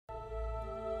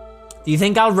Do you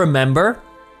think I'll remember?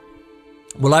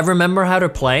 Will I remember how to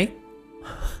play?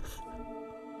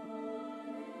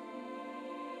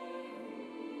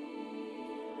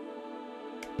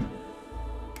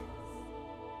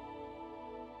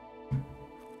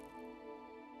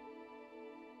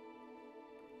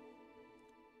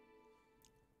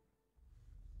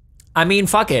 I mean,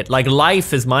 fuck it. Like,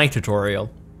 life is my tutorial.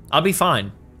 I'll be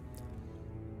fine.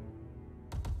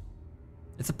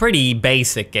 It's a pretty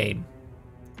basic game.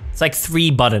 It's like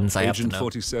 3 buttons I have to know. Agent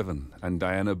 47 and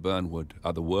Diana Burnwood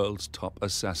are the world's top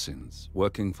assassins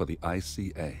working for the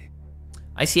ICA.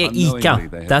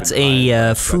 ICA. That's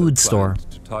a food store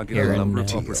here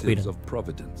in Sweden. Of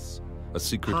Providence, a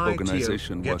secret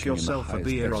organization working in the highest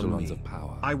echelons of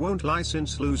power. I won't lie,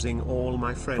 since losing all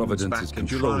my friends back in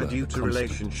July due to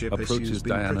relationship issues,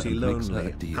 been pretty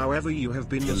lonely. However, you have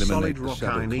been the solid rock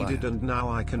I needed, and now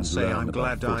I can say I'm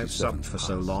glad I've subbed for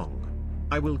so long.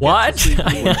 I will what?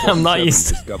 I'm not used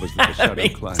to having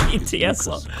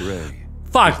TTS.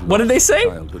 Fuck, what did they say?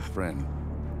 Childhood friend.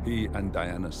 He and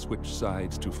Diana switch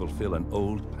sides to fulfill an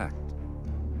old pact.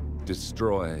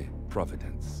 Destroy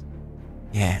Providence.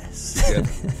 Yes. Together,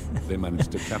 they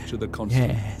managed to capture the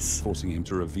Constant, forcing him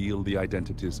to reveal the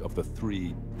identities of the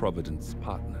 3 Providence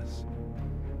partners.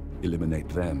 Eliminate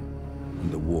them,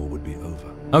 and the war would be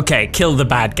over. Okay, kill the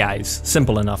bad guys.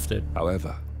 Simple enough, dude.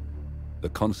 However, the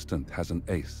Constant has an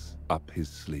ace up his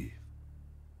sleeve.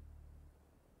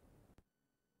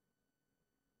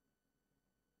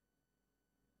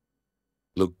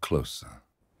 Look closer.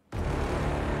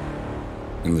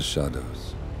 In the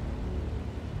shadows.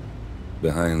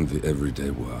 Behind the everyday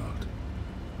world.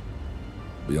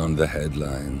 Beyond the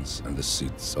headlines and the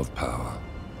seats of power.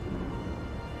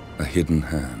 A hidden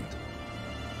hand.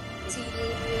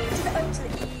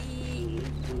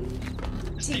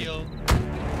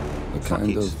 A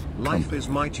kind of life is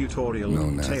my tutorial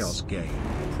known Chaos game.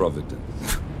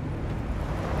 Providence.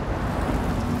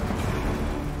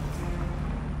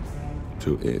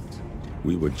 To it,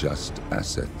 we were just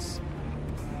assets.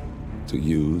 To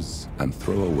use and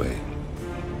throw away.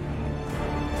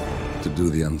 To do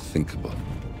the unthinkable.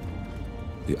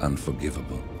 The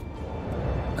unforgivable.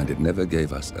 And it never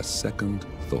gave us a second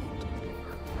thought.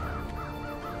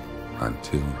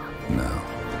 Until now.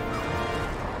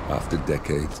 After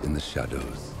decades in the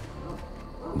shadows,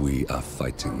 we are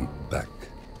fighting back.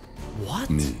 What?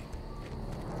 Me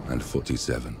and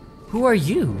 47. Who are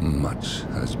you? Much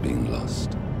has been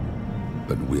lost,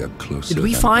 but we are closer. Did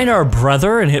we find our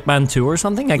brother in Hitman 2 or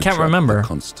something? I can't remember. The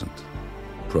Constant,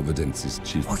 Providence's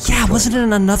chief. Oh yeah, wasn't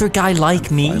it another guy like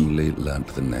me? Finally learnt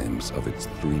the names of its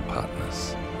 3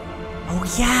 partners. Oh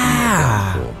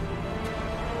yeah.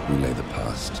 We lay the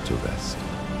past to rest.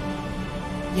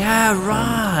 Yeah,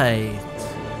 right.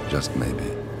 Just maybe.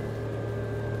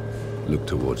 Look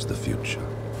towards the future.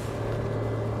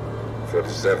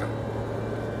 47.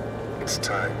 It's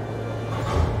time.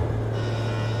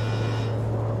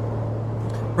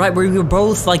 Right, we were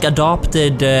both like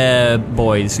adopted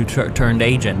boys who turned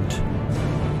agent.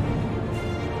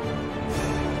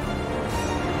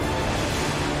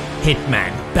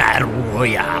 Hitman Battle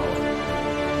Royale.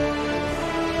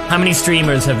 How many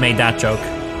streamers have made that joke?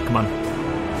 Come on.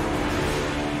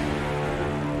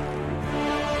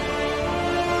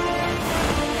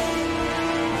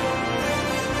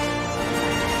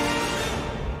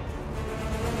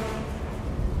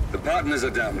 Partners are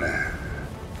down there.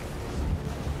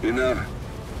 You know,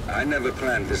 I never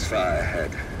planned this far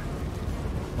ahead.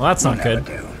 Well, that's not good.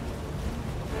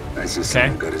 I see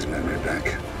someone got his memory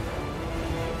back.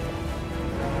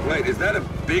 Wait, is that a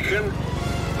beacon?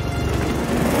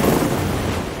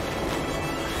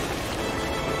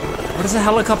 What is a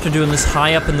helicopter doing this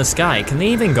high up in the sky? Can they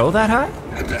even go that high?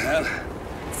 What the hell?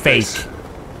 Fake.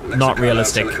 Not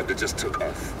realistic. Helicopter just took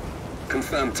off.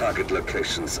 Confirm target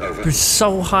locations, over. They're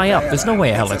so high up. There's no way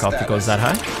a helicopter goes that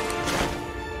high.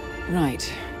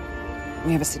 Right.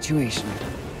 We have a situation.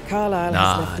 Carlisle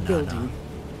has left the building.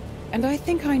 And I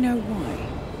think I know why.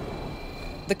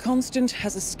 The Constant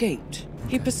has escaped.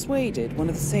 He persuaded one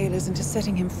of the sailors into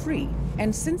setting him free.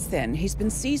 And since then, he's been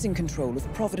seizing control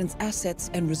of Providence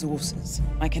assets and resources.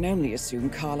 I can only assume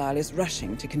Carlisle is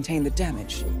rushing to contain the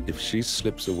damage. If she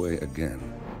slips away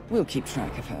again... We'll keep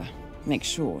track of her. Make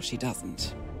sure she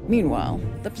doesn't. Meanwhile,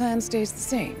 the plan stays the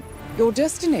same. Your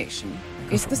destination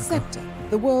is the Scepter,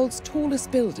 the world's tallest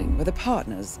building where the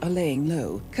partners are laying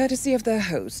low, courtesy of their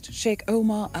host, Sheikh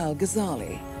Omar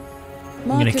Al-Ghazali.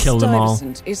 Marcus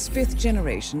Stuyvesant is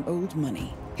 5th-generation old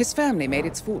money. His family made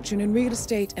its fortune in real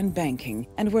estate and banking,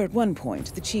 and were at one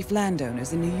point the chief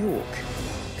landowners in New York.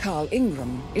 Carl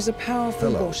Ingram is a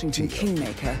powerful Washington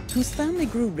kingmaker whose family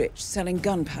grew rich selling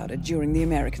gunpowder during the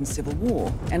American Civil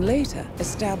War and later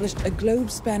established a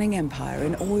globe-spanning empire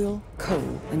in oil,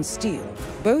 coal, and steel.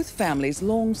 Both families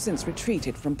long since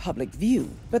retreated from public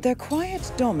view, but their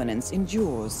quiet dominance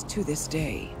endures to this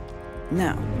day.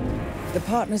 Now, the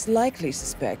partners likely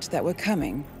suspect that we're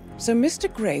coming, so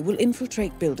Mr. Grey will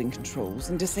infiltrate building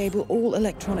controls and disable all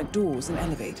electronic doors and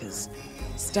elevators.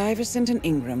 Stuyvesant and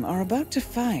Ingram are about to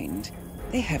find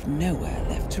they have nowhere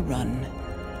left to run.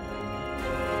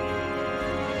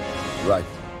 Right.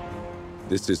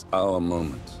 This is our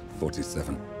moment,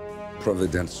 47.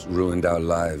 Providence ruined our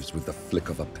lives with the flick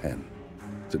of a pen.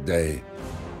 Today,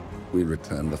 we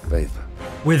return the favor.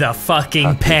 With a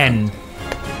fucking pen.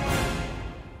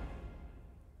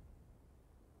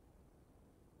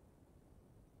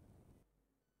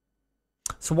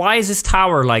 So why is this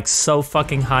tower like so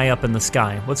fucking high up in the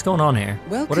sky? What's going on here?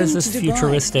 What is this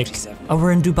futuristic? Oh,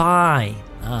 we're in Dubai.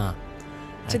 Ah,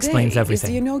 that explains everything.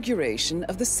 Today is the inauguration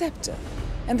of the scepter,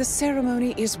 and the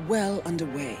ceremony is well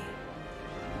underway.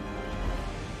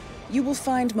 You will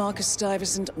find Marcus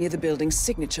Stuyvesant near the building's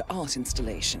signature art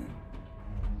installation,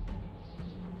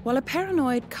 while a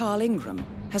paranoid Carl Ingram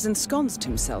has ensconced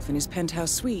himself in his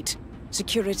penthouse suite,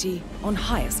 security on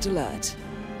highest alert.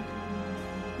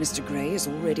 Mr. Grey is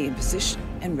already in position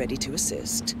and ready to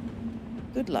assist.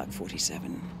 Good luck,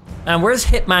 47. And where's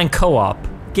Hitman Co-op?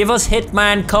 Give us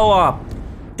Hitman Co-op.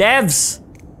 Devs!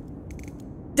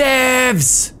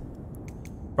 Devs!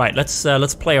 Right,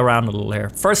 let's play around a little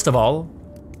here. First of all,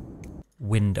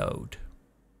 windowed.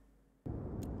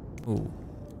 Ooh.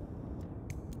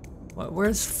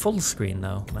 Where's full screen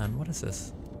though, man? What is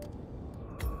this?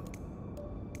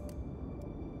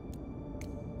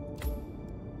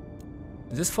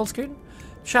 Is this full screen?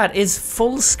 Chat, is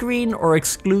full screen or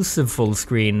exclusive full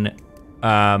screen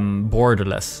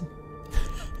borderless?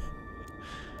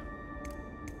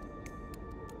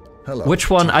 Hello. Which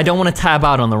one? I don't want to tab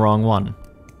out on the wrong one.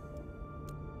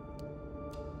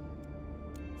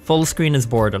 Full screen is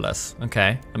borderless.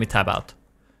 Okay, let me tab out.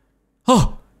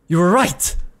 Oh, you were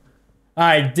right.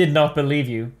 I did not believe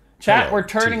you. Chat, hello, we're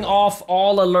turning off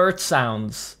all alert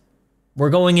sounds. We're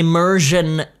going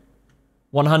immersion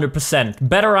 100%.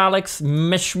 Better Alex,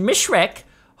 Mishrek,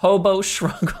 Hobo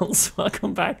Shruggles,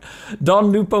 welcome back.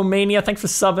 Don Lupomania, thanks for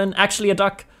subbing. Actually a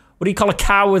duck, what do you call a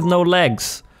cow with no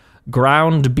legs?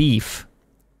 Ground beef.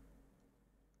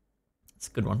 That's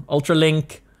a good one.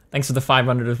 Ultralink, thanks for the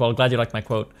 500 as well. Glad you liked my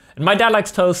quote. And my dad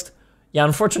likes toast. Yeah,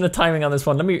 unfortunate timing on this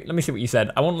one. Let me see what you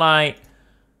said. I won't lie.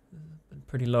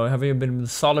 Pretty low. Have you been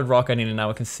solid rock? I need to now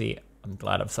I can see. I'm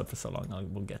glad I've subbed for so long.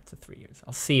 We'll get to 3 years.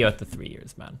 I'll see you at the 3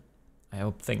 years, man. I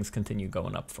hope things continue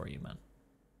going up for you, man.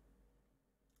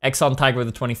 Exxon Tiger with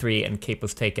the 23 and Cape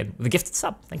was taken with a gifted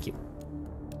sub. Thank you.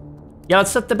 Yeah,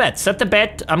 let's set the bet. Set the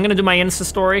bet. I'm gonna do my Insta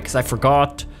story because I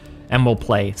forgot, and we'll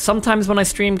play. Sometimes when I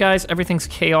stream, guys, everything's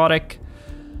chaotic.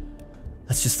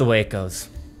 That's just the way it goes.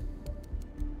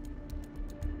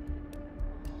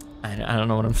 I don't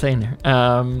know what I'm saying there.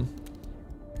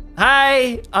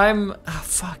 Hi, I'm... Oh,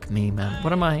 fuck me, man.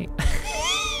 What am I...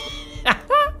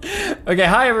 Okay,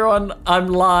 hi everyone, I'm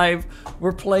live.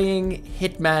 We're playing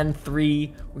Hitman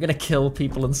 3. We're gonna kill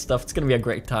people and stuff. It's gonna be a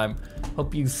great time.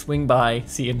 Hope you swing by.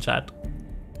 See you in chat.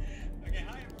 Okay,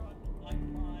 hi everyone,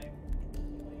 I'm live.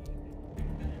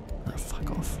 Oh,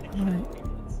 fuck off. Alright.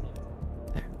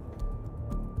 There.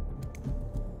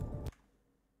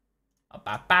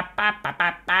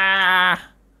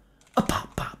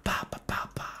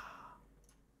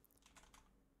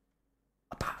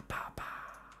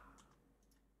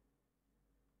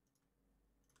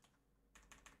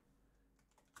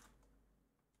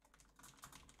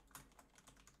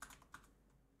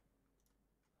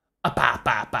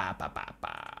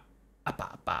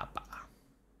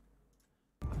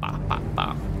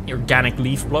 Organic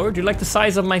leaf blower. Do you like the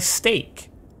size of my steak?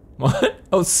 What?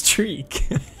 Oh, streak.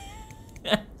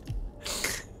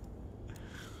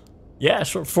 Yeah,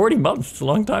 sure. 40 months. It's a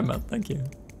long time, man. Thank you.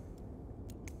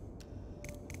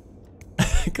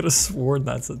 I could have sworn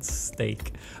that's a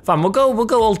steak. Fine, we'll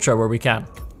go ultra where we can.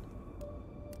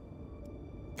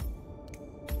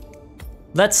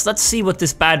 Let's see what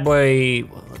this bad boy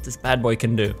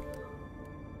can do.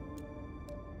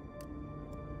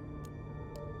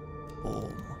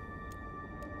 Boom.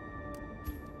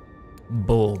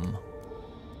 Boom.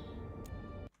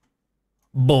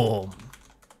 Boom.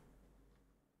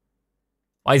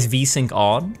 Why is VSync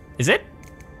on? Is it?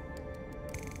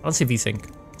 I don't see VSync.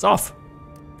 It's off.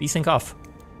 VSync off.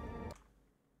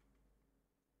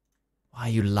 Why are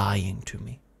you lying to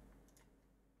me?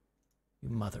 You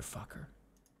motherfucker.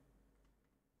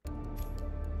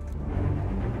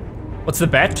 What's the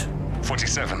bet?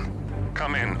 47.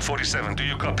 Come in. 47, do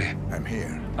you copy? I'm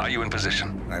here. Are you in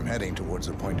position? I'm heading towards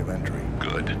the point of entry.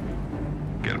 Good.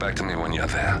 Get back to me when you're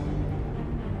there.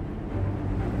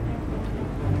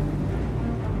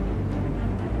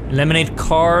 Eliminate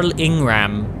Carl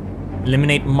Ingram.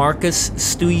 Eliminate Marcus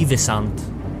Stuyvesant.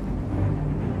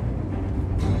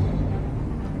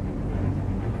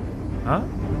 Huh?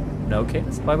 No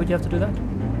case? Why would you have to do that?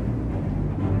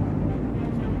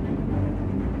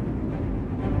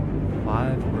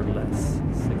 5 or less.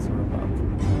 6 or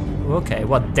above. Okay,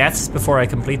 what, deaths before I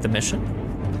complete the mission?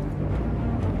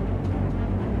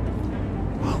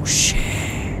 Oh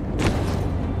shit.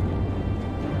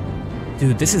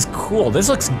 Dude, this is cool. This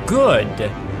looks good.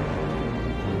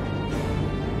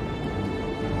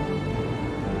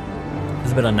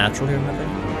 It's a bit unnatural here in my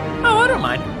opinion. Oh, I don't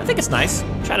mind. I think it's nice.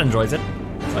 Chad enjoys it.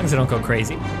 As long as I don't go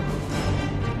crazy.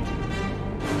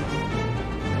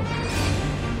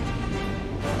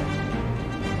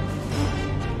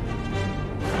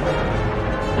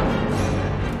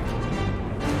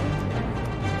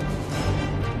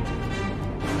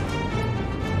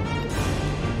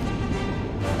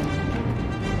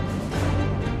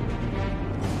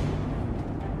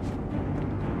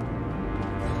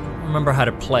 Remember how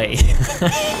to play.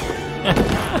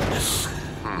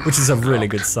 Which is a really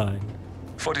good sign.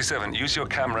 47, use your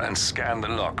camera and scan the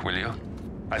lock, will you?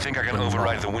 I think I can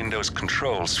override the Windows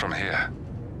controls from here.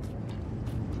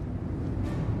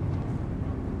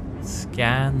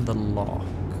 Scan the lock.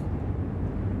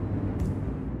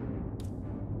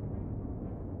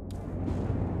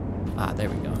 Ah, there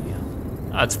we go,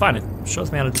 yeah. It's fine, it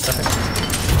shows me how to do stuff.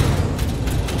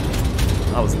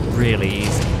 That was really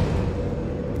easy.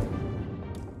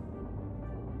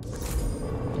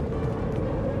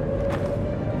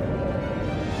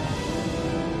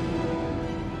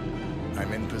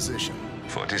 Position.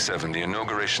 47, the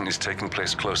inauguration is taking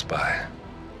place close by.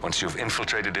 Once you've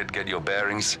infiltrated it, get your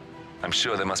bearings. I'm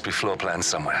sure there must be floor plans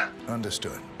somewhere.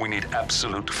 Understood. We need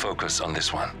absolute focus on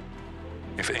this one.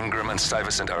 If Ingram and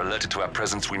Stuyvesant are alerted to our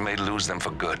presence, we may lose them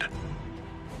for good.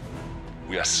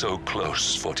 We are so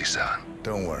close, 47.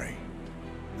 Don't worry.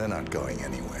 They're not going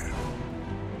anywhere.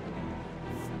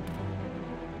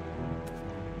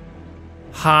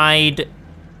 Hide.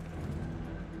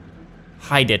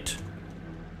 Hide it.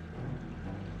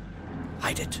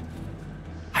 Hide it.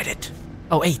 Hide it.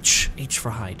 Oh, H. H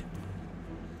for hide.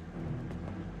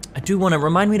 I do want to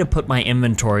remind me to put my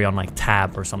inventory on like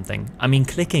tab or something. I mean,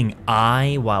 clicking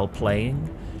I while playing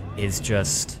is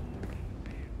just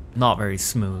not very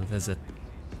smooth, is it?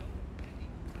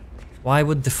 Why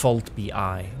would default be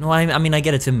I? No, I mean, I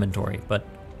get it's inventory, but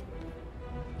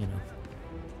you know.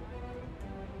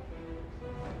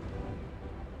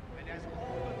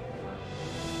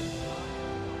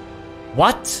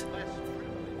 What?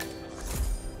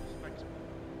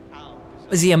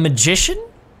 Is he a magician?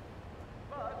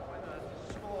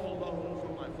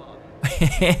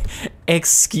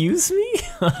 Excuse me?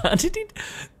 Did he?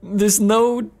 There's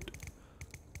no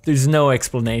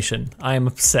explanation. I am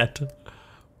upset.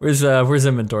 Where's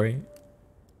inventory?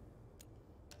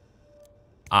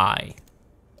 I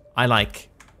like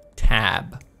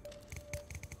tab.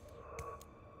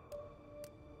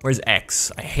 Where's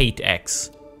X? I hate X.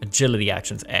 Agility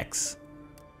actions X.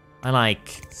 I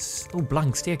like, oh,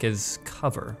 blank stick is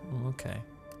cover. Oh, okay.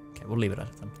 Okay, we'll leave it at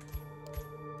it then.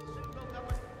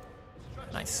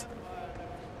 Nice.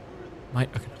 Okay.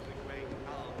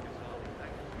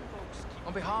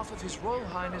 On behalf of His Royal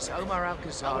Highness Omar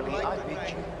Al-Ghazali, I bid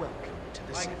you welcome to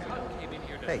the city.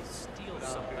 Hey, steal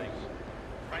something.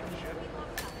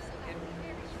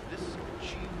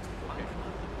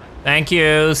 Thank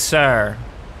you, sir.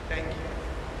 Thank you.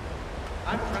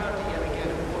 I'm proud to yet again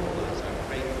immortalize our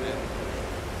great men.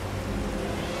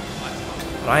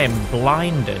 But I am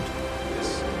blinded.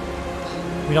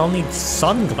 We don't need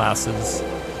sunglasses.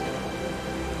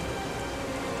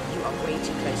 You are way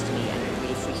too close to me, and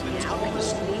we're freaking out.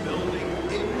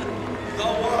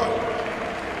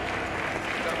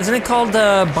 Isn't it called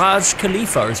Burj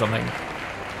Khalifa or something?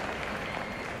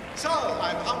 So,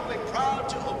 I'm humbly proud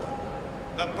to open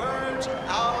the Burj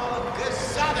Al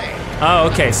Ghazali. Oh,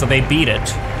 okay, so they beat it.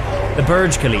 The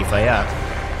Burj Khalifa, yeah.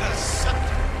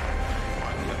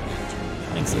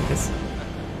 Thanks, Lucas.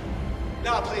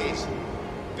 Now, please,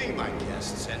 be my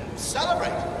guests and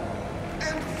celebrate.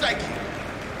 And thank you.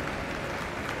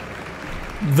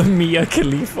 The Mia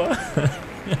Khalifa.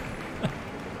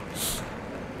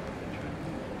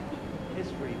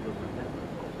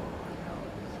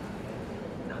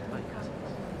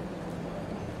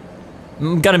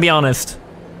 I'm gonna be honest.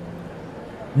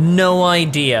 No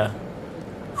idea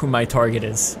who my target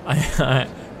is.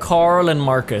 Carl and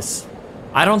Marcus.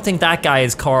 I don't think that guy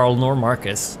is Carl nor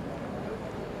Marcus.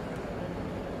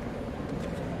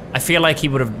 I feel like he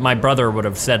would have, my brother would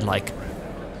have said like,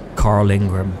 Carl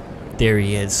Ingram, there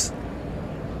he is.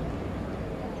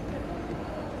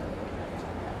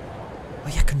 Oh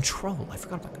yeah, Control, I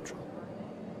forgot about Control.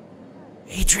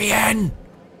 Adrian!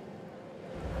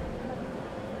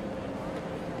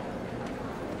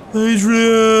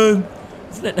 Adrian!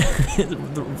 Isn't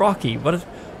it Rocky?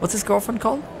 What's his girlfriend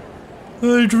called?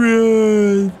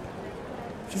 Adrian!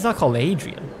 She's not called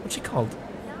Adrian. What's she called?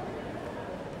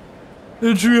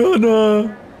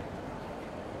 Adriana!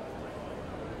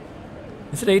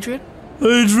 Is it Adrian?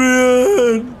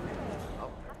 Adrian!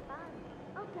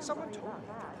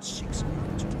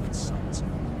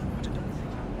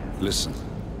 Listen,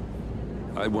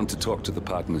 I want to talk to the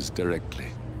partners directly.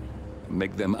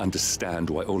 Make them understand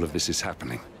why all of this is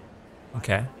happening.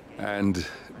 Okay. And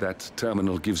that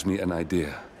terminal gives me an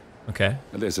idea. Okay.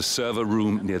 There's a server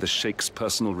room near the Sheikh's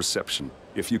personal reception.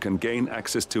 If you can gain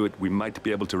access to it, we might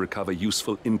be able to recover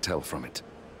useful intel from it.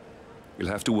 We'll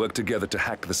have to work together to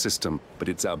hack the system, but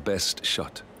it's our best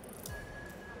shot.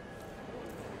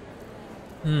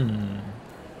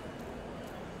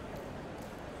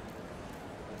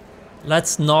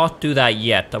 Let's not do that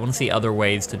yet. I want to see other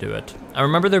ways to do it. I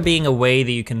remember there being a way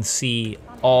that you can see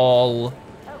all...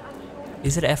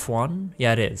 Is it F1?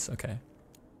 Yeah, it is. Okay.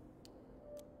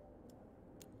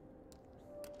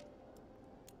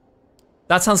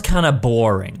 That sounds kind of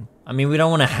boring. I mean, we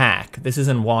don't want to hack. This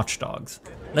isn't Watch Dogs.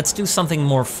 Let's do something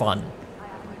more fun.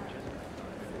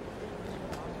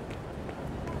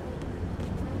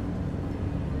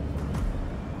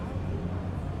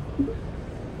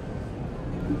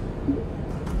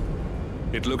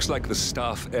 It looks like the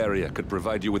staff area could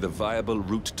provide you with a viable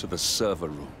route to the server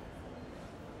room.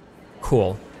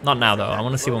 Cool. Not now, though. I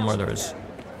want to see what more there is.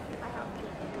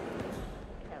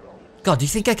 God, do you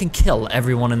think I can kill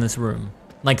everyone in this room?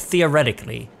 Like,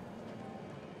 theoretically.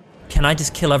 Can I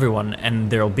just kill everyone and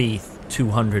there'll be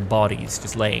 200 bodies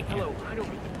just laying here? Oh,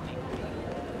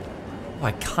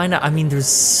 I mean, there's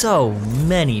so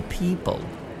many people.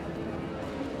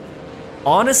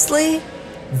 Honestly,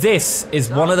 this is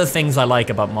one of the things I like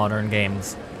about modern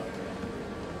games.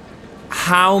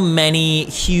 How many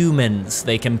humans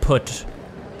they can put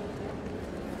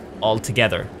all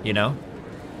together, you know?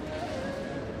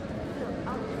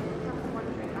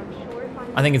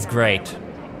 I think it's great.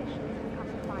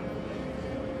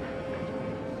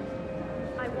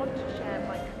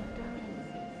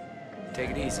 Take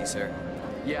it easy, sir.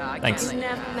 Yeah, I Thanks. can't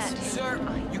let you pass.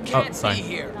 Sir, you can't sorry. be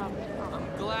here. I'm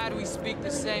glad we speak the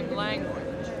same language.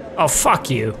 Oh, fuck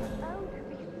you.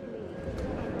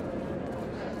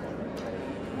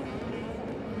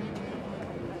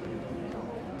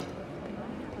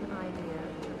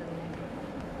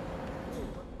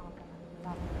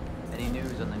 Any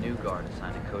news on the new guard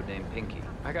assigned to codename Pinky?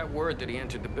 I got word that he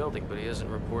entered the building, but he hasn't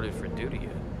reported for duty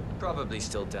yet. Probably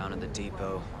still down in the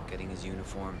depot, getting his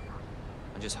uniform.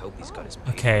 I just hope he's got his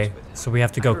papers Okay, with him. so we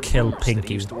have to go kill That he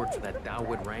Pinky. used to work for that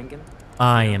Dawood Rangan,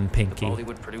 I am the Pinky.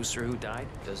 Bollywood producer who died.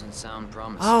 Doesn't sound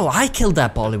promising. Oh, I killed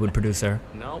that Bollywood producer.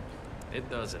 Nope, it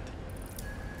doesn't.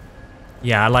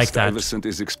 Yeah, I like that. Stuyvesant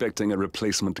is expecting a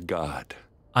replacement guard.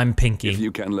 I'm Pinky. If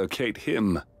you can locate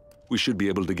him, we should be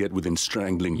able to get within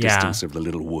strangling Yeah. distance of the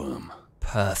little worm.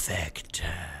 Perfect.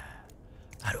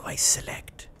 How do I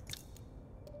select?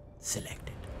 Select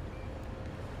it.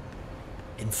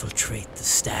 Infiltrate the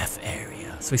staff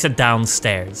area. So we said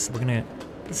downstairs. We're gonna...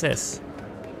 What's this?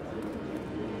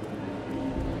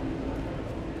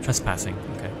 Trespassing.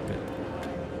 Okay, good.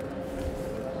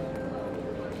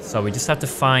 So we just have to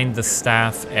find the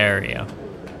staff area.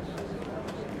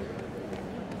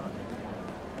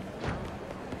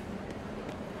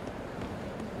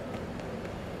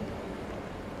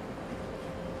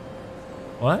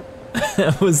 What?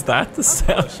 Was that the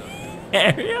staff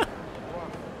area?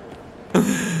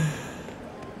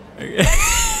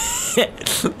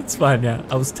 It's fine, yeah.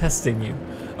 I was testing you.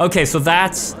 Okay, so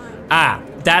that's...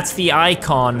 that's the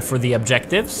icon for the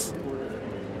objectives.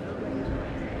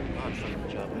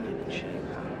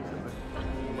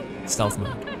 Stealth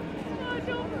mode.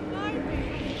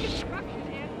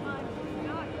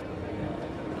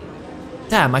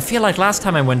 Damn, I feel like last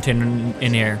time I went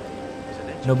in here,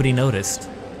 nobody noticed.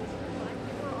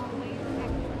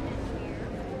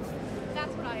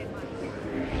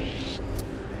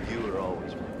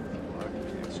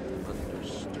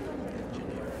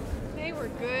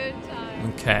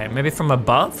 Okay, maybe from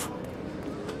above?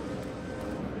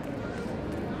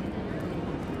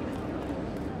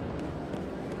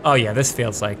 Oh yeah, this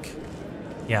feels like...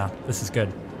 Yeah, this is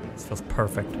good. This feels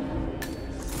perfect.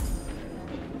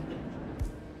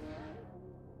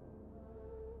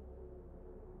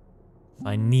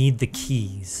 I need the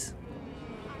keys.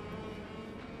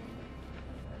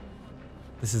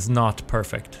 This is not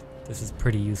perfect. This is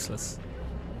pretty useless.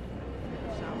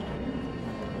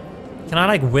 Can I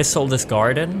like whistle this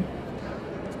guard in?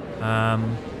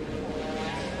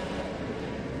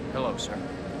 Hello, sir.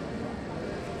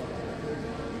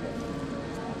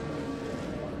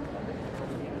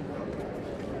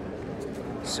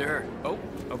 Sir. Oh,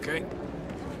 okay.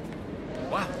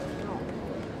 Wow.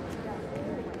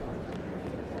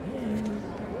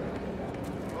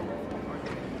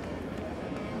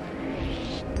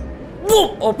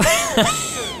 Whoa! Oh.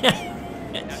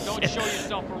 Now don't show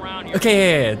yourself around here.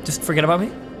 Okay, yeah. Just forget about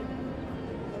me.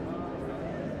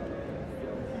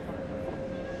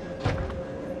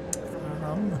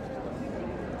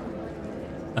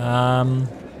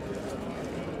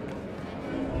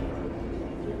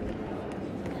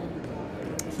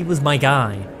 He was my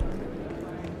guy.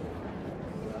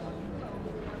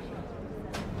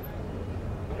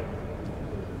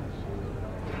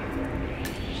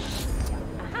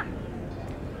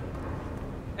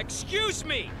 Excuse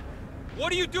me!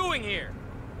 What are you doing here?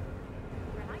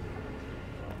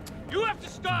 You have to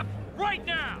stop right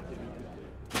now!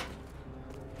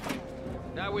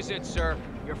 That was it, sir.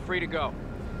 You're free to go.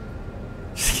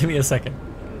 Just give me a second.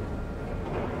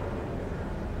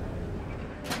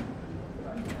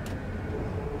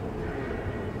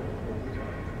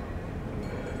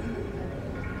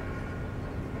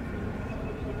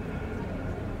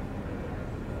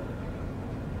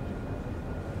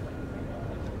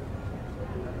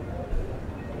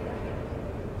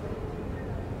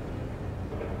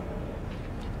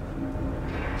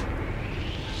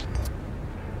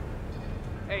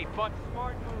 Hey, but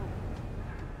smart move.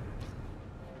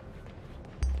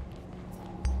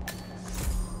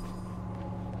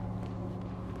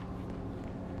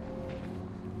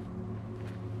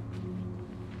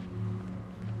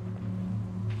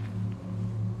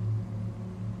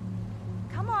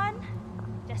 Come on.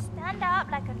 Just stand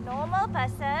up like a normal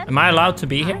person. Am I allowed to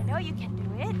be here? I know you can do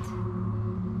it.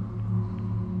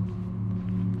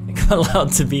 I think I'm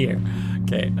allowed to be here.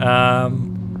 Okay,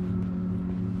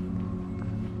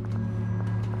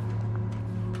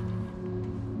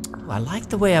 I like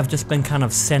the way I've just been kind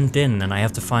of sent in and I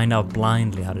have to find out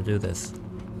blindly how to do this.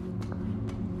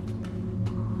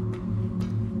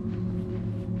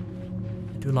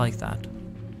 I do like that.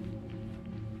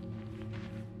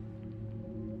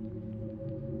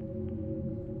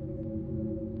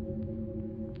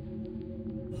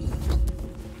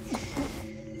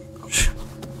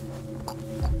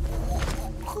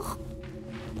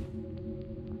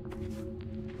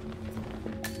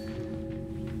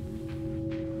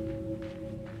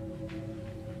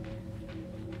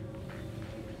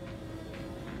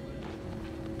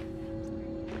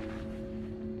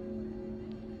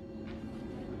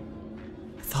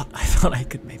 I thought I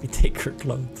could maybe take her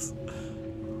clothes.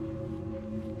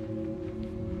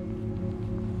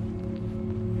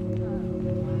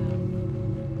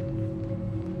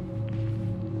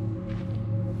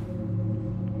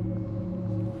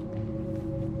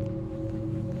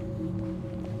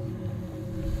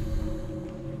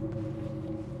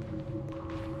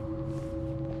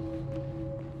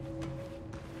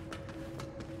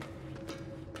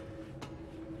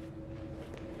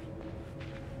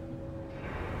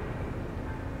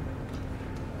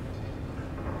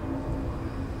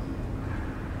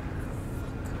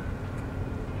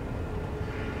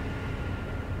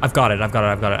 I've got it.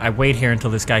 I wait here until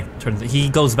this guy turns. He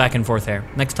goes back and forth here.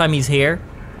 Next time he's here,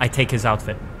 I take his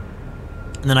outfit.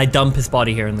 And then I dump his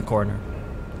body here in the corner.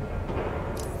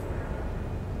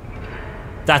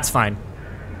 That's fine.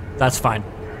 That's fine.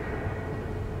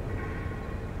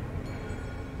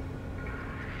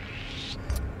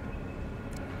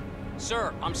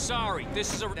 Sir, I'm sorry.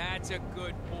 That's a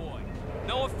good boy.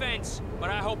 No offense,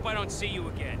 but I hope I don't see you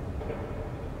again.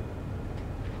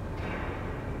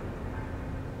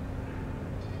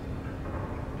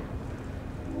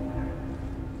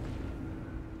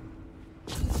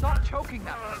 Stop choking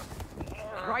them!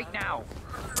 Right now!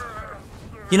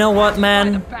 You know what,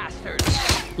 man?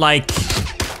 Like...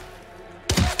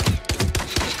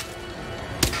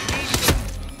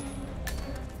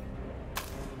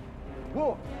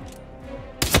 Whoa.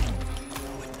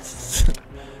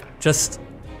 Just...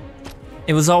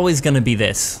 It was always gonna be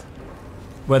this.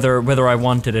 Whether I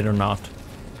wanted it or not.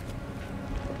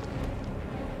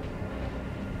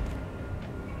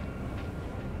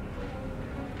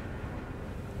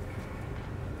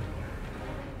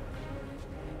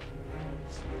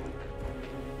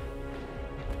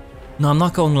 No, I'm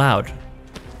not going loud.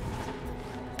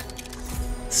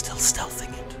 Still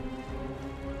stealthing it.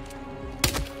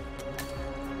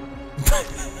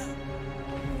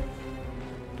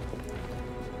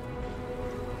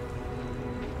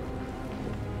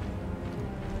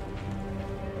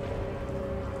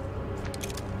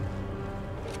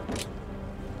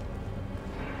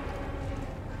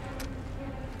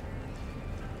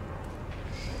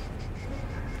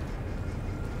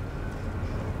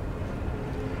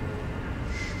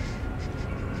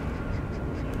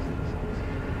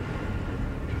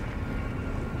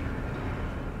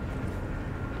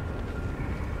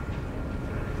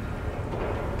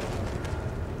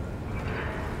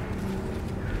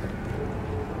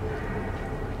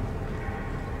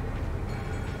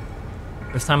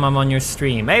 First time I'm on your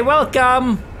stream. Hey,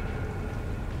 welcome!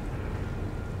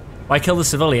 Why kill the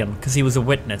civilian? Because he was a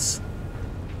witness.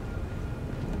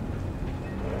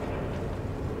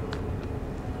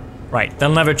 Right,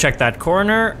 they'll never check that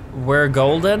corner. We're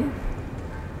golden.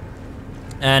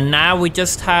 And now we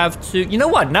just have to... You know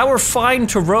what? Now we're fine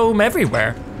to roam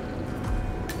everywhere.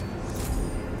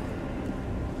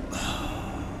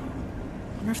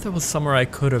 I wonder if there was somewhere I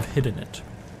could have hidden it.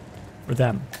 For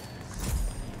them.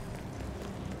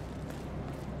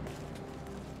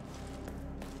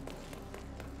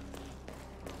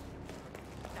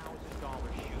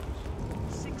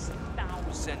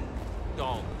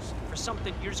 $6,000 for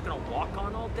something you're just gonna walk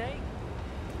on all day?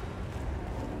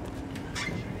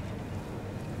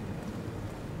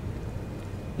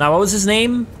 Now, what was his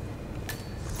name?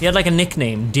 He had like a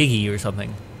nickname, Diggy or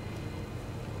something.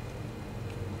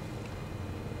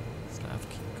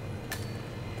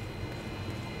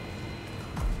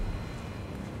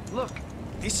 Look,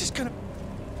 this is gonna...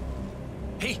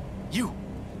 Hey, you!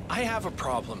 I have a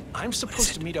problem. I'm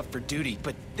supposed to meet up for duty,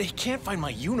 but they can't find my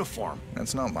uniform.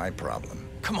 That's not my problem.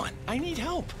 Come on, I need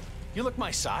help. You look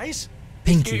my size?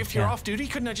 Pinky, If you're yeah. off duty,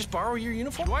 couldn't I just borrow your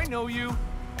uniform? Do I know you?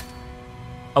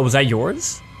 Oh, was that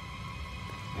yours?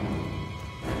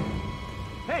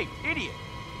 Hey, idiot!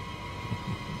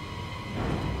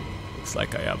 Looks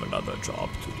like I have another job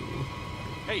to do.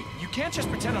 Hey, you can't just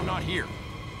pretend I'm not here.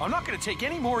 I'm not gonna take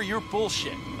any more of your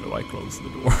bullshit. How do I close the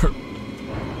door?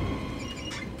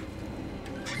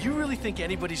 You really think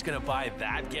anybody's gonna buy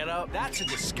that getup? That's a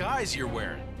disguise you're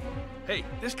wearing. Hey,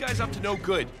 this guy's up to no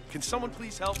good. Can someone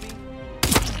please help me?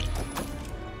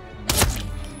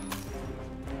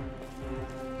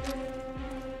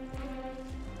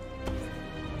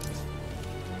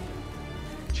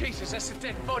 Jesus, that's a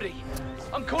dead body.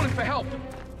 I'm calling for help.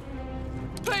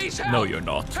 Please help! No, you're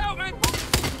not. Help me!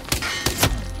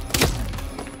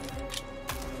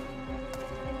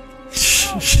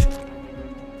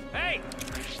 Hey!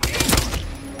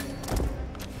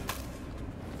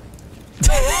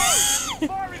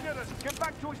 Firing at us! Get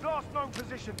back to his last known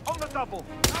position. On the double.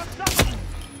 Double.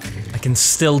 I can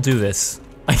still do this.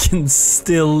 I can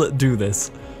still do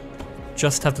this.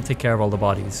 Just have to take care of all the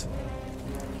bodies.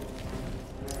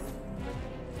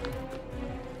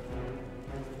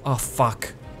 Oh,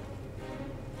 fuck.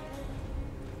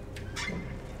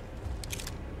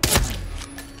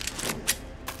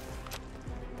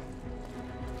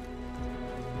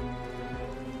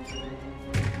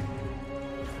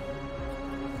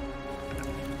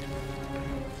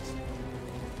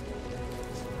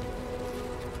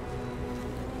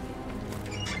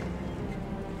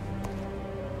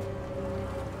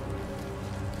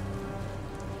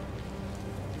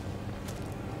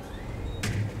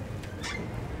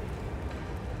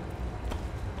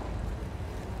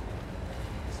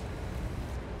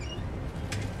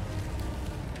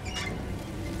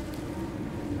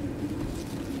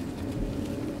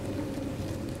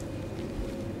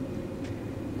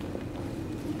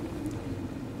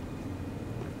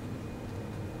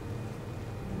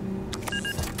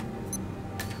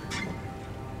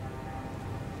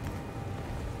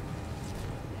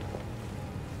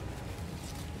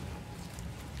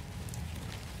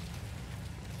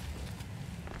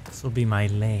 This will be my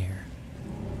lair.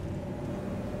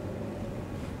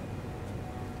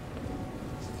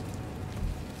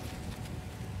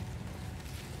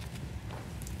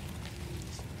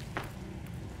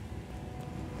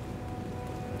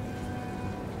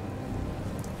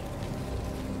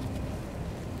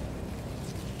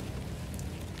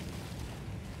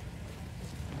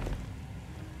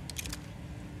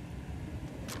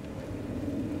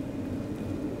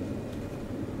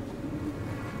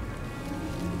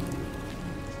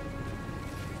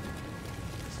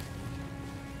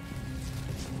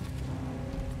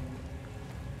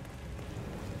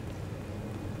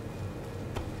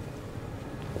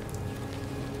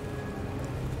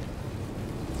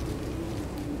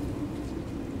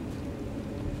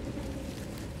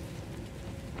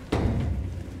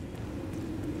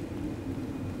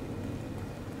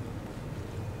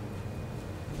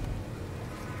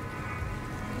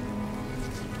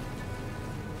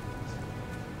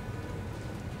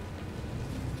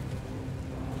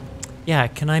 Yeah,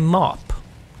 can I mop?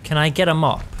 Can I get a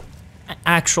mop?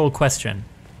 Actual question.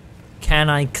 Can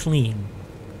I clean?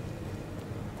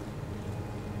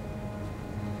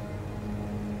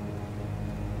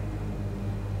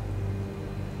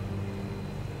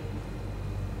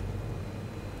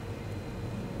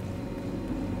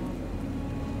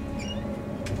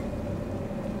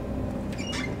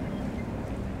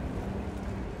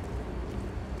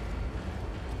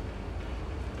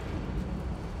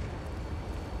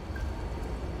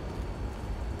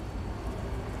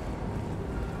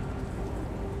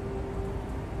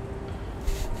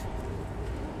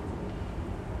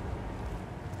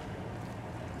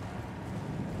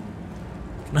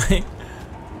 Right?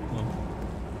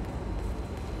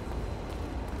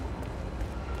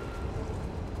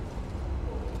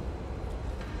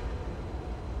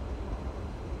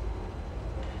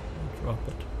 Drop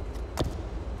it.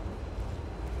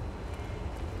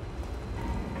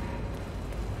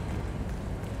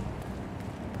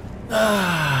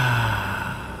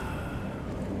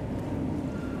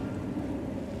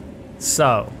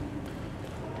 So,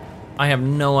 I have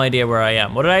no idea where I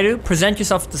am. What did I do? Present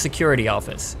yourself at the security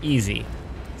office. Easy.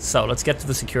 So, let's get to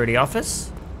the security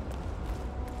office.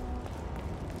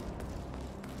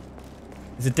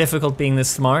 Is it difficult being this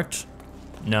smart?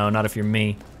 No, not if you're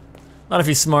me. Not if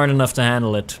you're smart enough to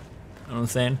handle it. You know what I'm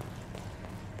saying?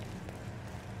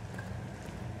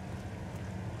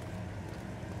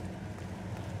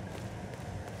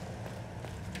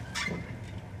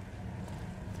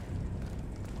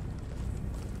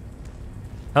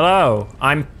 Hello,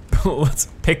 I'm... what's...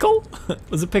 Pickle?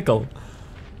 What's a pickle?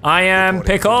 I am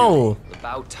Pickle!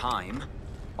 About time.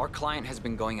 Our client has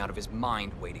been going out of his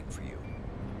mind waiting for you.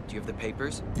 Do you have the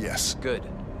papers? Yes. Good.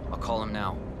 I'll call him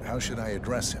now. How should I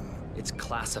address him? It's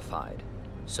classified,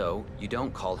 so you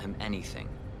don't call him anything.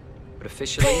 But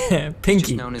officially, Pinky. he's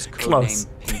just known as Close.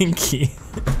 codename Pinky.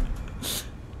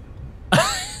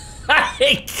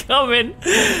 Hey, coming!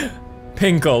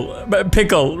 Pickle,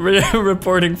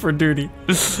 reporting for duty.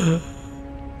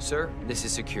 Sir, this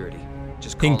is security.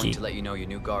 Just calling Pinky. to let you know your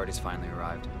new guard has finally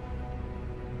arrived.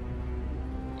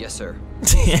 Yes, sir.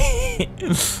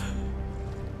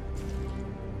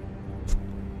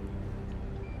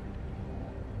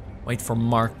 Wait for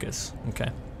Marcus. Okay.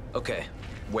 Okay,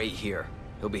 wait here.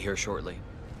 He'll be here shortly.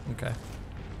 Okay.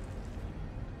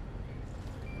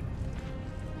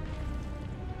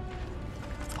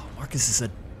 Oh, Marcus is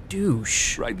a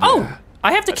douche. Right there. Oh,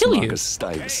 I have to That's kill you. Marcus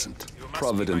Stuyvesant,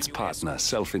 Providence partner,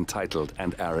 self-entitled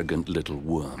and arrogant little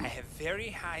worm.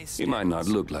 He might not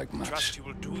look like much,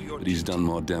 but he's done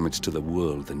more damage to the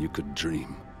world than you could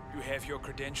dream. You have your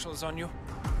credentials on you?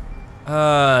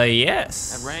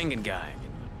 Yes. That Rangan guy.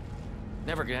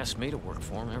 Never asked me to work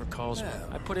for him, never calls me.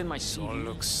 I put in my CV. All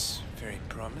looks very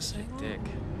promising. Dick.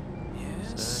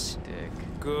 Yes. Such dick.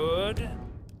 Good.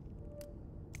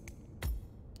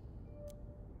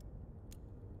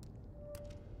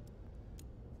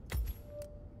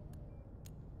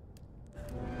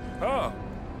 Oh,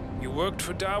 you worked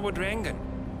for Dawood Rangan.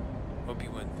 Hope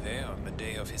you weren't there on the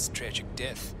day of his tragic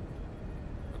death.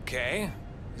 Okay,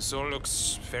 this all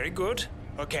looks very good.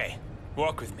 Okay,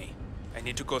 walk with me. I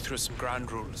need to go through some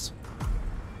ground rules.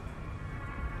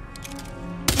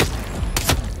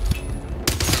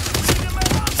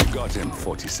 Got him,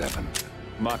 47.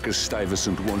 Marcus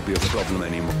Stuyvesant won't be a problem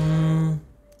anymore.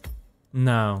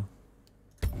 No.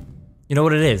 You know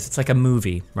what it is? It's like a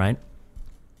movie, right?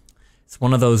 It's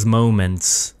one of those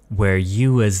moments where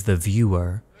you as the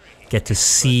viewer get to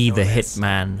see the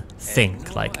hitman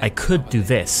think, like, I could do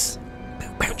this.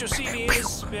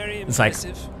 It's like,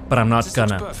 but I'm not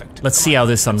gonna. Let's see how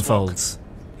this unfolds.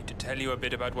 Need to tell you a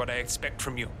bit about what I expect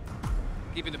from you.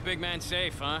 Keeping the big man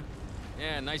safe, huh?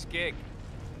 Yeah, nice gig.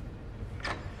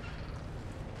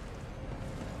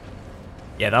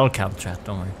 Yeah, that'll count, chat,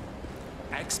 don't worry.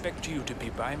 I expect you to be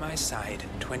by my side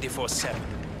 24/7,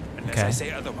 unless Okay. I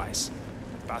say otherwise.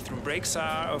 Bathroom breaks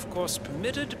are, of course,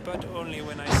 permitted, but only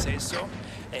when I say so.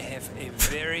 I have a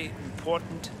very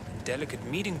important and delicate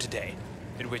meeting today,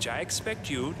 in which I expect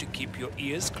you to keep your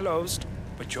ears closed,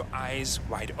 but your eyes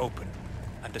wide open.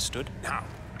 Understood? Now,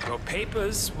 your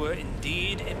papers were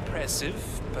indeed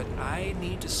impressive, but I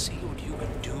need to see what you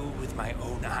can do with my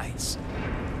own eyes.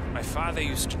 My father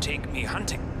used to take me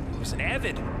hunting. He was an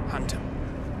avid hunter.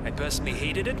 I personally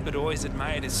hated it, but always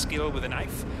admired his skill with a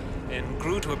knife, and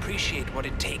grew to appreciate what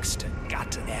it takes to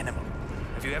gut an animal.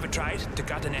 Have you ever tried to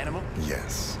gut an animal?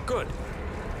 Yes. Good.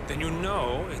 Then you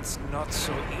know it's not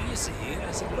so easy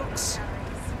as it looks.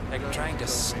 Like trying to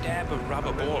stab a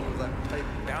rubber ball.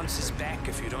 Bounces back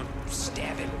if you don't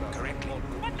stab it correctly.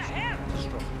 What the hell?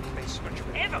 Don't you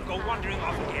ever go wandering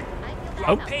off again. You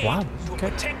Oh, are paid wow, to okay.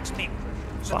 protect me.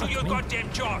 So Fuck do your me.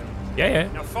 goddamn job.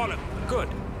 Yeah. Now follow me. Good.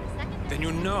 Then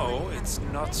you know it's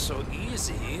not so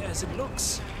easy as it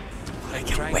looks. Like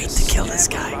can't trying wait to kill stab this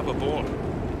a guy. rubber ball.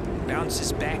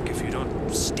 Bounces back if you don't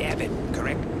stab it,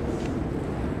 correct?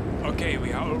 Okay,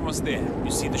 we are almost there.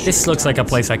 You see the This shooting looks like a targets?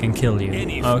 place I can kill you.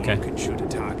 Any Oh, fool okay. can shoot a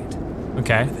target.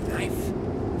 Okay. With a knife.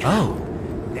 Oh.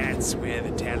 That's where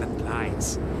the talent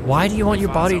lies. Why do you want your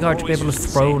My father bodyguard to be always able to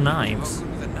used throw say, knives? "You're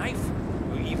good with a knife,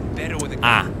 you're even better with a gun."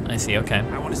 Ah, I see, okay.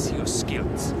 I want to see your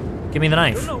skills. Give me the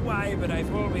I knife. don't know why, but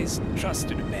I've always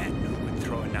trusted a man who would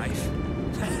throw a knife.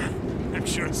 I'm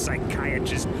sure a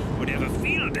psychiatrist would have a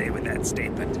field day with that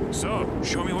statement. So,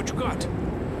 show me what you got.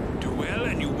 Do well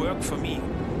and you work for me.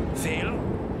 Fail,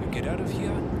 you get out of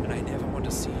here, and I never want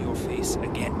to see your face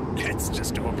again. Let's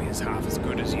just hope he is half as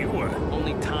good as you were.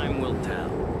 Only time will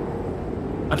tell.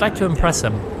 I'd like to impress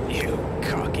him. You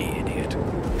cocky idiot.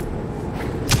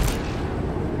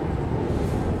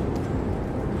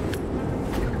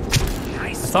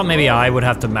 I thought maybe I would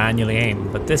have to manually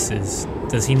aim, but this is...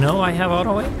 Does he know I have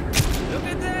auto aim? Look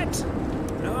at that.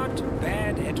 Not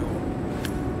bad at all.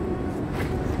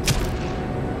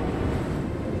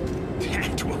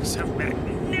 That was a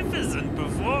magnificent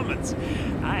performance.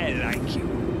 I like you.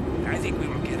 I think we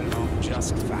will get along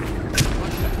just fine.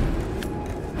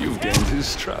 You've gained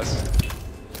his trust.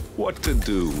 What to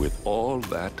do with all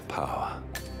that power?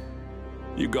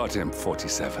 You got him,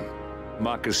 47.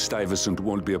 Marcus Stuyvesant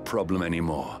won't be a problem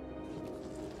anymore.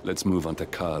 Let's move on to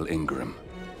Carl Ingram.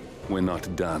 We're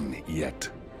not done yet.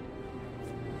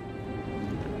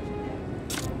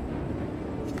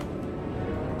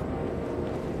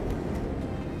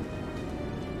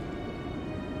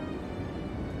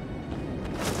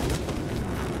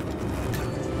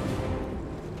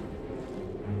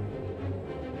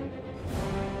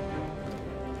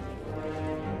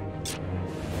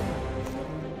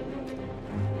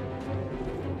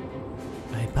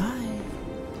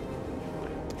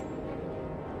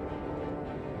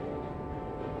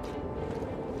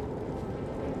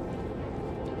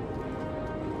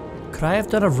 Could I have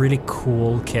done a really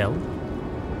cool kill?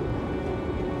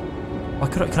 Or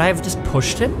could I have just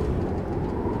pushed him?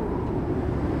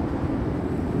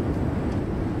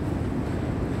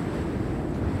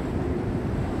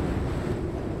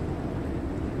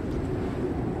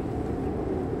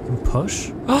 You can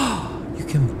push? Oh, you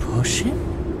can push him?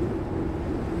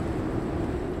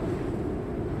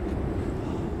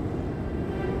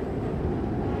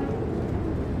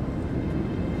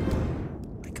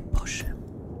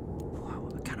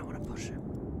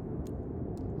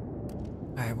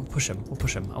 Push him. We'll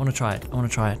push him. I want to try it. I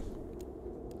want to try it.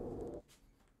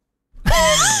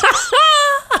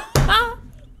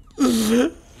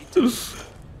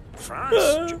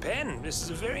 France, Japan. This is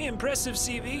a very impressive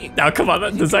CV. Now, come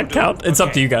on. Does that count? It's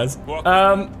up to you guys.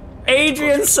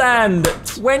 Adrian Sand,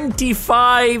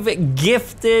 25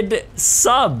 gifted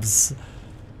subs.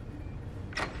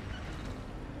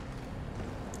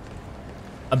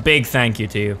 A big thank you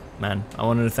to you, man. I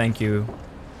wanted to thank you.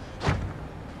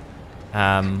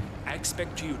 I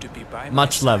expect you to be by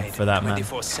much love for that, man.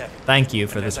 24/7. Thank you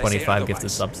for the 25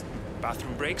 gifted subs.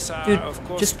 Bathroom breaks are, Dude, of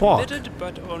course, just walk. permitted,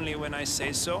 but only when I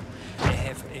say so. I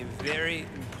have a very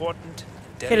important.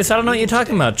 Hey, I don't know what you're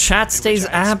talking about. Chat stays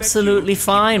absolutely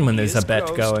fine when there's a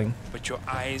bet going. With your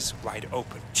eyes wide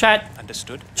open. Chat,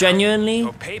 understood? Genuinely,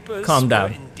 Your papers calm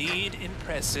down. were indeed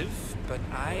impressive, but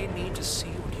I need to see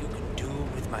what you can do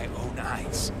with my own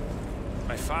eyes.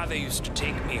 My father used to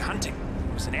take me hunting.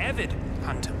 He was an avid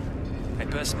hunter. I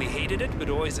personally hated it, but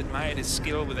always admired his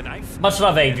skill with a knife. Much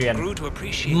love, Adrian. Grew to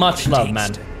appreciate Much love,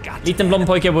 man. Liten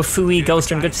Blompoike with Fui,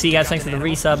 Ghoster, good to see you guys. Thanks for the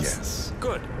resubs. Yes.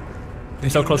 Good. I'm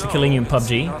so close to killing you in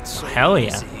PUBG. So Hell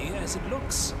yeah. as it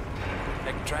looks.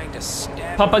 Like trying to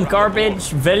stab Papa Garbage,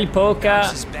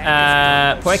 Velpoka,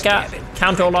 Poika,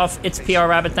 Count Olaf, It's PR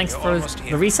Rabbit. Thanks for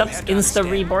the resubs. Insta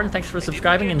Reborn, thanks for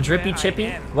subscribing. And Drippy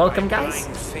Chippy, welcome, guys.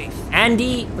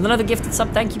 Andy with another gifted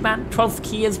sub, thank you, man. 12th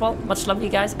key as well. Much love, you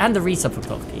guys. And the resub for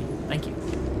 12th key. Thank you.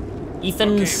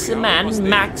 Ethan Siman,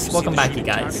 Max, welcome back, you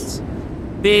guys.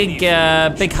 Big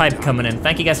hype coming in.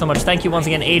 Thank you guys so much. Thank you once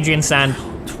again, Adrian Sand,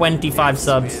 25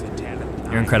 subs.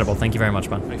 You're incredible. Thank you very much,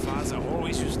 man. My father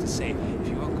always used to say, if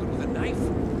you are good with a knife,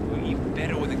 you're even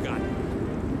better with a gun.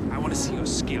 I want to see your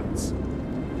skills.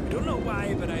 I don't know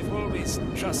why, but I've always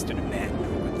trusted a man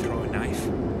who could throw a knife.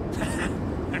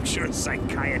 I'm sure a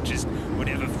psychiatrist would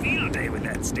have a field day with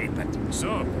that statement.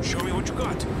 So, show me what you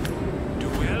got. Do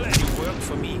well and you work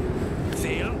for me.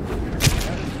 Fail, get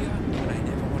out of here, and I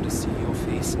never want to see your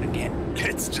face again.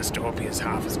 Let's just hope he is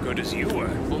half as good as you were.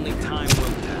 Only time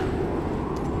will tell.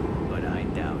 But I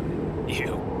doubt it.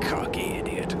 You cocky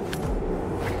idiot.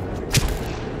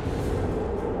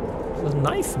 There's a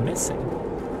knife missing.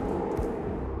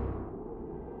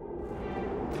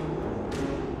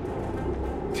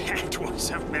 That was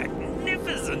a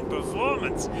magnificent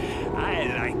performance. I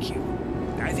like you.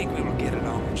 I think we will get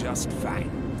along just fine.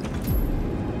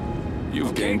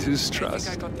 You've gained his trust.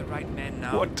 I think I got the right man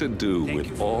now. What to do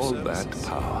with all that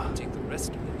power? Take the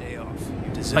rest of the day off.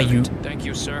 You deserve Are you? it. Thank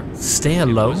you, sir. Stay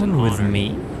alone with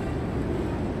me?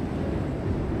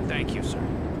 Thank you, sir.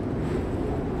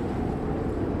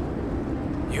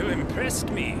 You impressed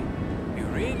me. You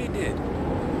really did.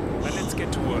 But let's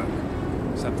get to work.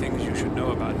 some things you should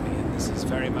know about me, and this is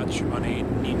very much on a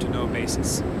need-to-know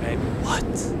basis. What?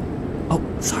 Oh,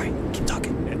 sorry. Keep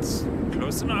talking. It's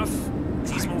close enough.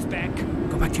 Please move back.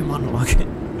 Go back to your monologue.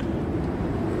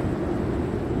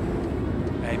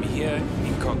 I'm here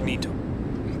incognito.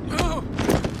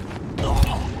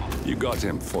 You got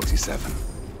him, 47.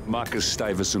 Marcus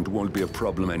Stuyvesant won't be a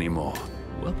problem anymore.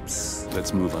 Whoops.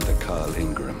 Let's move on to Carl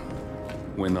Ingram.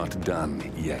 We're not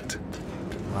done yet.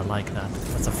 I like that.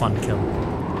 That's a fun kill.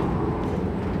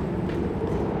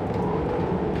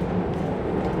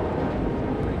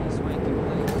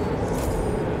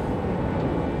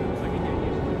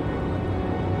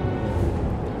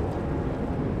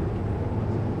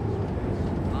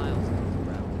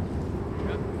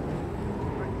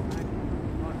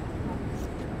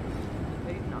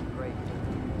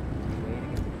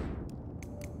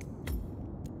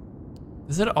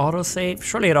 Does it autosave?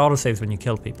 Surely it autosaves when you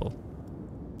kill people.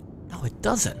 No, it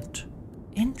doesn't.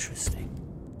 Interesting.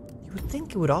 You would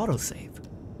think it would autosave.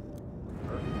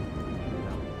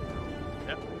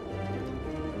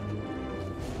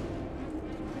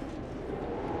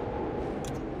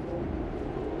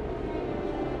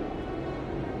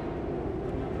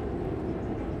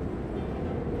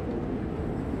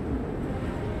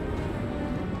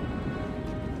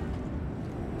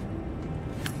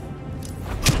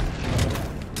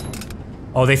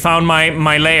 Oh, they found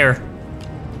my lair.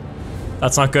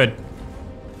 That's not good.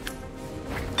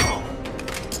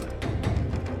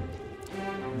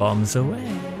 Bombs away.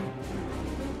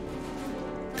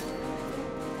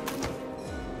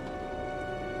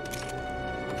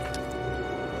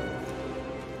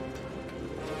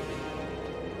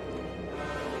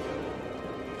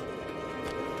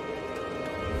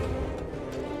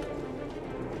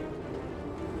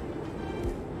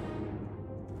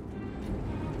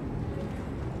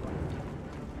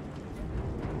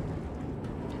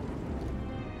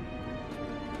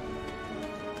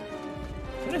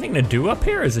 Anything to do up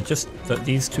here? Or is it just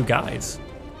these two guys?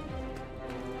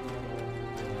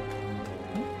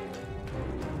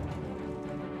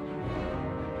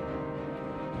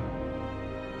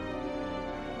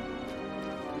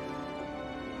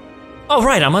 Oh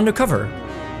right, I'm undercover.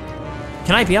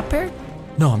 Can I be up here?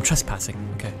 No, I'm trespassing.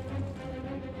 Okay.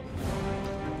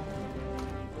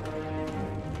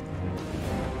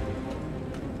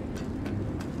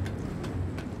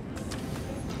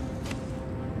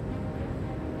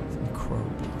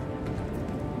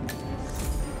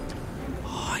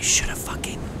 I should have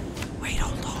fucking... Wait,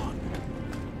 hold on.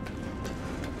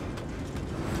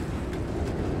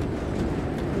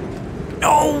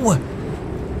 No!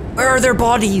 Where are their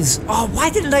bodies? Oh,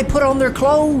 why didn't I put on their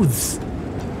clothes?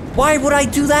 Why would I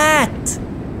do that?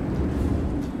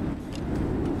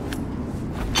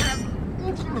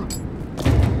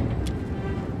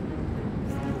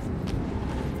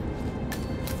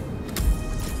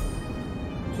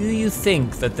 Do you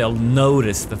think that they'll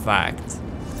notice the fact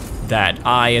that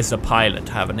I, as a pilot,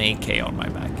 have an AK on my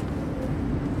back?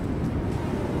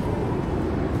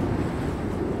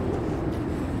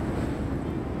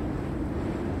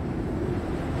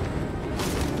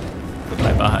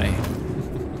 Bye-bye.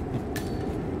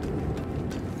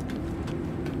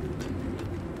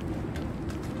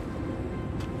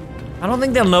 I don't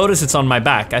think they'll notice it's on my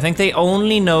back. I think they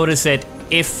only notice it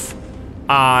if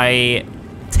I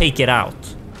take it out.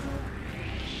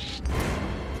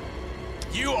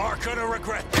 You are gonna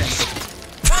regret this.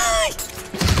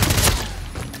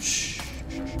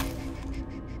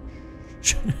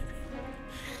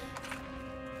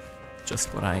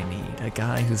 Just what I need. A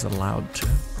guy who's allowed to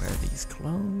wear these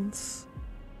clothes.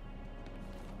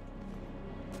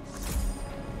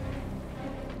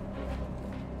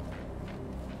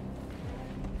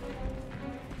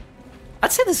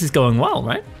 I'd say this is going well,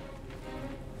 right?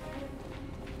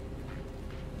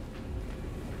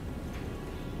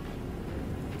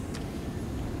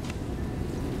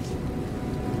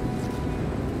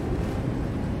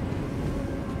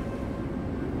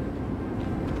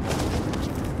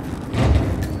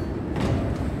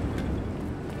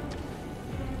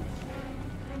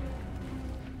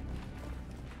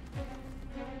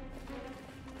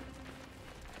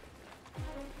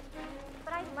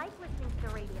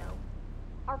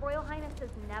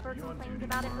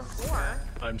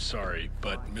 I'm sorry,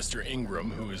 but Mr. Ingram,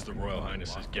 who is the Royal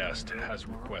Highness's guest, has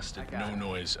requested no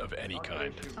noise of any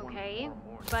kind. Okay,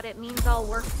 but it means I'll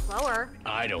work slower.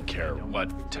 I don't care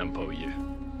what tempo you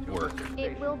work.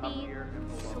 It will be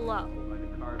slow,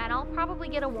 and I'll probably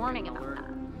get a warning about that.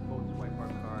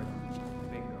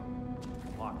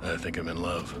 I think I'm in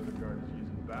love.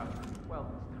 Well,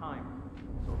 it's time.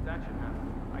 So if that should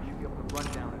happen, I should be able to run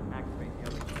down and activate the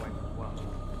other swipe as well.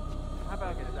 How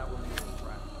about I get that one?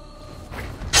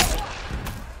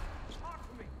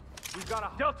 We've got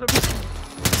a Delta.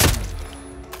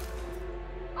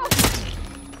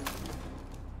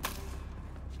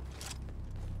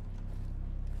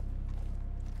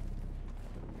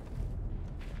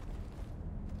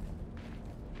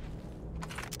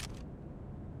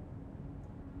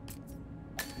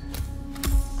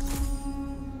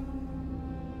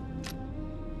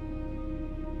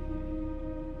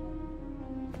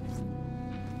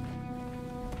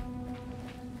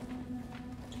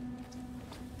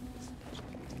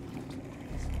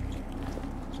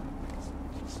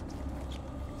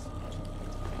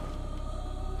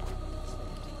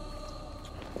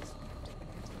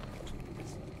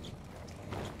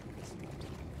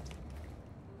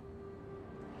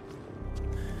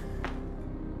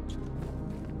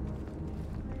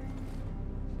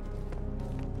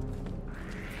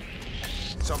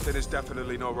 Something is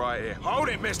definitely not right here. Hold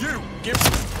it, mister!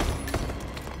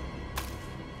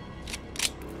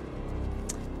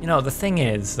 You know, the thing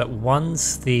is that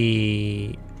once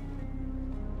the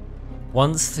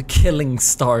killing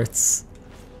starts,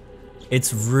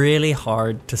 it's really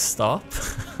hard to stop.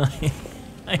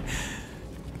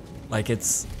 Like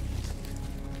it's...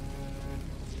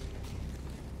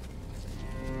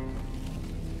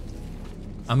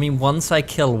 I mean, once I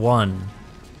kill one,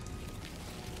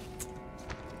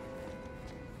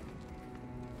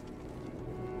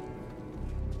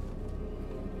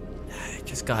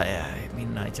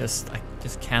 I just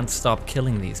can't stop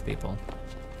killing these people.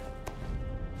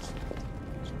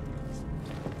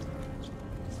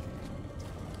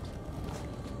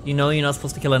 You know you're not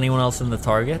supposed to kill anyone else in the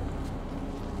target?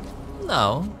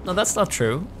 No, that's not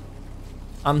true.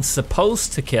 I'm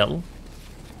supposed to kill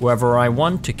whoever I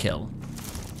want to kill.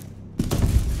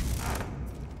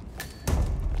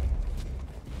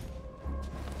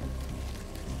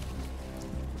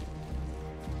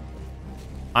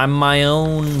 I'm my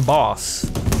own boss.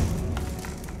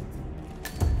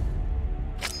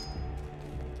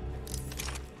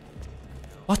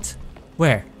 What?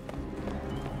 Where?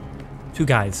 Two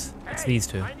guys. It's these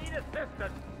two. I need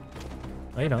assistance.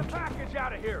 No, you don't. Get the package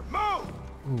out of here. Move!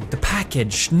 Ooh, the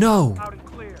package. No. Out and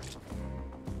clear.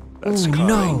 That's Ooh, Carl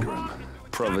no. Ingram,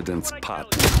 Providence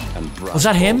partner and brother. Was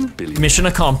that him? Mission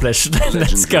accomplished.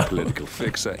 Let's go. Political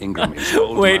fixer. Ingram is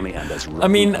old Wait, money and as I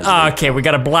mean, okay, we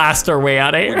gotta blast our way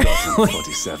out of here. We got him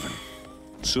 47.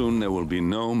 Soon there will be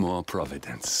no more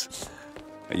Providence.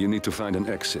 You need to find an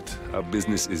exit. Our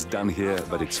business is done here,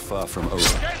 but it's far from over.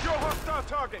 Get your hostile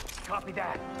target. Copy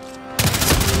that.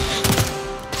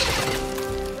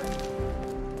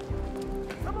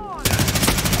 Come on.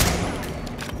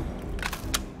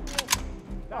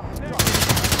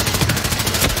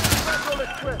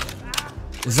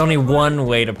 There's only one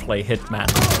way to play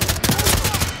Hitman.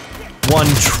 One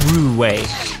true way.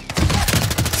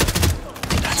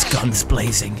 That's guns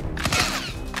blazing.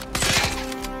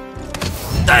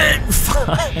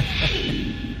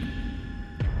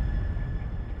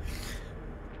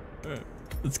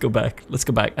 Let's go back. Let's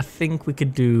go back. I think we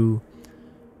could do...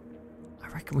 I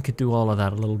reckon we could do all of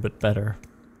that a little bit better.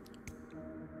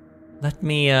 Let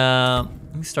me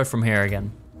start from here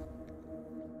again.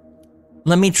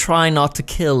 Let me try not to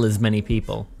kill as many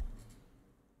people.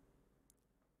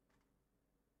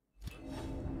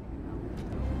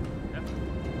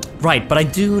 Right, but I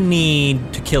do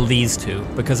need to kill these two,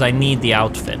 because I need the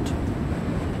outfit.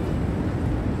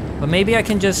 But maybe I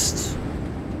can just...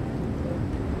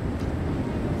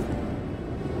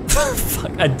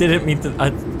 Fuck, I didn't mean to...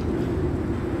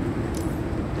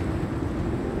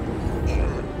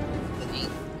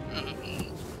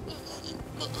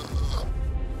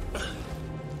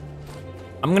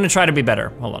 I'm gonna try to be better.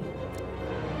 Hold on.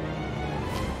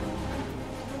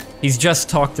 He's just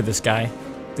talked to this guy.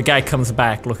 The guy comes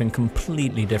back looking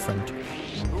completely different.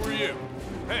 Who are you?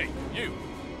 Hey, you.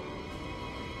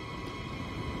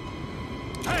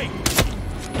 Hey!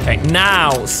 Okay,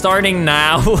 now, starting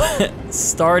now,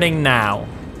 starting now.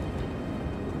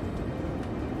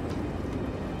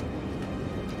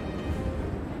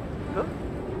 Huh?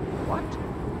 What?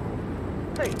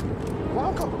 Hey,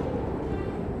 welcome.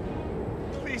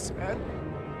 Please, man.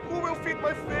 Who will feed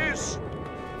my fish?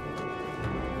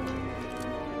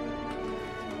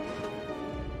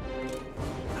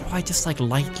 How do I just like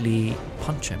lightly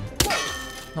punch him?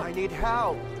 No. I need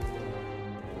help.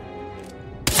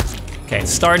 Okay,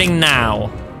 starting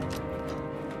now.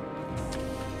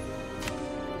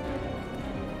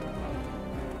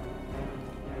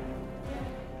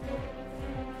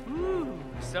 Ooh,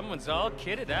 someone's all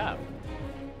kitted up.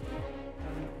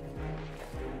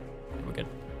 We're good.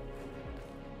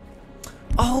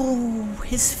 Oh,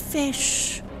 his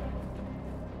fish.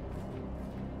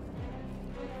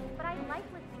 But I like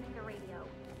listening to the radio.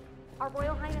 Our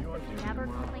Royal Highness has never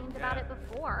complained about it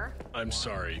before. I'm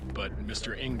sorry, but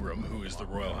Mr. Ingram, who is the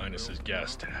Royal Highness's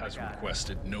guest, has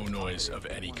requested no noise of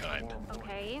any kind.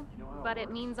 Okay, but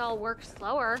it means I'll work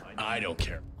slower. I don't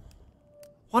care.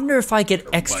 Wonder if I get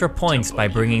extra points by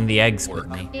bringing the eggs with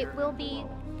me. It will be.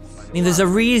 I mean, there's a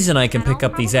reason I can pick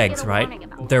up these eggs, right?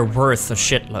 They're worth a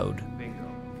shitload.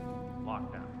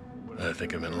 I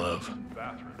think I'm in love.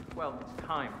 Well, it's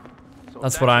time. So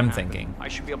That's what I'm thinking. I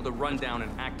should be able to run down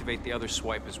and activate the other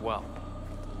swipe as well.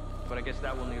 But I guess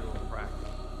that will need a little practice.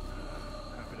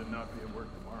 Happy to not be at work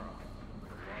tomorrow.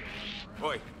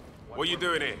 Oi, what are you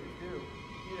doing here?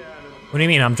 What do you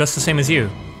mean? I'm just the same as you.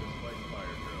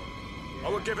 I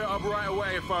would give it up right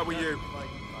away if I were you.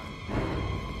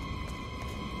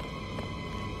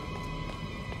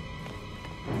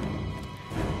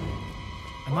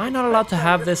 Am I not allowed to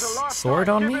have this sword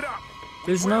on me?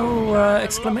 There's no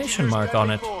exclamation mark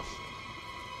on it.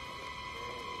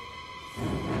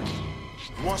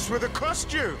 What's with the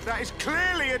costume? That is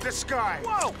clearly a disguise.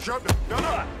 Whoa! Shut the...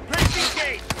 No. Please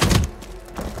engage.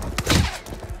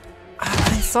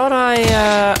 I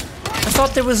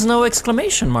thought there was no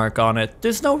exclamation mark on it.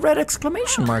 There's no red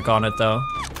exclamation mark on it, though.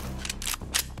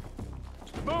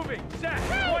 Moving. Set.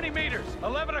 20 meters.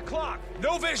 11 o'clock.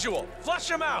 No visual.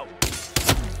 Flush him out.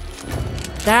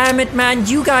 Damn it, man.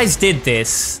 You guys did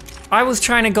this. I was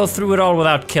trying to go through it all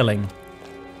without killing.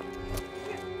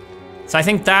 So I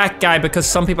think that guy, because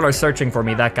some people are searching for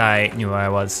me, that guy knew who I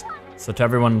was. So to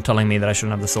everyone telling me that I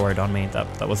shouldn't have the sword on me,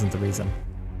 that wasn't the reason.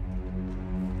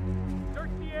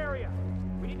 Search the area.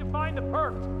 We need to find the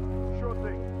perp. Sure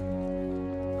thing.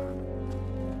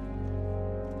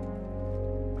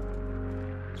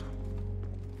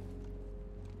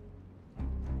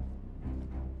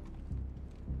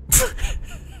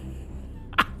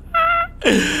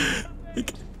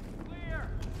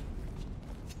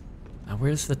 Now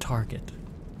where's the target?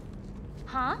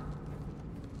 Huh?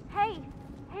 Hey,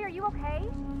 are you okay?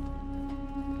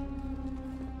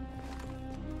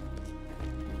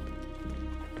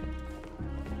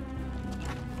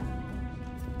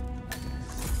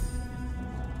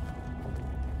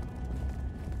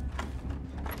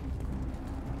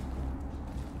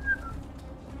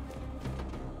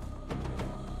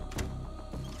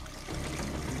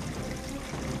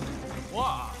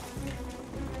 Wow.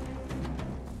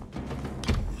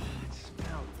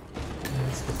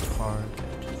 There's the target.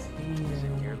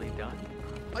 Nearly done.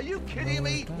 Are you kidding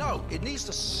me? No, it needs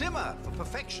to simmer for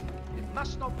perfection. It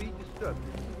must not be disturbed.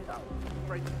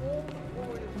 Straight all the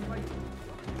warriors fight.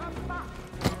 Come back.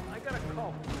 I got a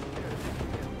call.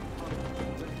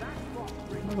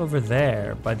 Right over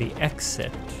there, by the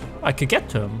exit. I could get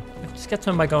to him. I could just get to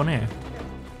him by going here.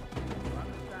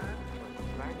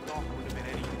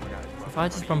 If I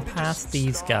just run past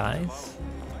these guys.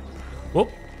 Whoop.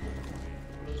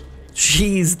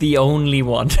 She's the only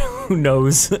one who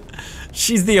knows.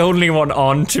 She's the only one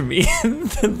on to me.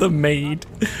 The maid.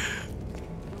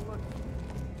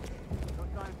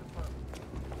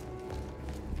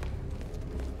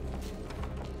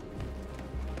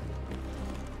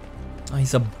 Oh,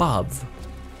 he's above.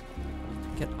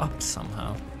 Get up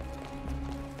somehow.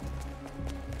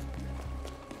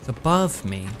 He's above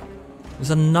me. There's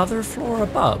another floor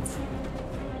above.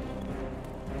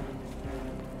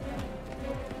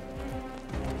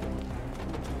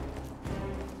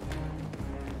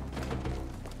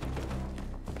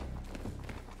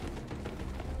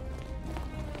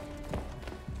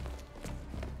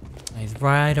 He's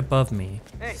right above me.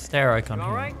 Hey, Stair icon you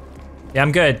here. all right? Yeah,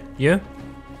 I'm good. You?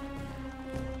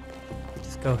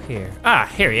 Just go here. Ah,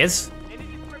 here he is.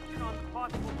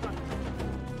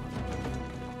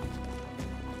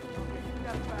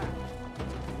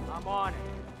 I'm on it.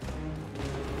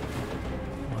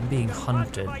 I'm being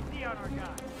hunted.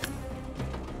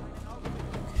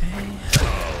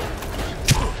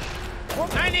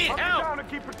 I need help. To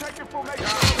keep protected from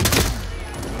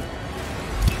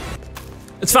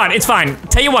It's fine, it's fine.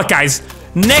 Tell you what, guys.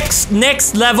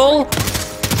 Next level.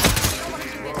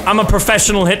 I'm a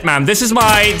professional hitman. This is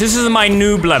my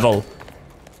noob level.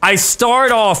 I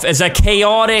start off as a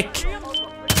chaotic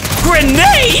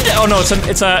grenade. Oh no,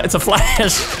 it's a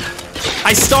flash.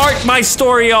 I start my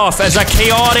story off as a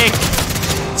chaotic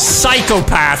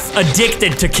psychopath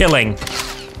addicted to killing.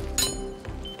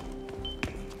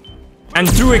 And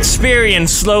through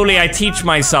experience, slowly I teach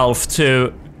myself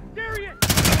to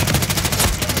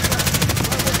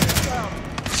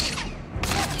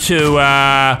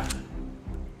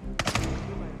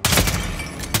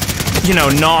you know,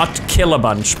 not kill a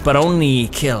bunch, but only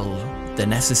kill the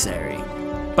necessary.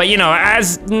 But you know,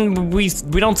 as we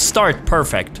don't start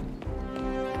perfect.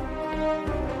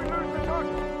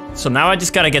 So now I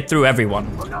just gotta get through everyone.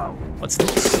 What's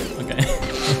this? Okay.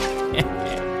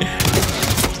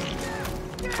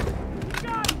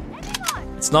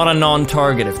 It's not a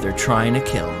non-target if they're trying to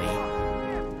kill me.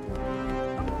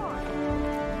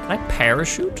 Can I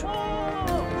parachute?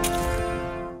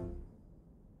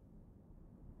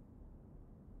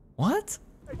 What?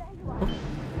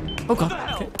 Oh god.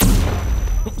 Okay.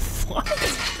 What?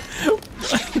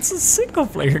 It's a single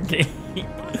player game.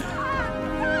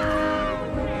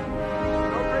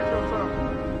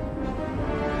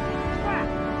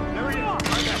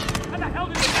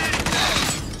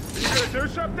 Do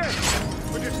something?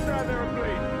 Or just stand there and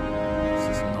bleed? This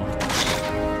is not.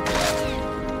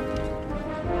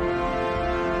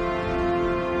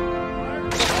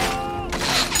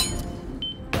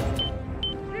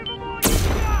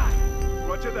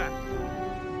 Roger that.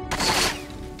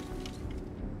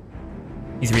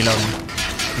 He's reloading.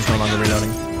 He's no longer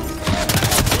reloading.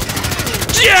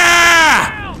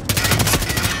 Yeah!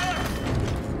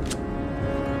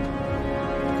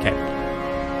 Okay.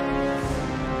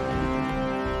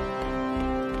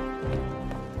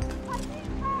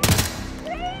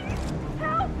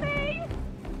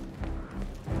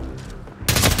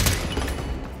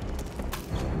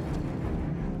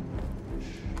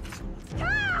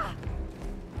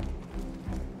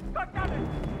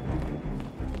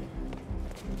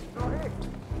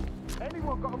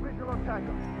 Anyone got a visual on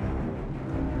Tango?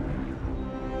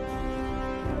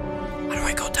 How do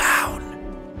I go down?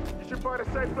 You should find a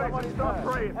safe place and start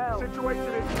praying. The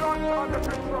situation is not under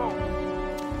control.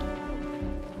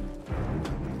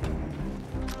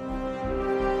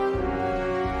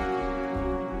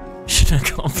 Mission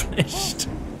accomplished.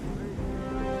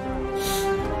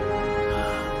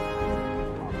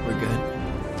 We're good.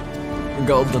 We're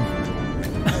golden.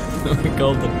 We're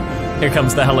golden. Here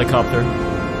comes the helicopter.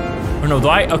 Oh no, do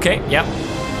I? Okay, yeah.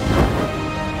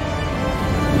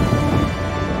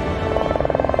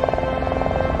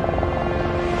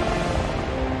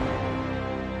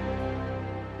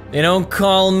 They don't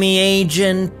call me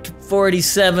Agent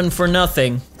 47 for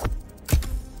nothing.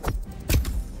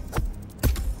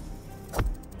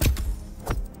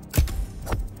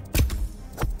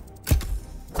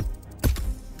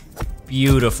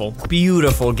 Beautiful,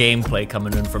 beautiful gameplay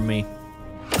coming in from me.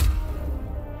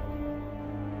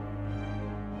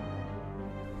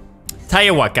 Tell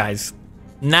you what, guys.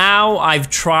 Now I've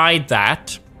tried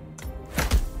that,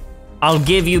 I'll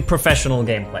give you professional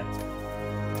gameplay.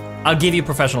 I'll give you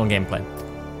professional gameplay.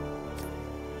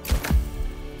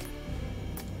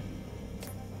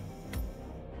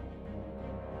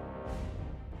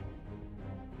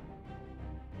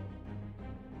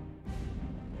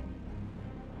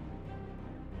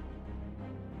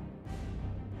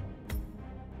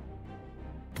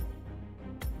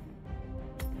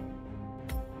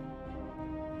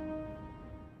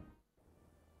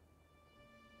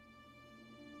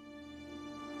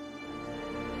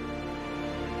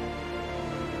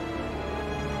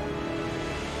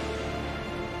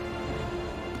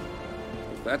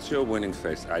 If that's your winning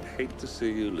face, I'd hate to see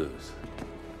you lose.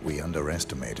 We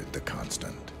underestimated the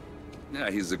Constant. Yeah,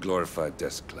 he's a glorified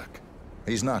desk clerk.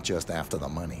 He's not just after the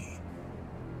money.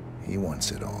 He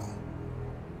wants it all.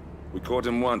 We caught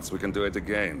him once, we can do it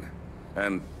again.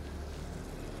 And,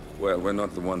 well, we're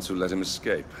not the ones who let him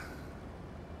escape.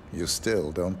 You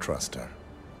still don't trust her.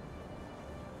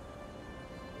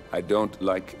 I don't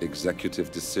like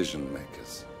executive decision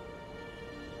makers.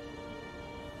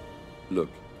 Look,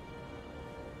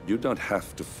 you don't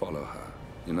have to follow her,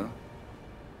 you know?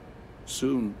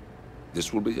 Soon,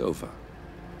 this will be over.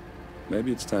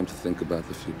 Maybe it's time to think about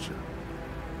the future.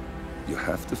 You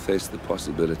have to face the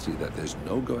possibility that there's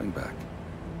no going back.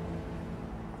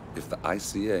 If the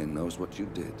ICA knows what you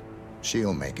did,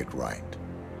 she'll make it right.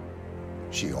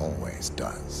 She always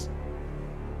does.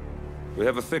 We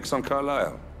have a fix on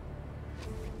Carlisle.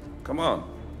 Come on.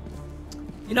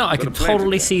 You know, I could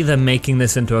totally see them making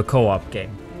this into a co-op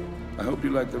game. I hope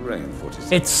you like the rain,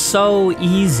 47. It's so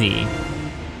easy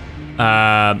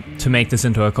to make this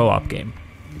into a co-op game.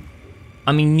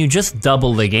 I mean, you just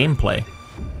double the gameplay.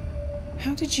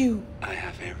 How did you... I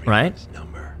have everyone's right?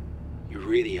 number. You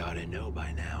really ought to know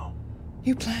by now.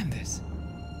 You planned this?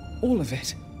 All of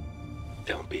it?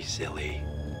 Don't be silly.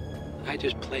 I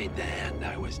just played the hand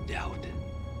I was dealt.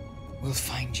 We'll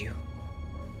find you.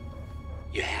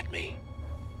 You had me.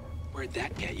 Where'd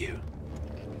that get you?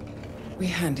 We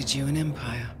handed you an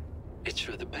empire. It's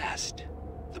for the best.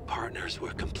 The partners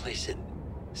were complacent,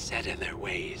 set in their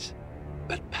ways.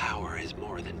 But power is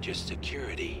more than just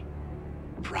security.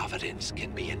 Providence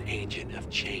can be an agent of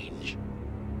change.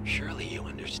 Surely you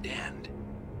understand.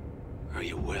 Or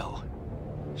you will.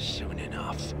 Soon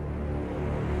enough.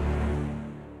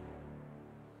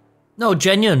 No,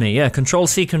 genuinely, yeah. Control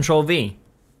C, Control V.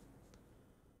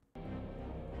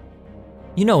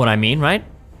 You know what I mean, right?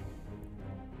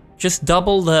 Just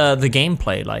double the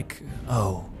gameplay, like,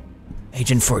 oh,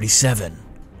 Agent 47,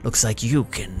 looks like you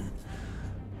can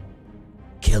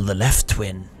kill the left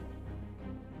twin.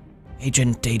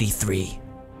 Agent 83,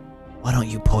 why don't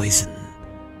you poison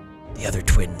the other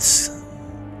twins?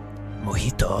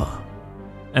 Mojito.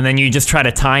 And then you just try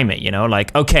to time it, you know,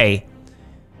 like, okay,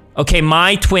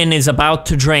 my twin is about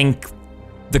to drink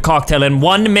the cocktail in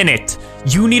 1 minute.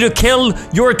 You need to kill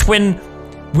your twin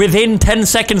within 10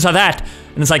 seconds of that.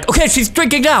 And it's like, okay, she's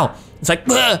drinking now. It's like,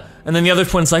 ugh. And then the other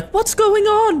twin's like, what's going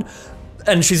on?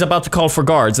 And she's about to call for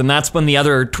guards, and that's when the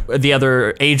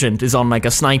other agent is on like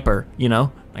a sniper, you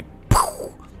know, like,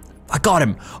 poof, I got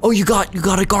him. Oh, you got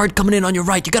a guard coming in on your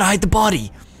right. You gotta hide the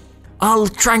body. I'll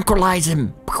tranquilize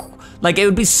him. Poof. Like, it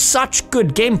would be such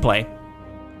good gameplay,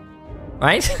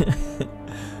 right?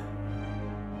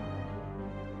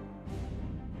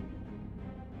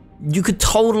 You could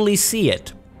totally see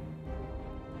it.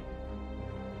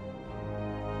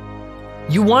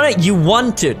 You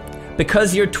want it,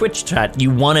 because you're Twitch chat, you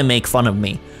want to make fun of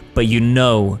me, but you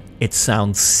know it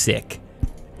sounds sick.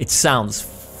 It sounds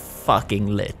fucking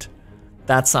lit.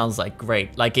 That sounds like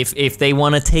great. Like, if they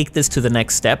want to take this to the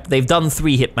next step, they've done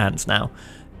 3 Hitmans now,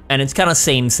 and it's kind of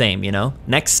same, you know?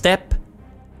 Next step,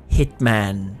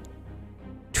 Hitman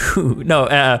 2, no,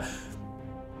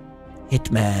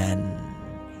 Hitman.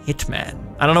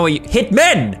 I don't know what you,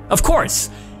 Hitmen, of course!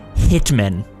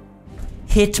 Hitmen.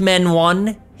 Hitman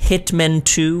 1, Hitman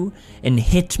 2, and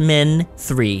Hitman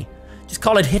 3. Just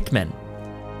call it Hitman.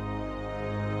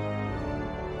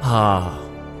 Ah,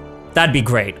 that'd be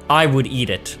great. I would eat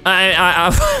it.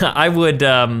 I would,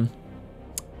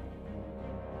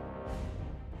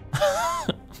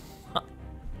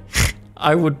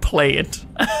 I would play it.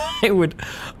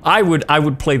 I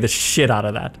would play the shit out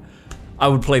of that. I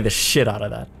would play the shit out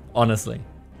of that, honestly.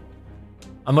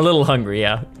 I'm a little hungry,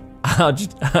 yeah.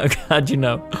 How'd you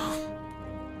know?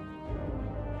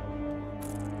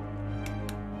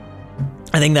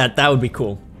 I think that would be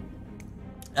cool.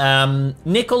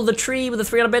 Nickel the Tree with the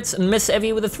 300 bits and Miss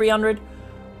Evie with the 300.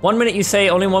 1 minute you say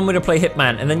only one way to play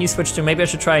Hitman, and then you switch to maybe I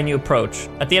should try a new approach.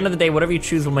 At the end of the day, whatever you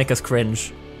choose will make us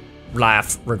cringe.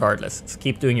 Laugh regardless. So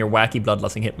keep doing your wacky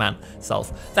bloodlusting Hitman self.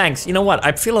 Thanks. You know what?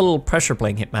 I feel a little pressure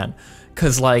playing Hitman,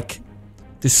 cause like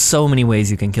there's so many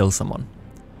ways you can kill someone.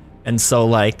 And so,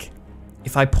 like,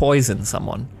 if I poison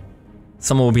someone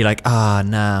will be like, ah,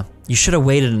 nah, you should have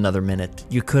waited another minute.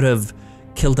 You could have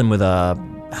killed him with a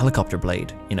helicopter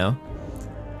blade, you know?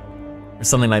 Or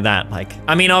something like that. Like,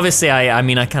 I mean, obviously, I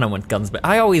kind of went guns, but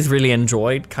I always really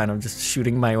enjoyed kind of just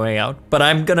shooting my way out. But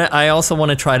I also want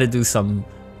to try to do some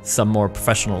more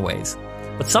professional ways.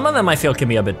 But some of them I feel can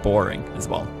be a bit boring as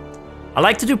well. I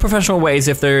like to do professional ways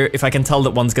if I can tell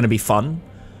that one's gonna be fun.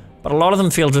 But a lot of them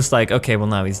feel just like, okay, well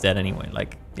now he's dead anyway.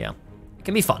 Like, yeah, it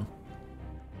can be fun.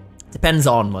 Depends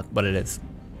on what it is.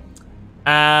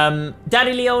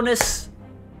 Daddy Leonis.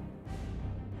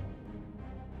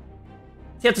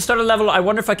 You have to start a level. I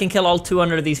wonder if I can kill all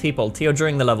 200 of these people. Tio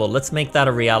during the level. Let's make that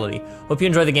a reality. Hope you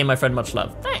enjoy the game, my friend. Much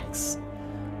love. Thanks.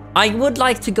 I would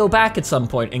like to go back at some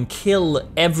point and kill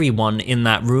everyone in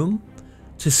that room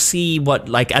to see what,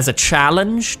 like, as a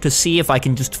challenge, to see if I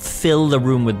can just fill the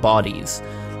room with bodies.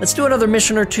 Let's do another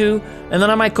mission or two, and then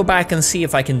I might go back and see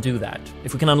if I can do that.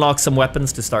 If we can unlock some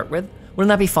weapons to start with. Wouldn't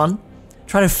that be fun?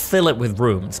 Try to fill it with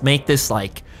rooms. Make this,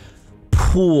 like,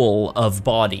 pool of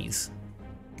bodies.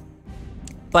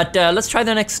 But let's try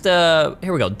the next,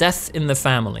 here we go. Death in the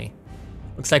Family.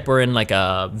 Looks like we're in, like,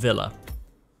 a villa.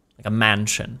 Like a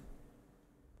mansion.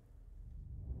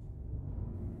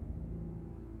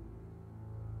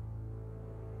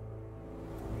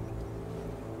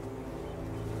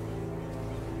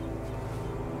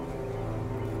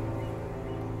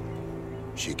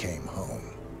 She came home.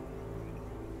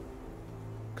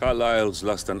 Carlyle's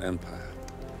lost an empire.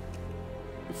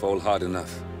 You fall hard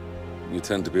enough, you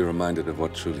tend to be reminded of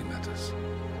what truly matters.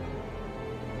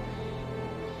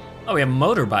 Oh, we have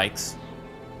motorbikes.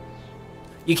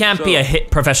 You can't be a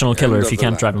professional killer if you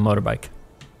can't drive a motorbike.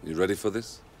 You ready for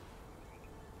this?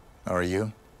 Are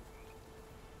you?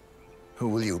 Who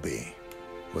will you be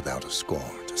without a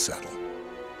score to settle?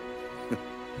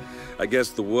 I guess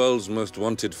the world's most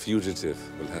wanted fugitive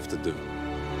will have to do.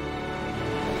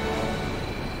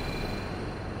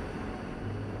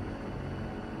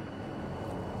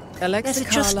 Alexa Is it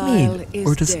just Carlyle me? is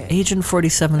Or does dead. Agent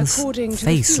 47's According to the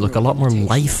face look a lot more funeral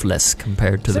lifeless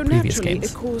compared to the previous naturally,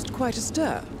 games? It caused quite a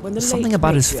stir when the There's something late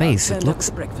about his matriarch face, it turned up looks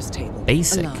at the breakfast table,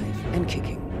 basic. alive and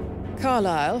kicking.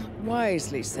 Carlyle,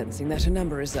 wisely sensing that her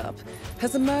number is up,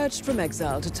 has emerged from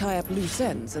exile to tie up loose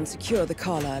ends and secure the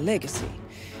Carlyle legacy.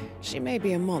 She may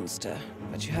be a monster,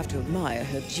 but you have to admire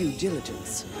her due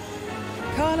diligence.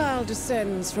 Carlyle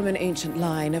descends from an ancient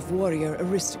line of warrior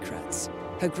aristocrats.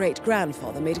 Her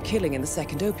great-grandfather made a killing in the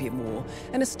Second Opium War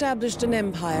and established an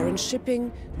empire in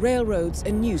shipping, railroads,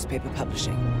 and newspaper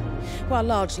publishing. While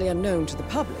largely unknown to the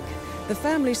public, the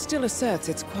family still asserts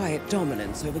its quiet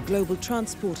dominance over global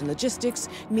transport and logistics,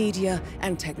 media,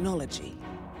 and technology.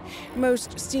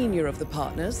 Most senior of the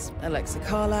partners, Alexa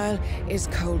Carlyle, is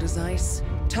cold as ice,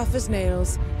 tough as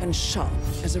nails, and sharp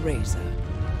as a razor.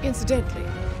 Incidentally,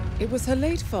 it was her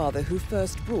late father who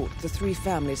first brought the three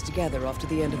families together after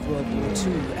the end of World War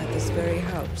II at this very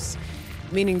house,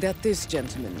 meaning that this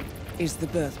gentleman is the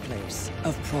birthplace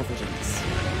of Providence.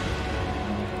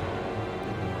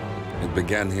 It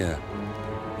began here,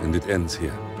 and it ends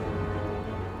here.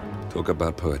 Talk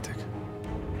about poetic.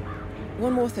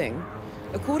 One more thing.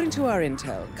 According to our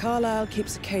intel, Carlyle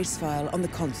keeps a case file on the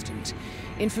Constant,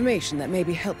 information that may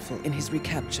be helpful in his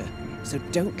recapture, so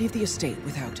don't leave the estate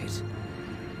without it.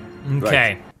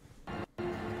 Okay. Right.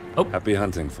 Oh. Happy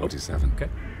hunting, 47. Okay.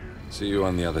 See you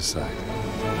on the other side.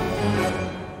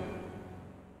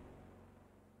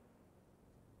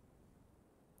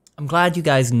 I'm glad you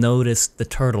guys noticed the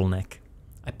turtleneck.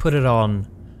 I put it on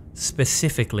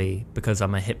specifically because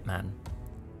I'm a hitman.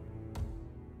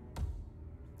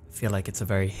 I feel like it's a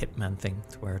very hitman thing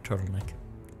to wear a turtleneck.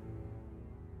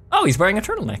 Oh, he's wearing a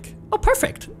turtleneck. Oh,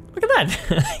 perfect. Look at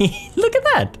that. Look at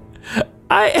that.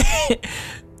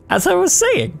 As I was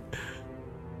saying.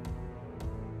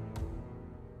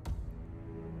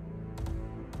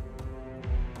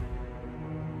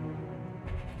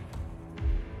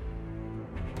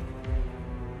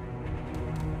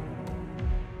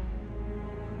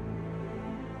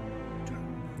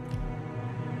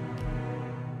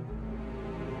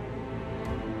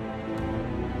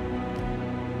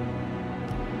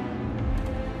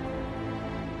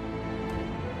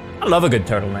 I love a good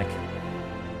turtleneck.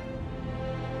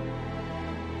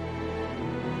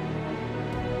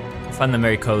 I find them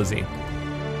very cozy.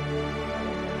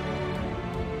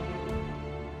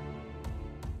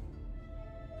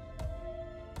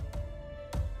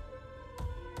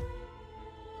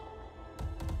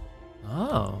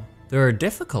 Oh, there are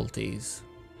difficulties.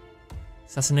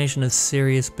 Assassination is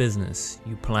serious business.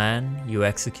 You plan, you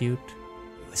execute,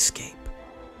 you escape.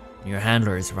 Your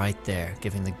handler is right there,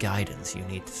 giving the guidance you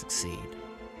need to succeed.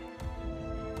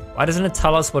 Why doesn't it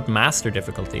tell us what master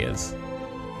difficulty is?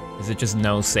 Is it just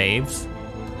no saves?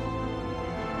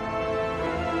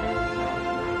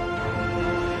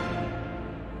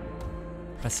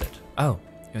 Press it. Oh,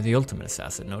 you're the ultimate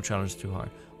assassin. No challenge too hard.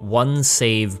 1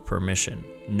 save per mission.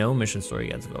 No mission story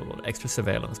gets available. Extra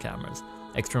surveillance cameras.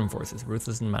 Extra enforcers.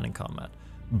 Ruthless and manning combat.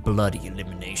 Bloody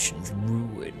eliminations.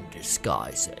 Ruined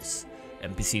disguises.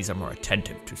 NPCs are more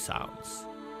attentive to sounds.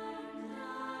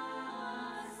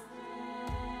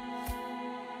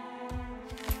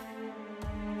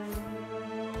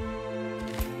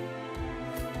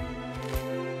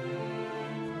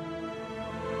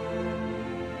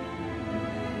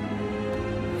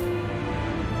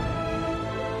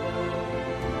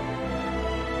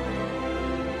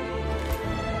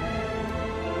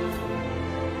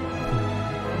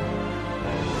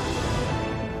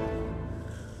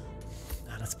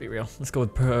 Be real. Let's go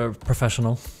with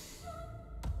professional.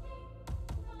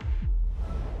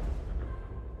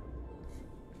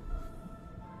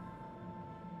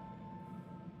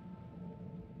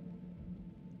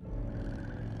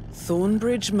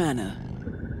 Thornbridge Manor.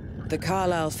 The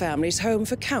Carlyle family's home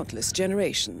for countless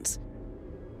generations.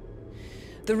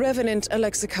 The Revenant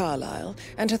Alexa Carlyle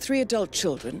and her 3 adult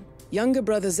children, younger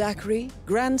brother Zachary,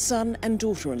 grandson, and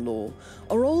daughter-in-law,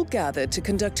 are all gathered to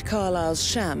conduct Carlyle's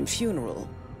sham funeral.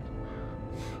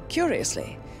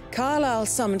 Curiously, Carlyle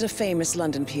summoned a famous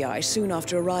London PI soon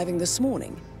after arriving this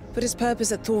morning, but his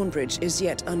purpose at Thornbridge is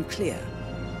yet unclear.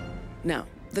 Now,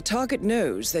 the target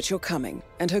knows that you're coming,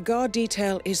 and her guard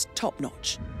detail is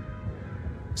top-notch.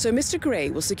 So Mr. Gray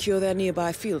will secure their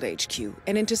nearby field HQ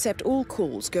and intercept all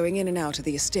calls going in and out of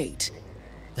the estate.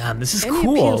 Damn, this is Any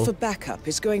cool. appeal for backup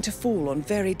is going to fall on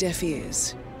very deaf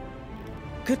ears.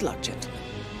 Good luck, gentlemen.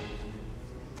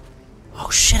 Oh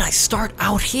shit, I start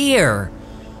out here.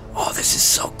 Oh, this is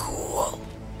so cool.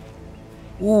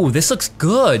 Ooh, this looks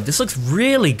good. This looks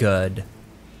really good.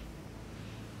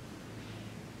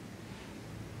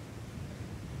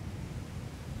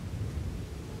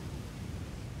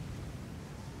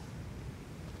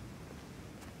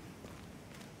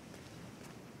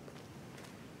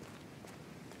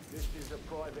 This is a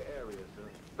private area, sir.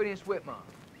 Phineas Whitmer,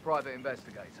 private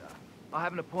investigator. I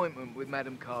have an appointment with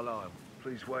Madame Carlyle.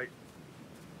 Please wait.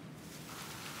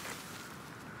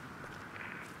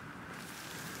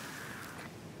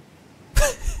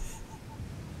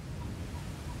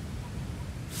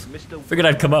 Figured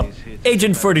I'd come up.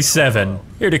 Agent 47,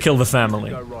 here to kill the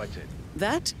family.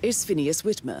 That is Phineas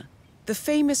Whitmer, the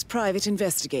famous private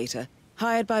investigator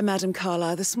hired by Madame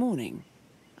Carlyle this morning.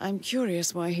 I'm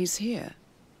curious why he's here.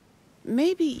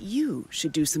 Maybe you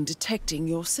should do some detecting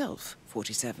yourself,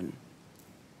 47.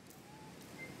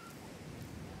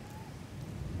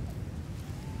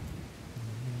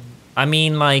 I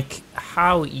mean, like,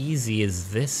 how easy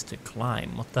is this to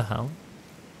climb? What the hell?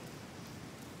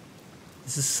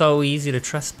 This is so easy to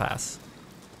trespass.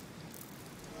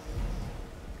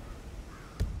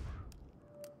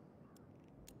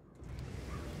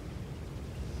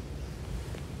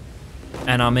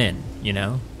 And I'm in, you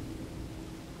know?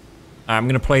 I'm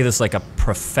gonna play this like a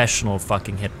professional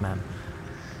fucking hitman.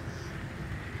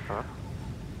 Huh?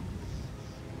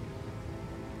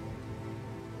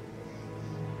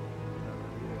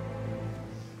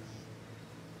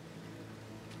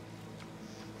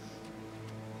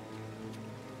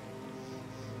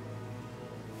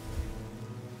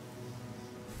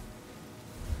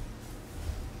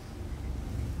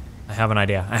 I have an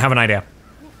idea. I have an idea.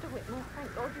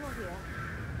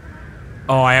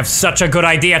 Oh, I have such a good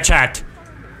idea, chat.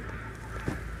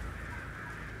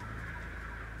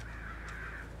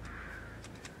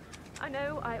 I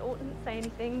know I oughtn't say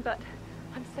anything, but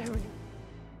I'm so relieved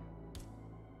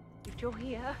you're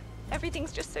here.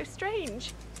 Everything's just so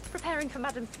strange. Preparing for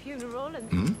Madame's funeral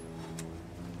and...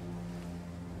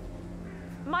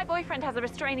 My boyfriend has a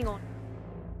restraining order.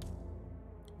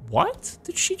 What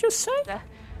did she just say?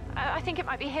 I think it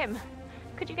might be him.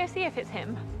 Could you go see if it's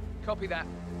him? Copy that.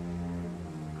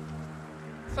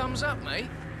 Thumbs up, mate.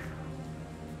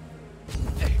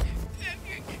 Get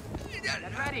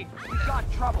ready. We've got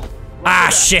trouble. Ah,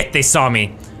 shit, they saw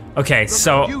me. Okay,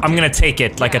 so I'm gonna take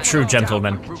it like a true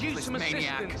gentleman. Use some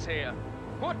assistance here.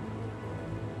 What?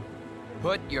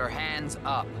 Put your hands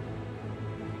up.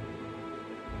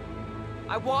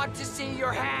 I want to see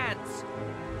your hands.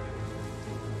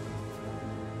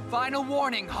 Final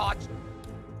warning, hot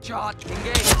shot.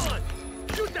 Engage.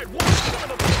 Shoot that one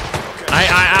son of a...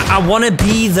 I want to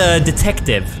be the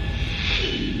detective.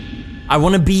 I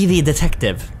want to be the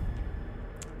detective.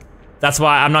 That's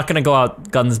why I'm not gonna go out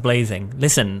guns blazing.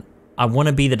 Listen, I want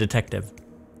to be the detective.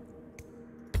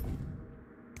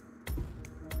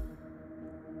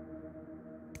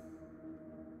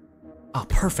 Ah,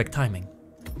 perfect timing.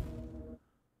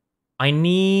 I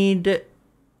need...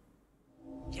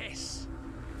 Yes.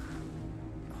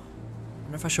 I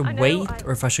wonder if I should wait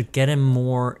or if I should get him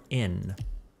more in.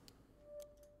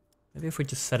 Maybe if we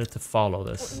just set it to follow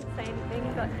this.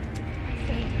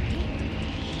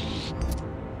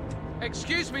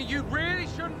 Excuse me, you really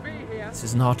shouldn't be here. This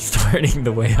is not starting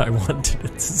the way I wanted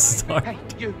it to start. Hey,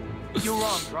 you're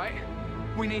armed, right?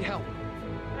 We need help.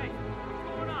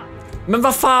 Men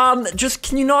vad fan, just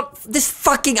can you not, this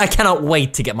fucking, I cannot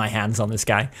wait to get my hands on this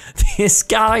guy. This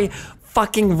guy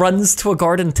fucking runs to a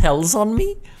guard and tells on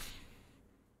me.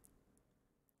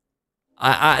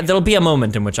 There'll be a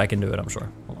moment in which I can do it, I'm sure.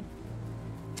 Hold on.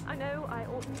 I know I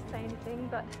oughtn't say anything,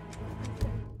 but...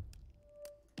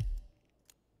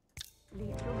 Leave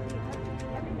your here.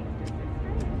 Everything's just so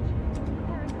strange.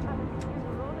 Preparing for Madame's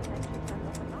funeral and then she turned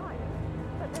up alive.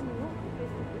 But then the awful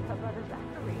business with her brother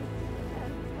Zachary.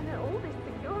 And then all this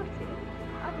security.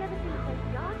 I've never seen a place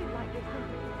guarded like this.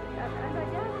 And I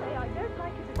dare say I don't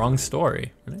like it. Wrong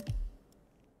story, really?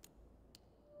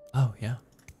 Oh, yeah.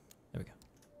 There we go.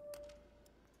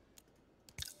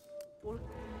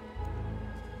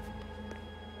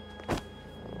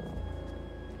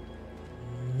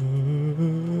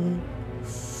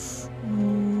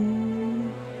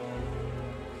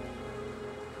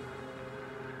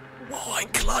 Oh, I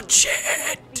clutch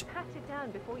it! Pat it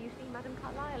down before you see Madame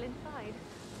Carlyle inside.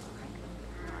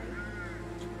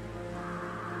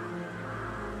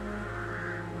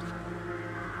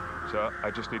 Sir,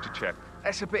 I just need to check.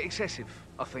 That's a bit excessive,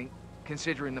 I think,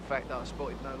 considering the fact that I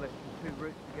spotted no less than 2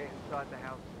 routes to get inside the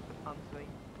house unseen.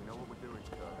 We know what we're doing,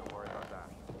 sir. Don't worry about that.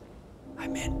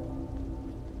 I'm in.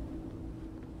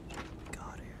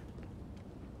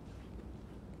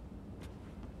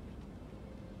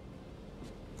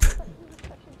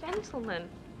 Gentleman.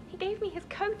 He gave me his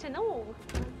coat and all.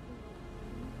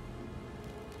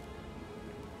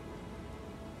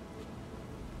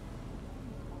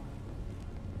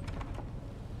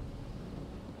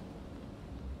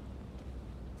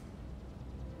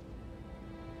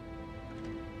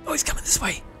 Oh, he's coming this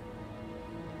way.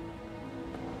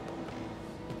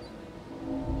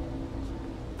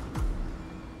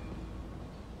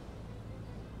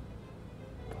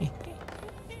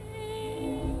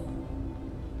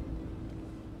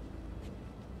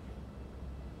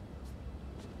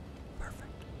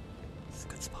 It's a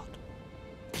good spot.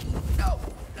 No,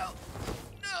 no,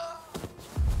 no.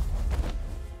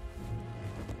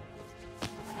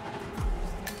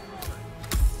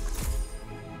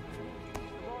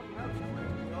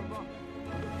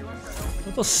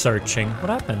 What was searching? What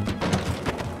happened?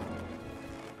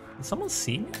 Did someone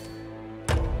see me?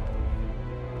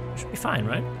 I should be fine,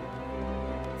 right?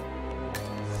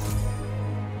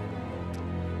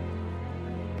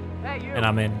 Hey, you. And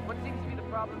I'm in. What seems to be the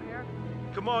problem here?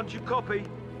 Command, you copy?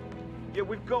 Yeah,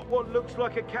 we've got what looks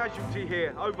like a casualty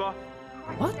here. Over.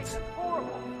 What?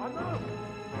 Horrible. I know.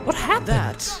 What happened?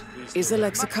 That is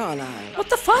Alexa Carlyle. What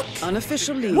the fuck?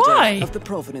 Unofficial leader Why? of the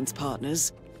Providence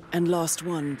Partners, and last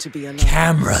one to be alive.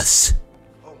 Cameras!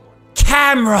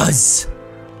 Cameras!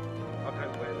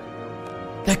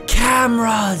 The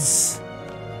cameras!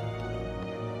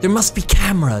 There must be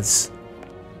cameras.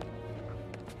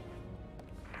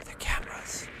 The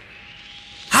cameras.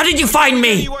 How did you find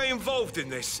me? Anyway involved in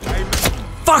this?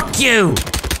 Fuck you!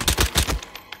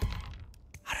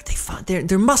 How did they find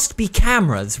there must be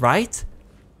cameras, right?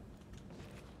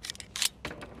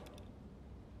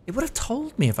 It would have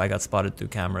told me if I got spotted through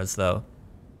cameras though. Do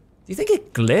you think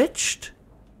it glitched?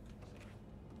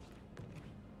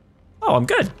 Oh, I'm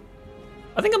good.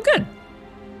 I think I'm good.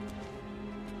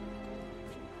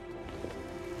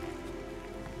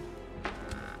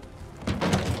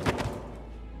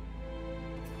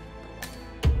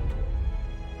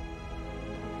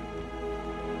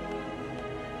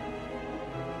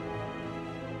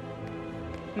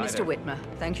 Mr. Whitmer,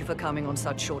 thank you for coming on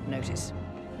such short notice.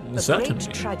 A Certainly.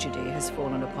 great tragedy has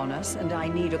fallen upon us, and I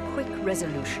need a quick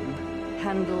resolution,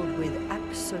 handled with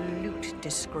absolute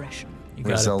discretion.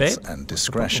 Results and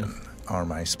discretion are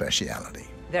my speciality.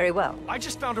 Very well. I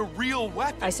just found a real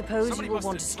weapon. I suppose Somebody you will must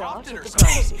want to have start dropped it at or the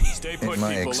crime something. scene. Stay put, In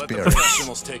my people. Let the experience,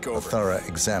 professionals take a over. thorough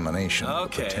examination of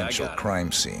Okay, a potential I got it.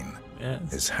 crime scene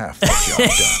Yes. is half the job done.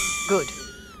 Good.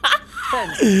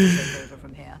 Fernsby will take over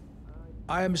from here.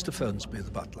 I am Mr. Fernsby,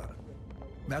 the butler.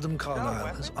 Madam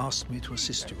Carlyle has asked me to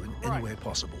assist you in any way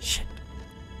possible. Shit.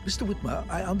 Mr. Whitmer,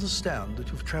 I understand that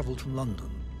you've traveled from London.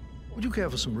 Would you care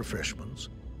for some refreshments?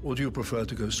 Or do you prefer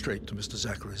to go straight to Mr.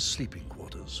 Zachary's sleeping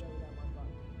quarters?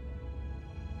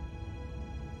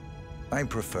 I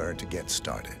prefer to get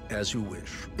started. As you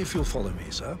wish. If you'll follow me,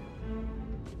 sir.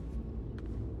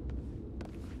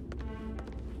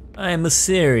 I am a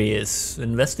serious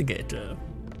investigator.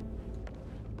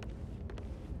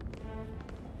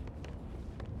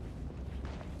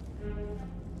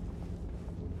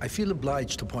 I feel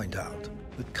obliged to point out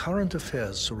that current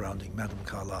affairs surrounding Madame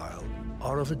Carlyle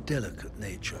are of a delicate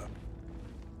nature.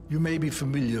 You may be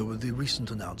familiar with the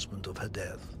recent announcement of her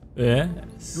death.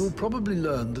 Yes. You'll probably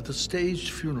learn that a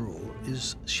staged funeral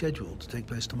is scheduled to take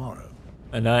place tomorrow.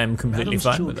 And I am completely Madam's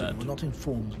fine with children that. were not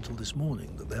informed until this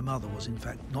morning that their mother was in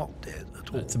fact not dead at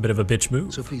all. It's a bit of a bitch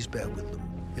move. So please bear with them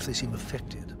if they seem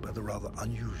affected by the rather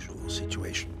unusual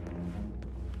situation.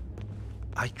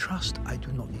 I trust I do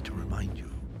not need to remind you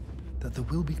that there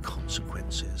will be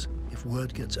consequences if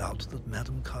word gets out that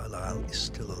Madame Carlyle is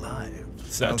still alive.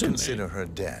 I'll consider her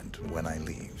dead when I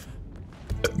leave.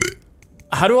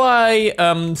 How do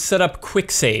I set up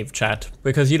quick save, chat?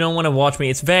 Because you don't want to watch me.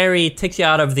 It takes you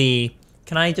out of the...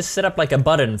 Can I just set up like a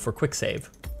button for quick save?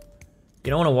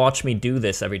 You don't want to watch me do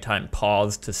this every time.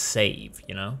 Pause to save,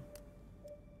 you know?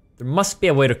 There must be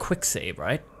a way to quick save,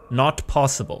 right? Not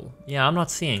possible. Yeah, I'm not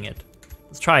seeing it.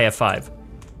 Let's try F5.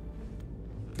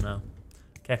 No.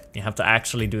 Okay, you have to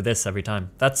actually do this every time.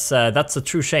 That's a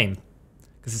true shame.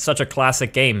 Because it's such a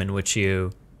classic game in which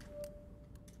you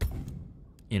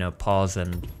know, pause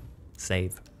and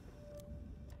save.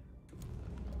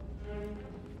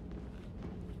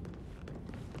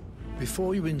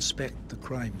 Before you inspect the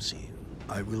crime scene,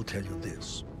 I will tell you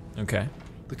this. Okay.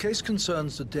 The case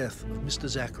concerns the death of Mr.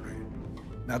 Zachary,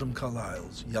 Madame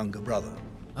Carlyle's younger brother.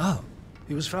 Oh.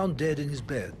 He was found dead in his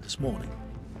bed this morning.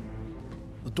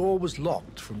 The door was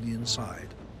locked from the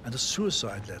inside, and a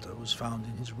suicide letter was found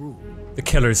in his room. The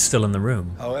killer's still in the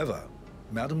room. However,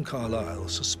 Madame Carlyle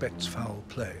suspects foul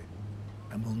play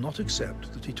and will not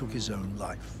accept that he took his own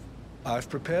life. I've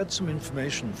prepared some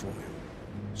information for you,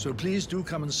 so please do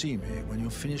come and see me when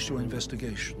you've finished your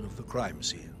investigation of the crime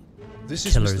scene. This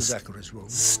is Mr. Killer's Zachary's room.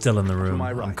 still in the room.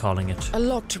 my right. I'm calling it. A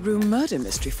locked room murder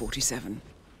mystery, 47.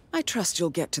 I trust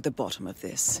you'll get to the bottom of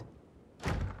this.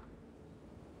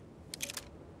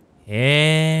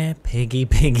 Yeah, piggy,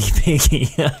 piggy, piggy.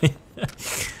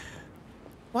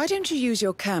 Why don't you use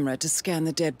your camera to scan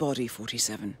the dead body,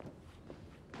 47?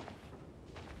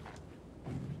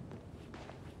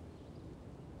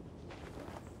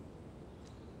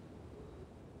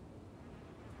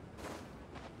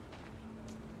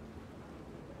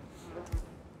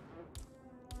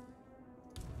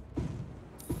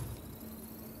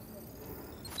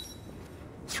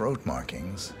 Throat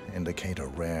markings indicate a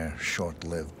rare,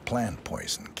 short-lived plant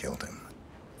poison killed him.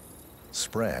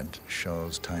 Spread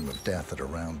shows time of death at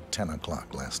around 10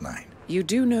 o'clock last night. You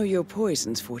do know your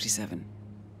poisons, 47.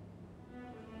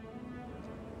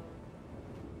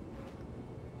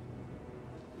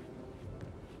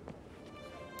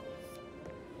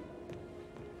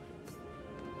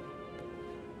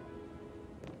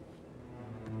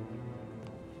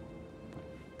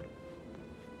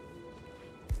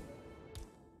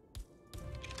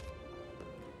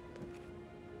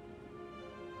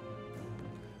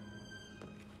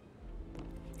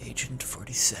 Agent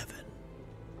 47.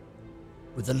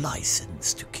 With a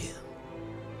license to kill.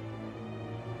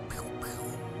 Pew,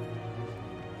 pew.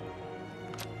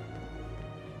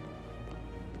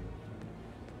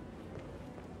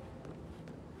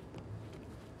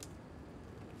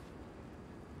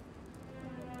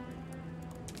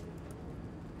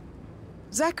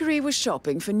 Zachary was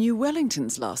shopping for new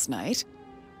Wellingtons last night.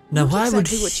 Now, Not why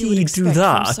exactly would what you would he expect do from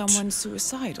that someone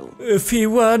suicidal. if he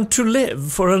weren't to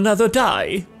live for another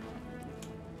day?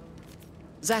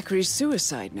 Zachary's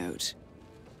suicide note.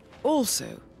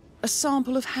 Also, a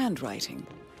sample of handwriting.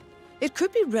 It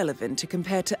could be relevant to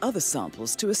compare to other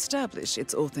samples to establish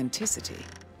its authenticity.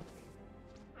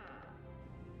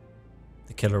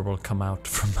 The killer will come out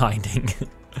from hiding.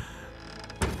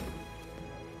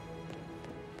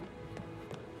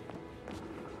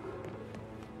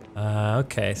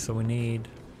 Okay, so we need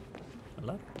a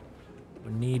lot.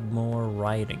 We need more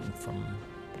writing from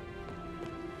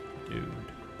dude.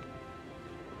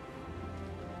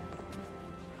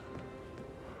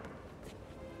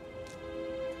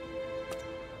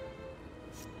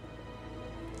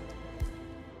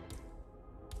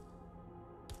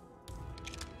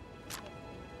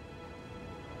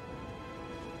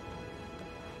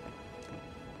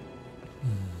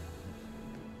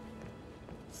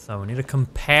 So we need to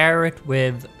compare it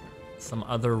with some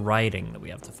other writing that we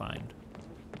have to find.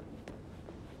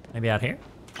 Maybe out here?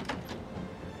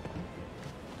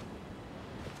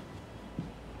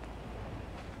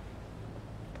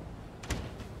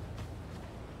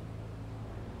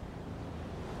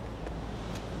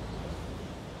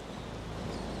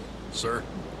 Sir?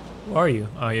 Who are you?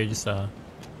 Oh, you're just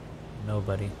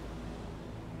nobody.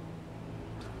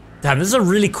 Damn, this is a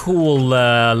really cool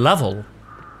level.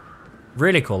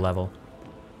 Really cool level.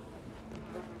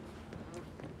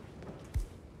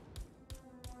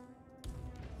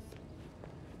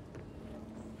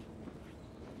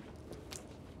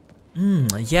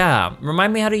 Yeah.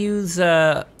 Remind me how to use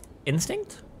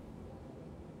instinct?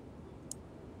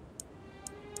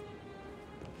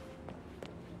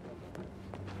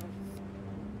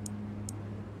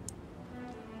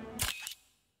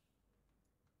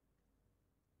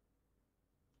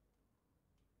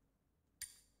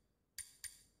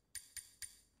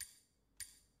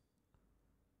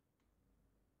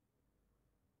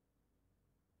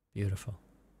 Beautiful.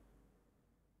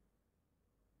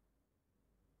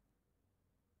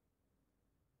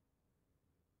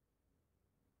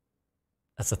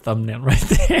 That's a thumbnail right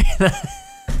there.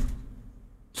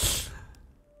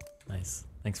 Nice.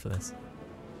 Thanks for this.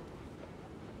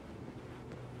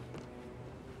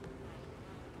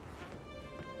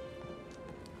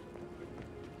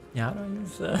 Yeah, how do I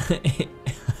use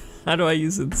how do I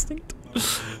use instinct?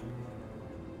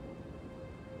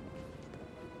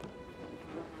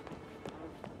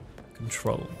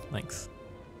 Control. Thanks.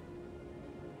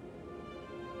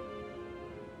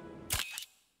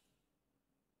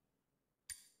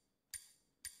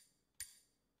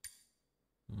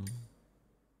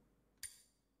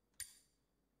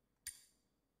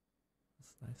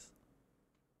 That's nice.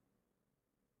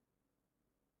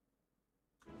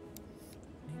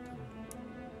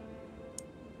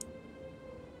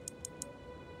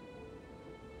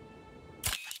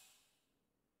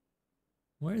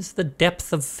 Where's the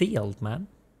depth of field, man?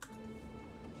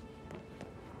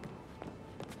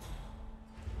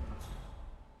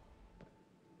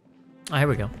 Oh, here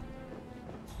we go.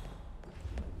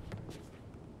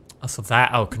 Oh, so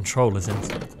that, control is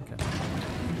instinct. Okay.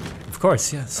 Of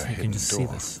course, yes, you can just see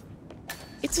this.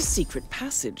 It's a secret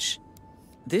passage.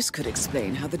 This could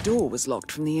explain how the door was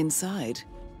locked from the inside.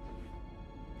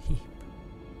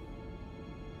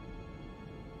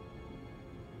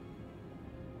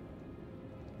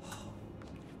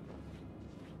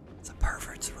 It's a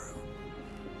pervert's room.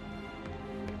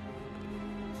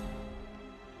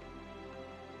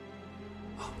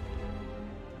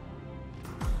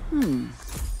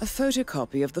 A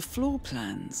photocopy of the floor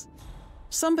plans.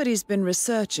 Somebody's been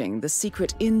researching the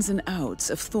secret ins and outs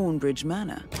of Thornbridge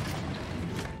Manor.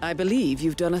 I believe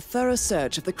you've done a thorough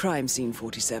search of the crime scene,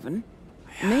 47.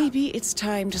 I Maybe it's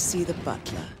time to see the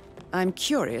butler. I'm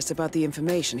curious about the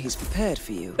information he's prepared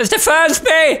for you. Mr.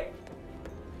 Fernsby!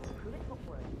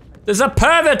 There's a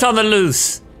pervert on the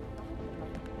loose!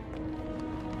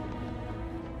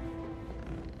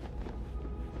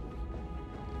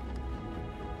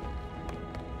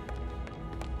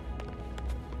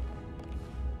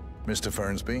 Mr.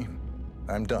 Fernsby,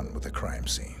 I'm done with the crime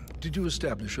scene. Did you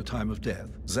establish a time of death?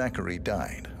 Zachary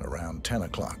died around 10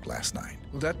 o'clock last night.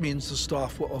 Well, that means the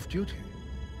staff were off duty.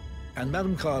 And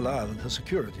Madame Carlyle and her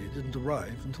security didn't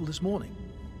arrive until this morning.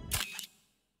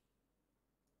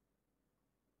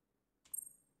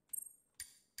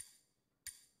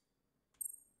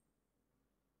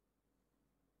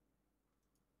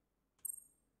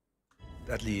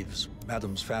 That leaves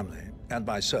Madame's family and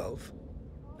myself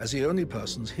as the only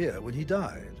persons here when he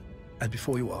died. And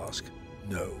before you ask,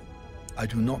 no, I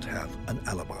do not have an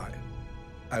alibi.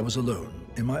 I was alone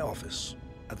in my office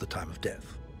at the time of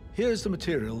death. Here's the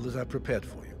material that I prepared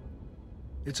for you.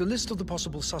 It's a list of the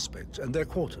possible suspects and their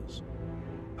quarters.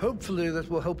 Hopefully that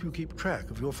will help you keep track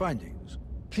of your findings.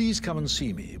 Please come and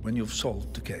see me when you've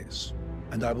solved the case,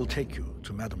 and I will take you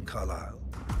to Madame Carlyle.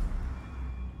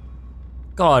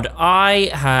 God, I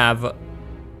have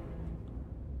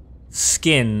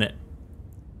skin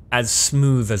as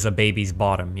smooth as a baby's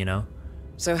bottom, you know?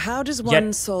 So how does one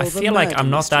Yet, solve I feel like I'm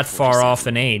not that far off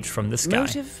in age from this guy.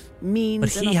 Motive, means, but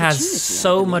he and has opportunity,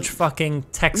 so much fucking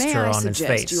texture on his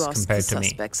face you ask compared the to me.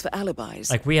 suspects for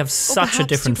alibis? Like, we have such a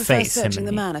different face, him searching and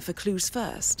the me. manor for clues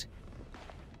first.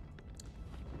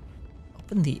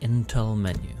 Open the intel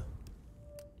menu.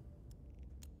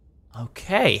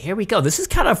 Okay, here we go. This is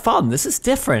kind of fun. This is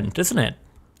different, isn't it?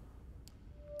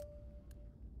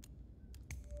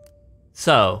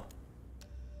 So,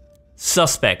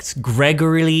 suspects: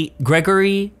 Gregory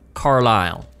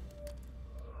Carlyle,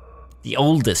 the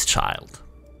oldest child.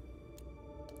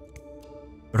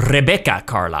 Rebecca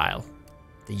Carlyle,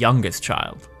 the youngest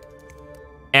child.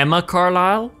 Emma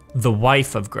Carlyle, the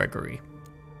wife of Gregory.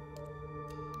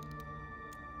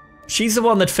 She's the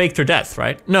one that faked her death,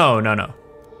 right? No. No.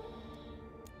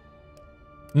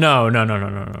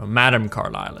 Madame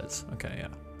Carlyle is. Okay, yeah.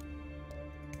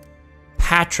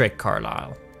 Patrick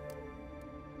Carlyle.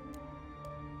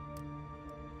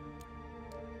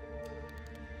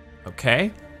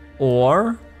 Okay.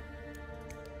 Or...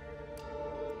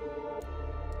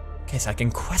 okay, so I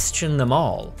can question them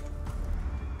all.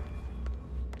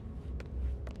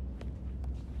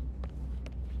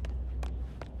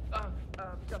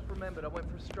 Just remembered, I went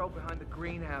for a stroll behind the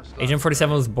greenhouse. Agent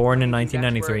 47 was born in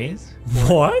 1993.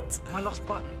 Where What? My lost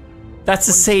button. That's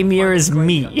the same year as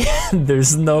me.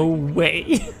 There's no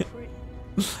way.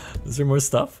 Is there more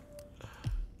stuff?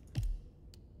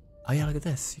 Oh yeah, look at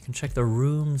this. You can check the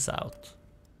rooms out.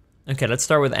 Okay, let's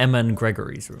start with Emma and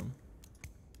Gregory's room.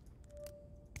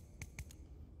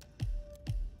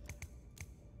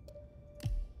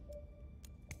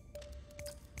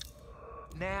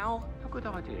 Now? A good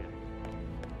idea.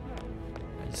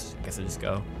 I guess I just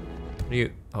go. What do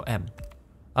you... oh, M.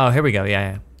 Oh, here we go.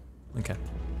 Yeah. Okay.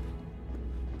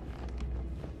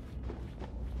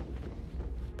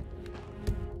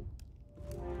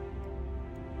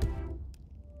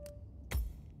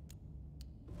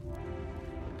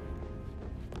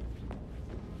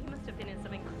 You must have been in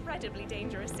some incredibly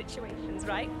dangerous situations,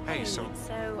 right? Hey, so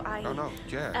I... oh, no,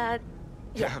 yeah.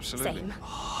 Yeah, absolutely. Same.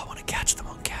 Oh, I want to catch them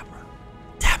on camera.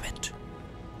 Damn it.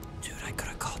 Dude, I could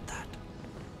have caught that.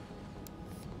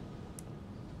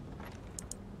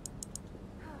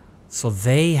 So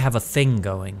they have a thing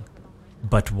going.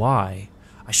 But why?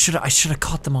 I should have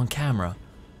caught them on camera.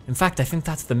 In fact, I think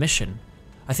that's the mission.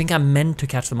 I think I'm meant to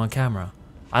catch them on camera.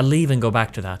 I'll leave and go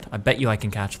back to that. I bet you I can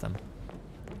catch them.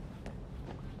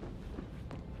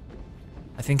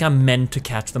 I think I'm meant to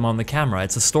catch them on the camera.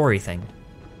 It's a story thing.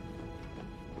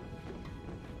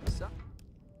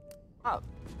 Oh.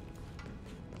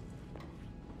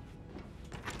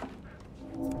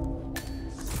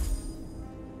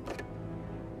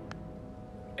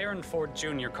 Aaron Ford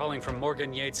Jr. calling from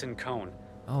Morgan Yates and Cone.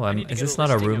 Oh, is this not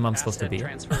a room I'm supposed to be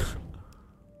in?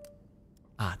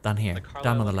 Ah, down here.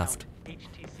 Down on the left.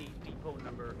 HTC depot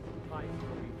number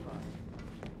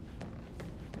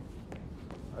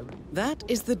 545. That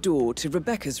is the door to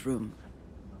Rebecca's room.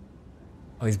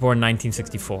 Oh, he's born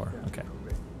 1964. Okay.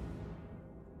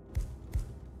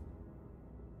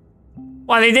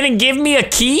 Why, they didn't give me a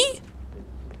key?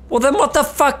 Well, then what the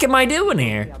fuck am I doing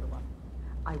here?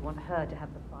 I want her to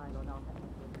have the file on our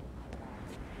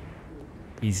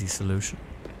Easy solution.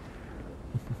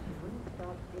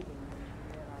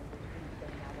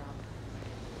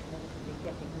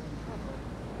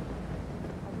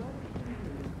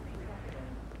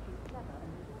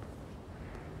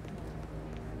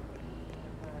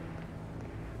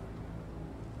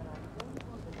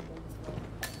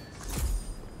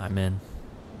 I'm in.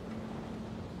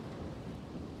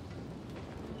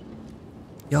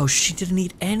 Yo, she didn't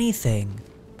eat anything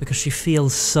because she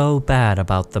feels so bad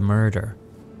about the murder.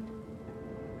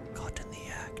 Caught in the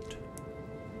act.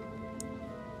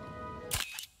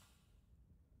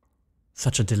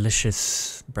 Such a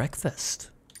delicious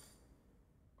breakfast.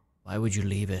 Why would you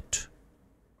leave it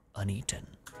uneaten?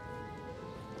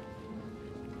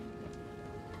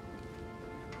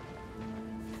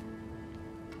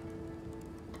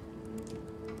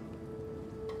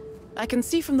 I can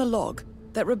see from the log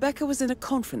that Rebecca was in a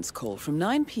conference call from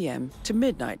 9 p.m. to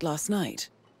midnight last night.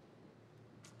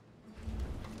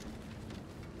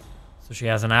 So she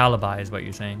has an alibi, is what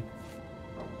you're saying?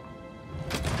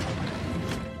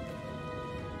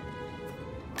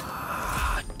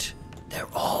 What? They're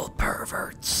all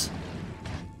perverts.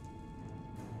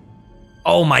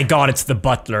 Oh my god, it's the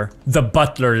butler. The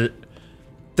butler.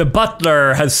 The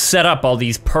butler has set up all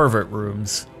these pervert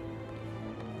rooms.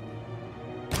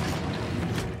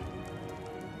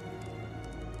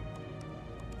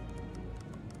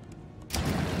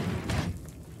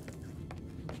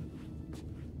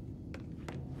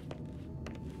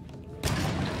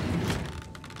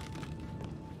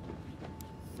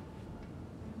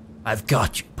 I've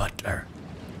got you, butler.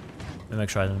 Let me make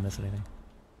sure I didn't miss anything.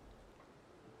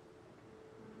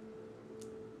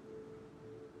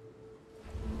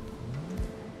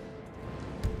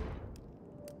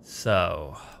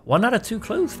 So, 1 out of 2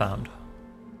 clues found.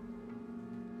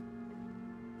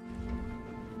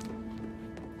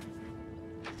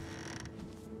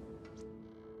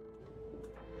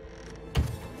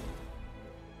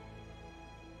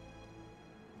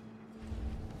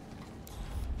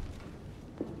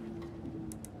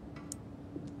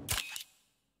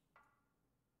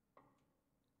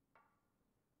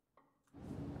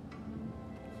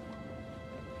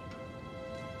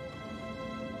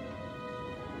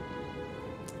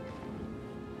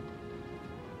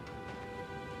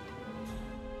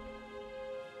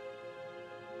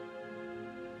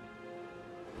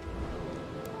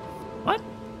 What?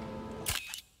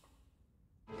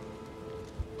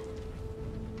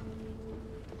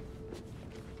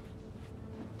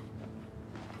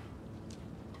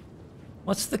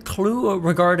 What's the clue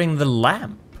regarding the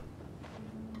lamp?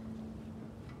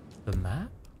 The map?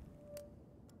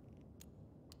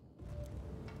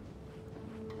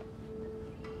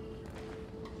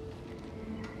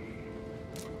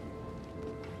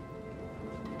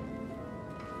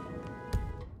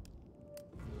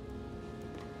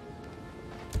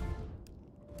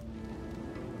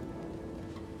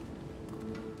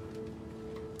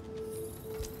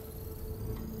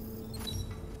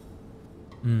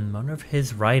 I wonder if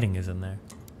his writing is in there.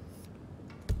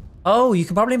 Oh, you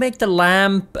could probably make the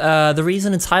lamp, the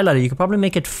reason it's highlighted, you could probably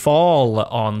make it fall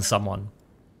on someone.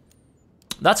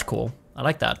 That's cool. I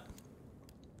like that.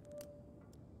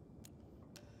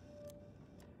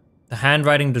 The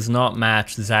handwriting does not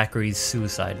match Zachary's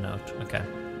suicide note. Okay,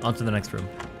 on to the next room.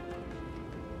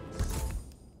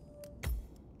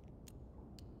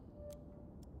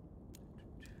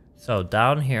 So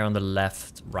down here on the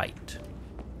left, right.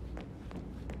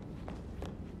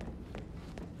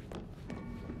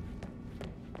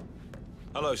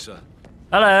 Hello, sir.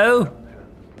 Hello.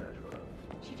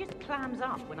 She just clams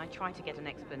up when I try to get an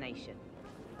explanation.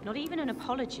 Not even an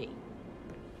apology.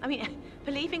 I mean,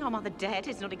 believing our mother dead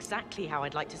is not exactly how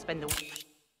I'd like to spend the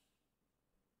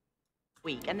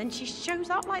week. And then she shows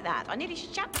up like that. I nearly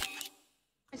shat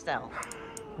myself.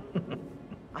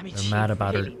 I mean, They're mad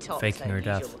about really her faking her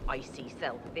death. Your icy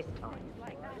self this time.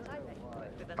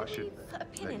 I should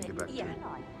let you get back to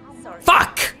it. Sorry.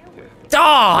 Fuck!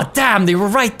 Oh, damn, they were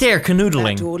right there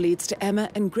canoodling. That door leads to Emma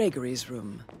and Gregory's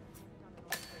room.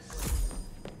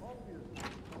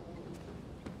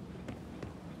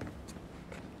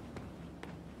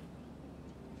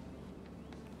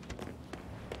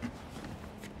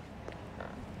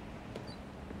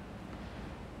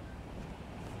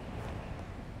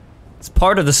 It's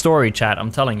part of the story, chat,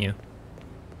 I'm telling you.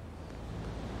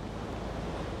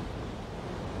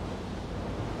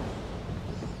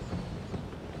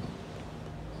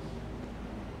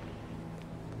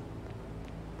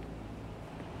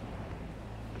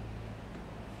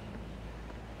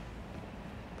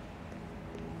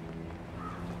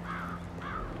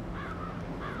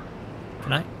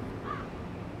 Can I?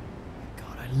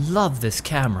 God, I love this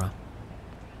camera.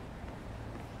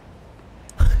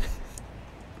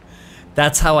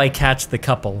 That's how I catch the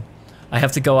couple. I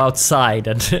have to go outside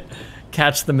and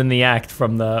catch them in the act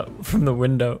from the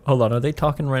window. Hold on, are they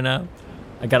talking right now?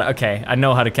 Okay, I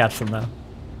know how to catch them now.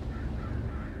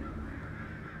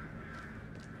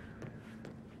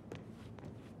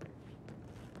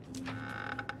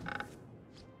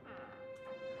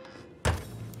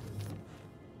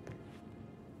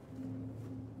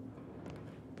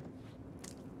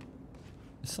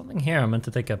 something here I meant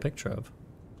to take a picture of.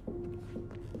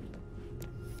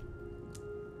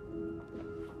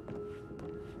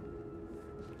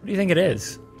 What do you think it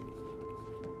is?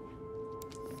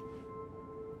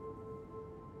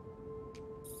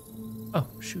 Oh,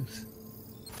 shoes.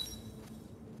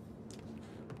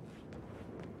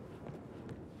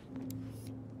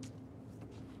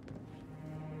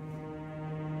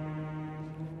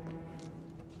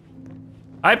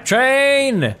 Hype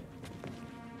train!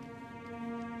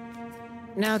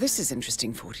 Now this is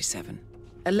interesting, 47.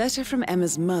 A letter from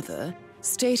Emma's mother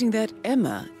stating that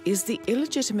Emma is the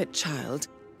illegitimate child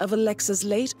of Alexa's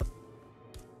late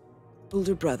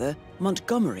older brother,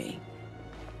 Montgomery.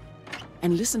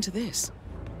 And listen to this.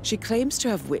 She claims to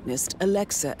have witnessed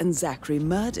Alexa and Zachary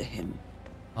murder him.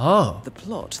 Oh. The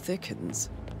plot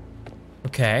thickens.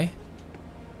 Okay.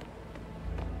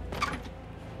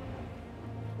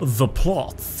 The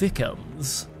plot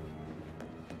thickens.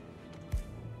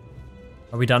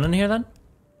 Are we done in here then?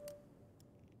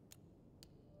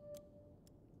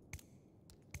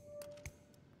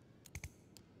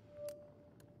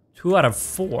 Two out of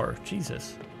 4.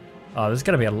 Jesus. Oh, there's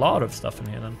gonna be a lot of stuff in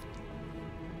here then.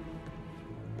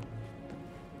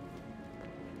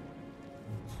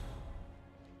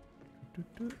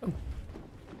 Oh.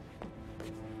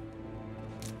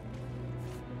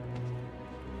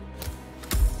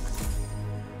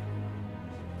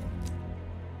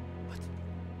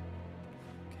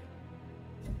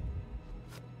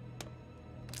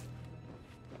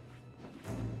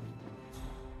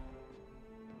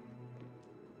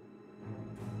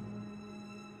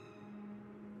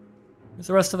 Where's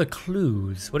the rest of the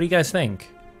clues? What do you guys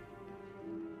think?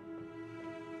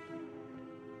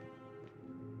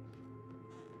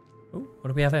 Oh, what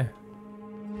do we have here?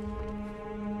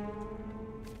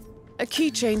 A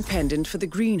keychain pendant for the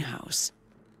greenhouse.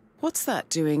 What's that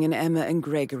doing in Emma and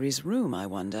Gregory's room, I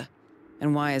wonder?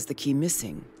 And why is the key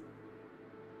missing?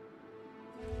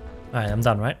 Alright, I'm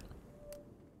done, right?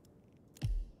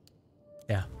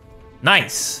 Yeah.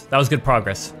 Nice! That was good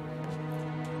progress.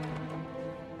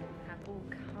 Have all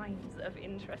kinds of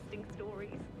interesting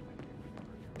stories.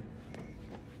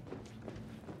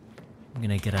 I'm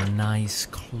gonna get a nice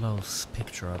close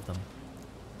picture of them.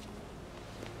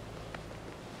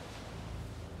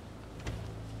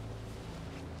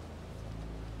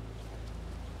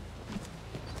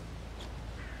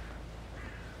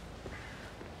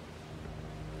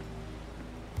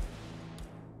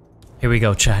 Here we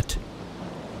go, chat.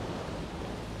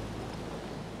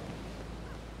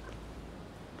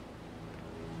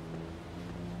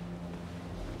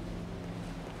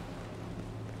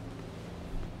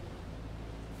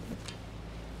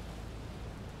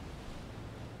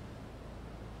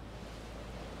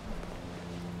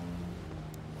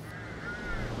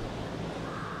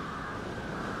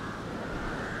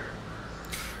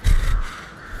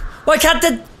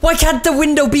 Why can't the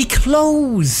window be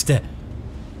closed?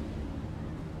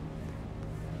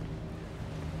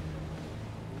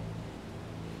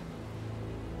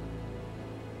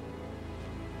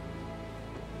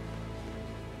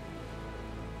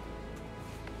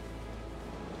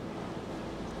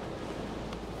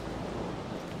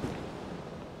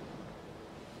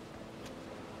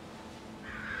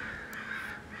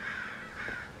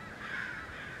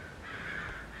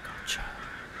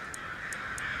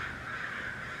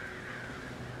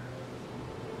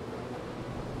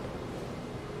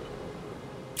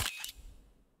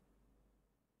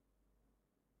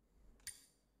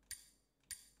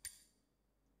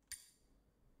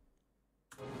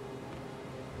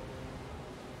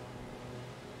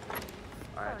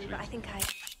 Sorry, but I think I...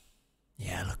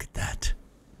 Yeah, look at that.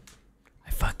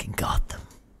 I fucking got them.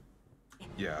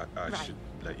 Yeah, I should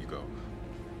let you go.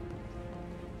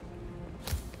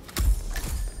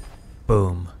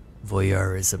 Boom.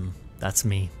 Voyeurism. That's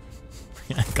me.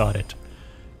 I got it.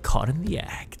 Caught in the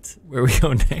act. Where we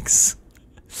go next?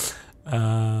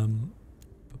 Do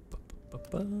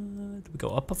we go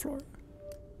up a floor?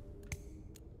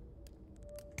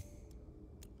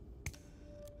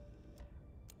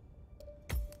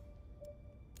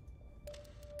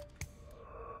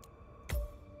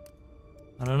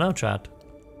 I don't know, chat.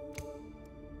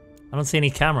 I don't see any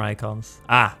camera icons.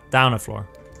 Ah, down a floor.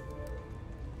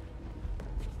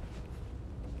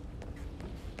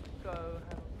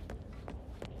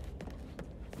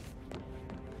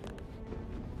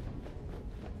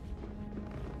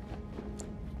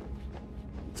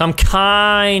 So I'm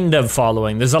kind of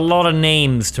following. There's a lot of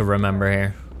names to remember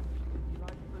here.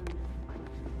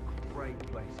 Great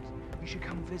places. You should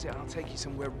come visit. I'll take you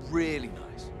somewhere really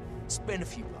nice. Spend a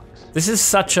few bucks. This is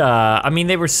such a... I mean,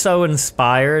 they were so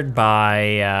inspired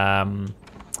by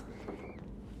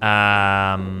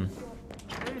God's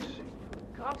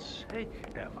sake,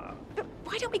 Emma.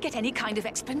 Why don't we get any kind of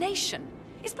explanation?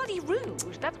 It's bloody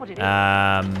Rouge, that's what it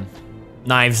is.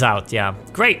 Knives Out, yeah.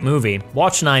 Great movie.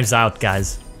 Watch Knives Out,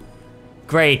 guys.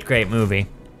 Great, great movie.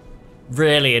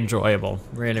 Really enjoyable.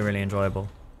 Really, really enjoyable.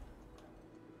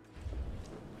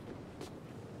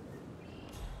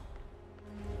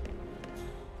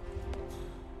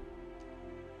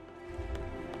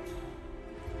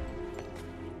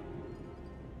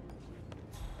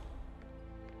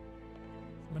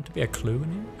 Meant to be a clue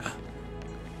in here?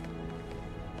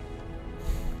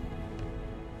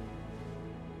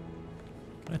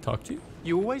 Can I talk to you?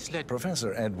 You always let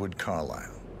Professor Edward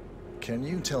Carlyle. Can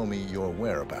you tell me your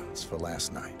whereabouts for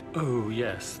last night? Oh,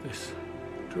 yes, this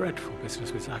dreadful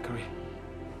business with Zachary.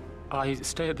 I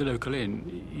stay at the local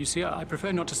inn. You see, I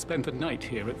prefer not to spend the night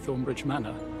here at Thornbridge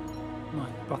Manor. My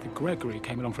brother Gregory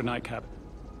came along for a nightcap.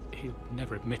 He'll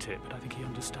never admit it, but I think he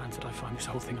understands that I find this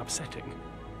whole thing upsetting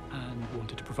and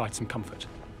wanted to provide some comfort.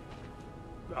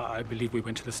 I believe we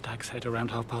went to the Stag's Head around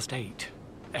 8:30.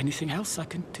 Anything else I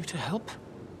can do to help?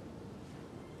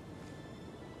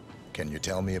 Can you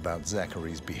tell me about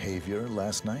Zachary's behavior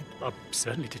last night? I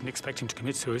certainly didn't expect him to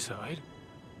commit suicide.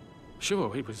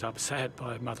 Sure, he was upset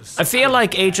by Mother's... I feel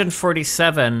like Agent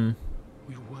 47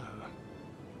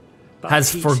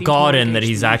 has he forgotten seems more that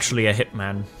he's engaged actually a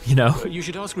hitman, you know? You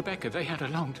should ask Rebecca. They had a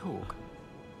long talk.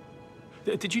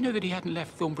 Did you know that he hadn't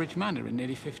left Thornbridge Manor in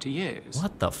nearly 50 years?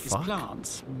 What the His fuck?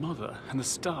 plants, mother, and the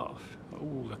staff,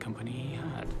 all the company he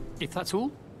had. If that's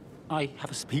all, I have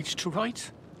a speech to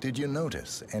write. Did you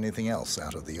notice anything else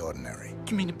out of the ordinary?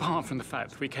 You mean apart from the fact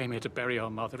that we came here to bury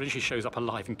our mother and she shows up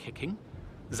alive and kicking?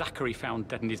 Zachary found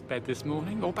dead in his bed this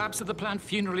morning? Or perhaps that the planned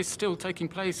funeral is still taking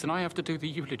place and I have to do the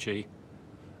eulogy?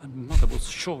 And Mother will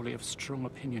surely have a strong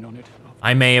opinion on it.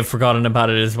 I may have forgotten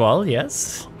about it as well,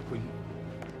 yes.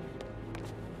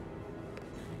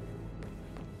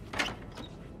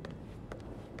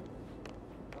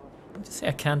 Did you say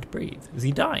I can't breathe? Is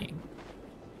he dying?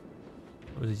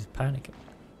 Or is he just panicking?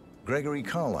 Gregory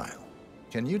Carlyle,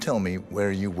 can you tell me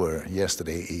where you were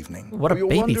yesterday evening? What a You're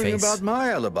baby wondering face. about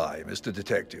my alibi, Mr.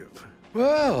 Detective.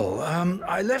 Well,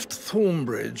 I left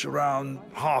Thornbridge around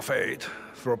 8:30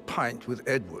 for a pint with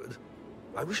Edward.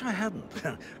 I wish I hadn't.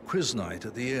 Quiz night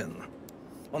at the inn.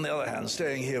 On the other hand,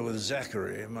 staying here with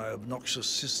Zachary, my obnoxious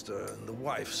sister, and the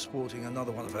wife sporting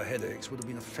another one of her headaches would have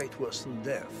been a fate worse than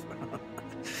death.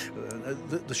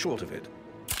 The short of it,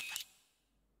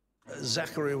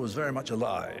 Zachary was very much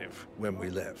alive when we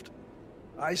left.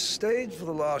 I stayed for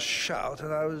the last shout,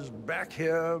 and I was back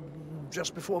here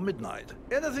just before midnight.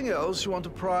 Anything else you want to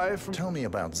pry from? Tell me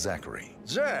about Zachary.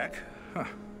 Zach? Huh.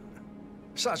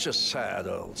 Such a sad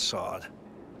old sod.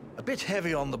 A bit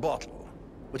heavy on the bottle,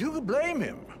 but who could blame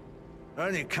him?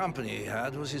 Only company he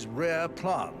had was his rare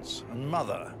plants and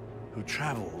Mother, who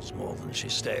travels more than she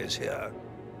stays here.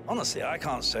 Honestly, I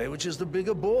can't say which is the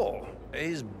bigger bore.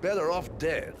 He's better off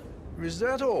dead. Is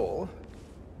that all?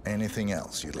 Anything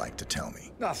else you'd like to tell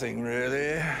me? Nothing,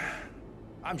 really.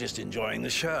 I'm just enjoying the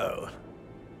show.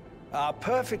 Our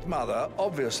perfect mother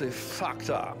obviously fucked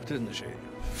up, didn't she?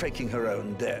 Faking her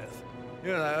own death.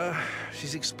 You know,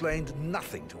 she's explained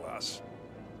nothing to us.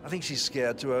 I think she's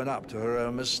scared to own up to her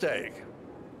own mistake.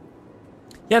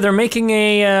 Yeah, they're making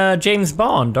a James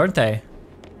Bond, aren't they?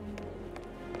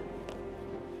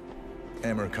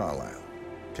 Emma Carlyle,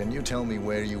 can you tell me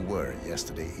where you were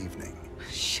yesterday evening?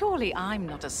 Surely I'm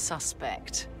not a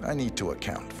suspect. I need to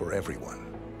account for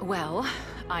everyone. Well,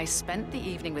 I spent the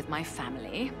evening with my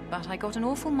family, but I got an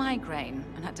awful migraine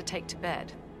and had to take to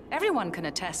bed. Everyone can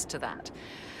attest to that.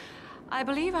 I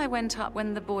believe I went up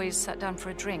when the boys sat down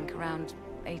for a drink around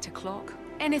 8 o'clock.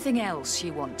 Anything else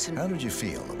you want to know? How did you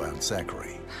feel about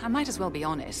Zachary? I might as well be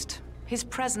honest. His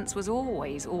presence was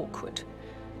always awkward.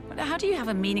 But how do you have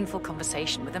a meaningful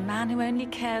conversation with a man who only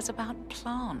cares about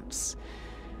plants?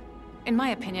 In my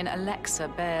opinion, Alexa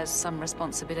bears some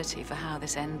responsibility for how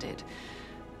this ended.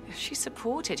 She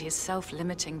supported his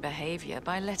self-limiting behavior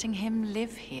by letting him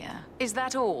live here. Is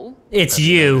that all? It's Have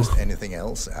you. noticed anything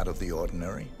else out of the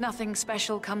ordinary? Nothing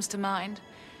special comes to mind.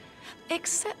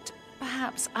 Except,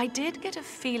 perhaps, I did get a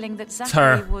feeling that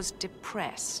Zachary was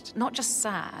depressed, not just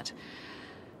sad.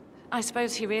 I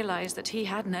suppose he realized that he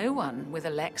had no one with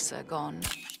Alexa gone.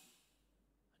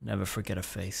 Never forget a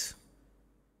face.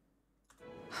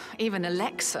 Even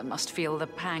Alexa must feel the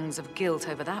pangs of guilt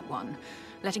over that one,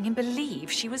 letting him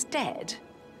believe she was dead.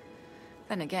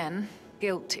 Then again,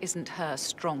 guilt isn't her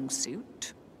strong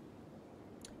suit.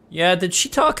 Yeah, did she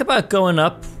talk about going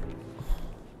up?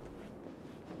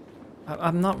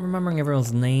 I'm not remembering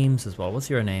everyone's names as well. What's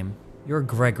your name? You're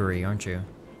Gregory, aren't you?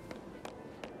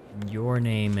 Your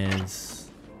name is...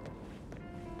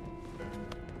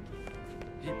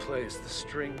 He plays the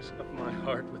strings of my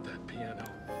heart with that piano.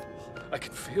 I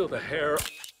can feel the hair.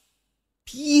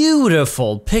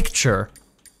 Beautiful picture.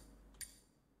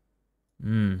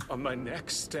 On my neck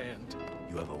stand.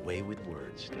 You have a way with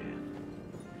words, Dan.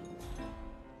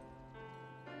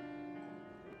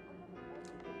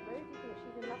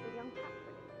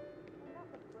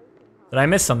 Did I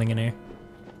miss something in here?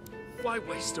 Why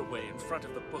waste away in front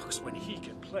of the books when he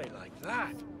can play like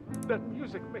that? That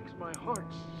music makes my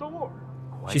heart sore.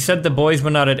 She said the boys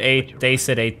went out at 8, they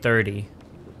said 8:30.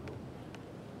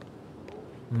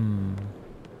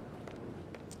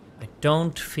 I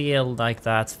don't feel like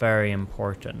that's very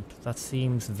important. That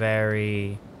seems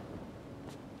very...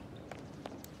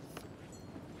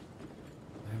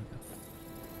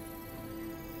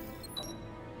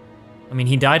 I mean,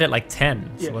 he died at like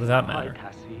 10, so what does that matter?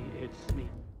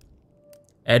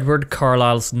 Edward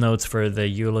Carlisle's notes for the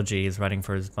eulogy is writing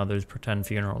for his mother's pretend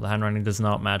funeral. The handwriting does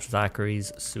not match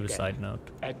Zachary's suicide note.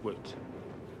 Edward,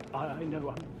 I know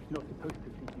I'm not supposed to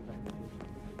think you like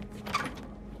this.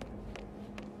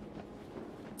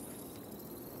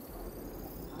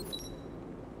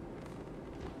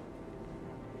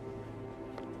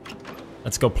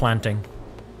 Let's go planting.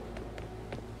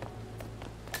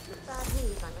 Bad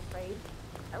news, I'm afraid.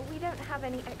 We don't have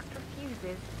any extra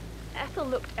fuses. Ethel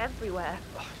looked everywhere.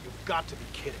 Oh, you've got to be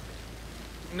kidding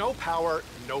me. No power,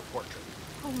 no portrait.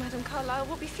 Oh, Madame Carlyle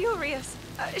will be furious.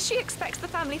 She expects the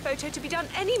family photo to be done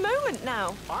any moment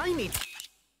now. I need...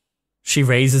 She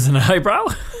raises an eyebrow?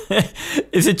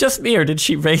 Is it just me, or did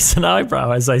she raise an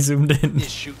eyebrow as I zoomed in? this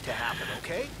shoot to happen,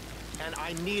 okay? And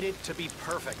I need it to be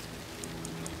perfect.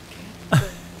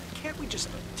 Can't we just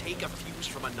take a fuse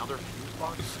from another fuse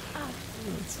box?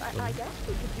 I guess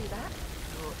we could do that.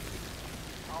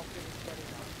 I'll finish setting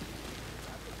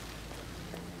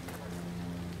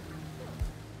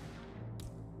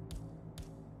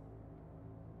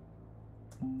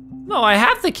up. No, I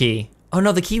have the key. Oh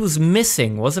no, the key was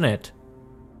missing, wasn't it?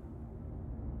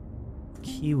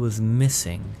 Key was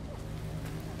missing.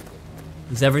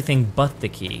 It was everything but the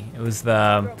key. It was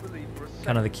the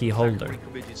kind of the key holder.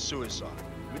 Committed suicide.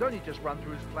 We'd only just run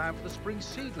through his plan for the spring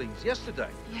seedlings yesterday.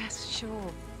 Yes,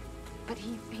 sure. But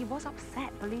he was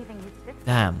upset believing his sister.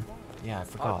 Damn. Yeah, I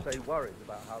forgot. I'd say worried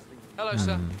about how things... Hello,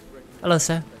 sir. Hello,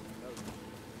 sir.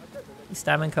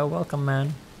 Stamenko, welcome,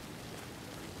 man.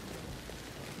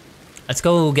 Let's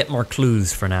go get more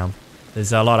clues for now.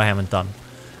 There's a lot I haven't done.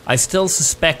 I still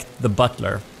suspect the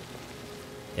butler.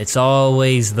 It's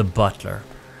always the butler.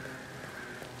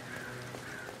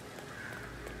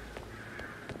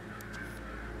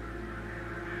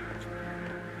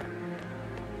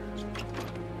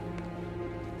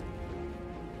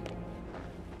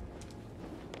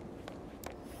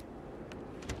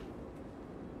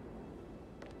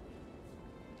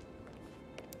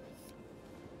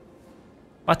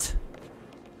 What?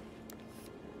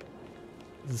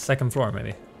 This is the second floor,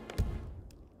 maybe.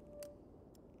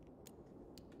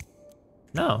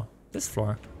 No, this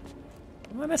floor.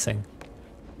 What am I missing?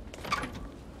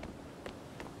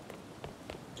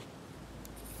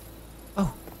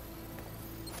 Oh.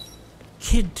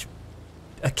 Kid.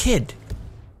 A kid.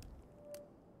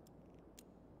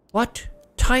 What?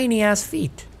 Tiny ass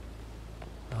feet.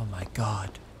 Oh my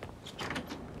god.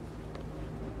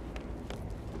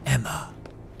 Emma.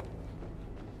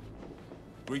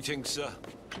 Greetings, sir.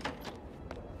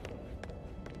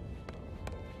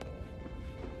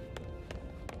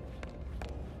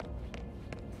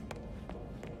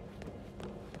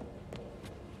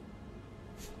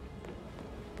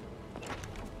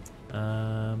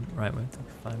 Right, we have to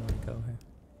find where to go here.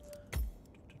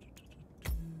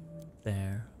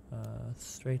 There.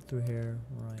 Straight through here,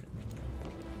 right.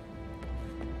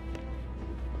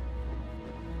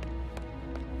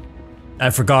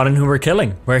 I've forgotten who we're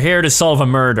killing. We're here to solve a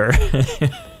murder.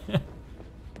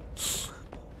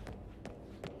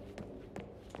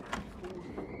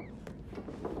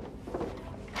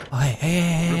 Oh,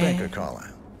 hey. Rebecca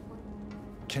Carlyle,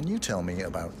 can you tell me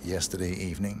about yesterday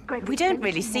evening? We don't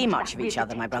really see much of each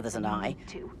other, my brothers and I.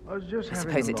 I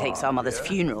suppose it takes our mother's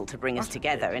funeral to bring us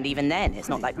together, and even then, it's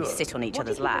not like we sit on each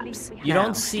other's laps. You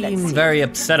don't seem very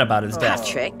upset about his death.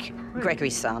 Patrick,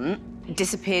 Gregory's son,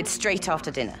 disappeared straight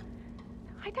after dinner.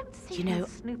 You know,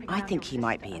 I think he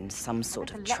might be in some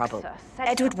sort of trouble.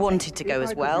 Edward wanted to go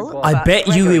as well. I bet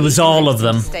you it was all of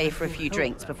them. Stay for a few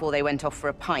drinks before they went off for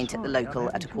a pint at the local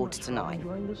at 9:15.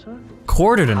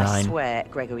 9:45? I swear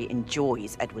Gregory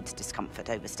enjoys Edward's discomfort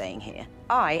over staying here.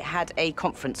 I had a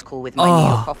conference call with my New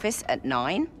York office at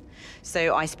 9,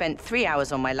 so I spent 3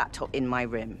 hours on my laptop in my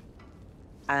room.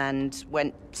 and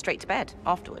went straight to bed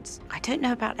afterwards. I don't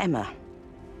know about Emma.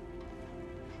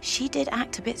 She did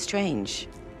act a bit strange.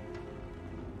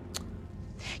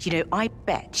 You know, I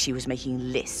bet she was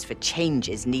making lists for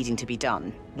changes needing to be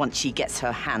done once she gets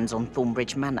her hands on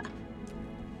Thornbridge Manor.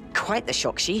 Quite the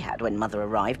shock she had when Mother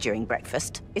arrived during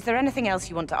breakfast. Is there anything else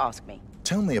you want to ask me?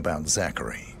 Tell me about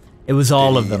Zachary. It was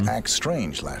all of them. He act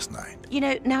strange last night. You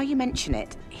know, now you mention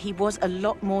it, he was a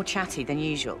lot more chatty than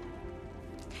usual.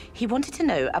 He wanted to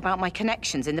know about my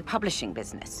connections in the publishing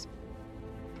business.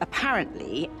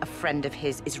 Apparently, a friend of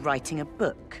his is writing a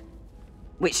book,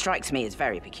 which strikes me as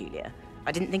very peculiar.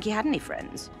 I didn't think he had any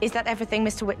friends. Is that everything,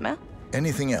 Mr. Whitmer?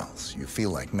 Anything else you feel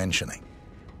like mentioning?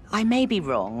 I may be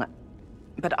wrong,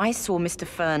 but I saw Mr.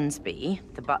 Fernsby,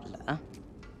 the butler,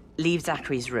 leave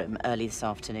Zachary's room early this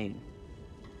afternoon.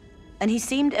 And he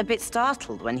seemed a bit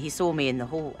startled when he saw me in the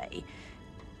hallway.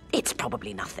 It's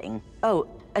probably nothing. Oh,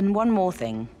 and one more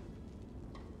thing.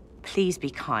 Please be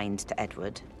kind to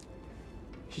Edward.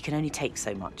 He can only take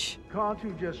so much. Can't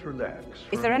you just relax?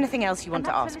 Is there anything else you want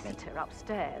to ask me? Solicitor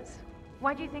upstairs.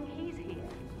 Why do you think he's here?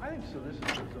 I think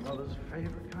solicitors are mother's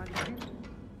favorite kind of people.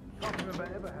 Can't remember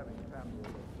ever having a family.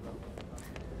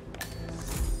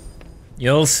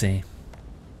 You'll see.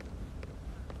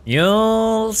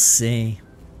 You'll see.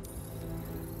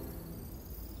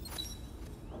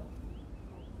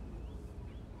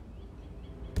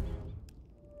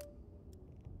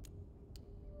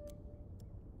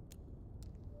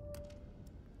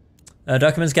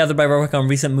 Documents gathered by Rorschach on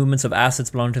recent movements of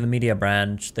assets belonging to the media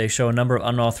branch. They show a number of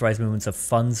unauthorized movements of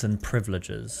funds and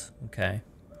privileges. Okay.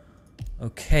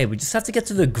 Okay, we just have to get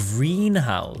to the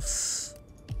greenhouse.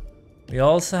 We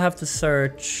also have to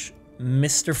search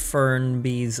Mr.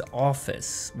 Fernby's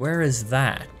office. Where is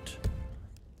that?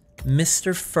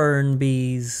 Mr.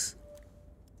 Fernby's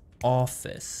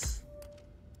office.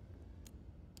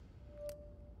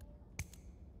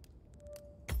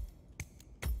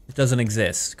 It doesn't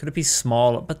exist. Could it be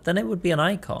small? But then it would be an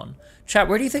icon. Chat,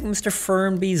 where do you think Mr.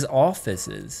 Fernby's office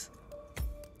is?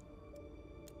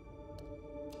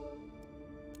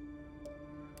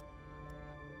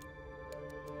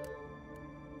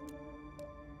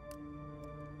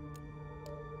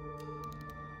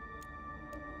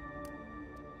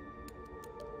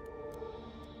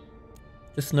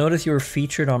 Just notice you were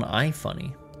featured on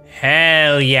iFunny.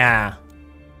 Hell yeah!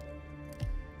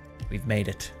 We've made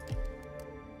it.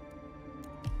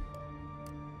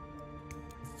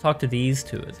 Talk to these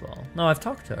two as well. No, I've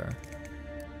talked to her.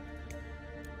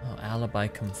 Oh, alibi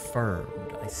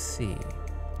confirmed. I see.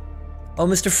 Oh,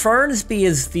 Mr. Fernsby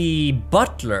is the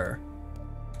butler.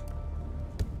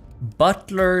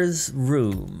 Butler's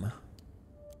room.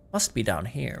 Must be down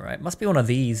here, right? Must be one of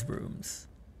these rooms.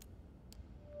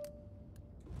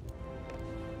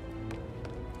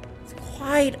 It's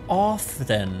quite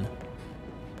often.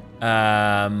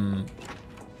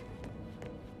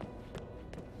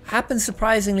 Happens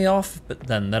surprisingly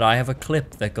often that I have a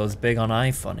clip that goes big on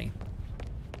iFunny.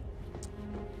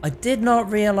 I did not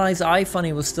realize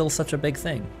iFunny was still such a big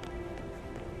thing.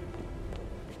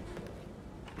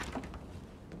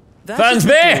 That's the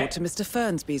door to Mr.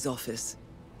 Fernsby's office.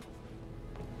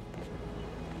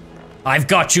 I've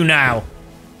got you now.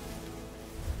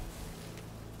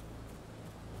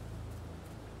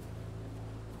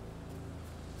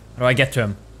 How do I get to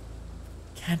him?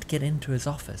 Can't get into his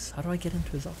office. How do I get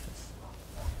into his office?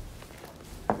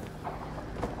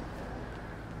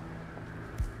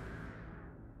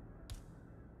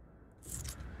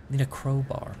 Need a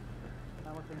crowbar.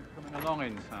 How are things coming along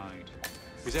inside?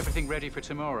 Is everything ready for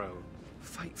tomorrow?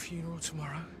 Fake funeral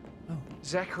tomorrow? Oh.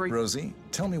 Zachary? Rosie,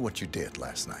 tell me what you did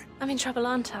last night. I'm in trouble,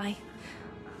 aren't I?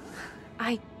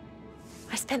 I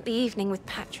spent the evening with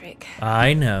Patrick.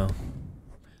 I know.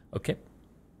 Okay.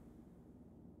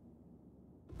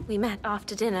 We met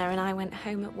after dinner and I went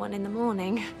home at 1 in the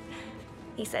morning.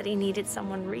 He said he needed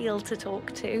someone real to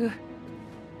talk to.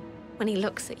 When he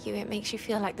looks at you, it makes you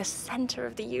feel like the center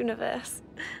of the universe.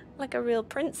 Like a real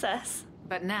princess.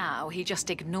 But now he just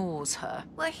ignores her.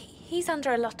 Well, he's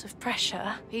under a lot of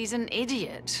pressure. He's an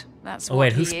idiot. That's Oh what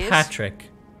wait, he who's is. Patrick?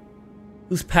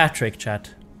 Who's Patrick,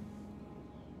 chat?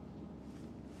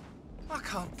 I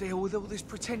can't deal with all this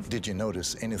pretend. Did you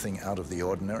notice anything out of the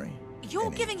ordinary? You're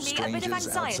Any giving me a bit of strangers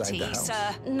outside anxiety, the house?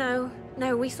 sir.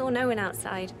 No, we saw no one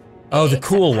outside. Oh, the Except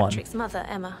cool one. Patrick's mother,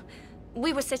 Emma.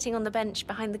 We were sitting on the bench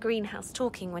behind the greenhouse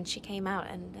talking when she came out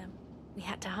and we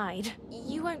had to hide.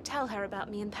 You won't tell her about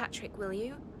me and Patrick, will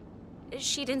you?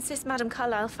 She'd insist Madame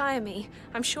Carlyle fire me.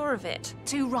 I'm sure of it.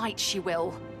 Too right she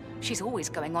will. She's always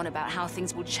going on about how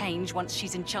things will change once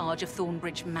she's in charge of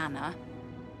Thornbridge Manor.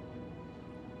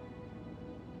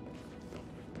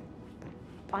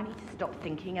 I need to stop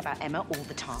thinking about Emma all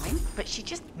the time, but she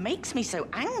just makes me so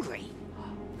angry.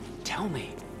 Tell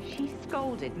me. She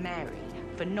scolded Mary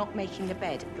for not making the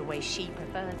bed the way she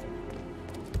prefers it.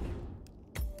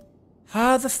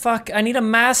 How the fuck? I need a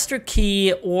master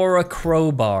key or a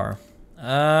crowbar.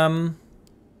 I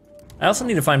also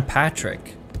need to find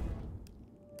Patrick.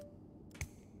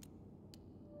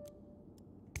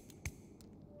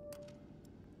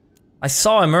 I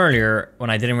saw him earlier when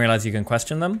I didn't realize you can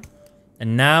question them.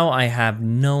 And now I have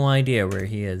no idea where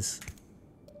he is.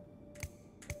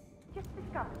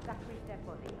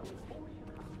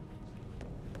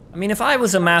 I mean, if I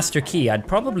was a master key, I'd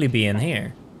probably be in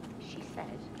here. She said,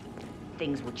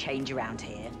 things will change around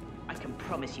here. I can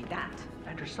promise you that.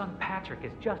 And her son Patrick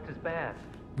is just as bad.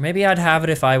 Maybe I'd have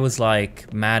it if I was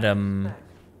like Madam...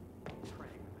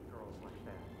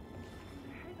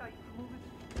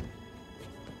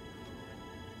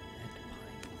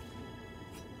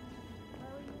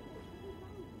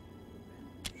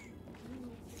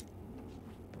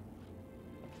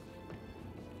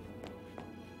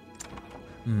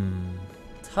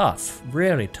 Tough,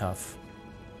 really tough.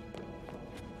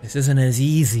 This isn't as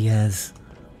easy as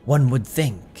one would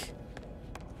think.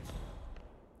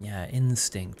 Yeah,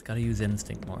 instinct. Gotta use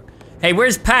instinct more. Hey,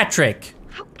 where's Patrick?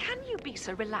 How can you be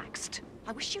so relaxed?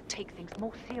 I wish you'd take things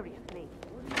more seriously.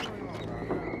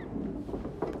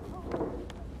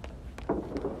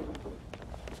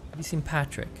 Have you seen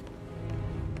Patrick?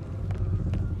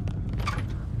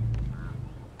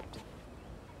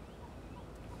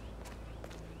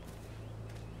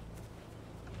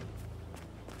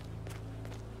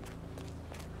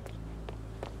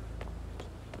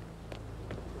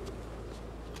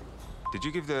 Did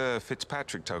you give the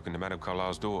Fitzpatrick token to Madame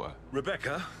Carlisle's daughter?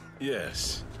 Rebecca?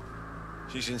 Yes.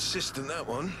 She's insistent, that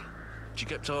one. She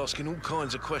kept asking all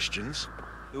kinds of questions.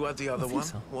 Who had the other one?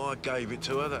 So. Why I gave it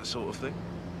to her, that sort of thing.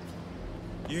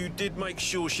 You did make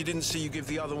sure she didn't see you give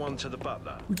the other one to the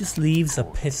butler? Who just leaves a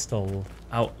pistol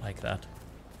out like that?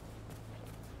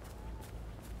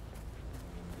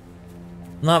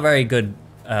 Not very good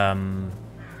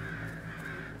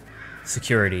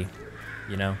security,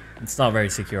 you know? It's not very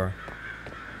secure.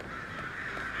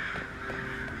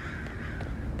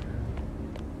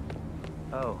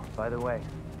 Oh, by the way.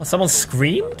 Oh, someone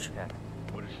screamed?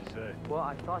 What did she say? Well,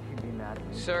 I thought you'd be mad.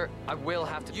 Sir, I will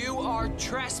have to. You are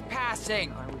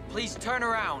trespassing. Please turn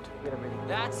around.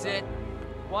 That's it.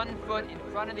 1 foot in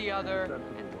front of the other,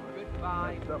 and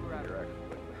goodbye forever.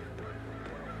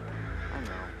 I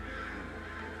know.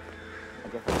 I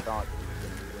guess I thought you were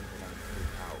going to be winking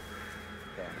out.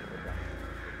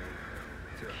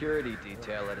 Security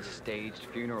detail at a staged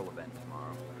funeral event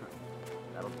tomorrow.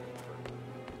 That'll be.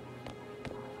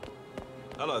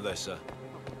 Hello there, sir.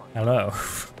 Hello.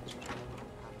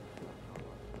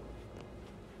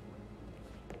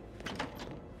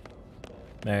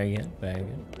 Very good, very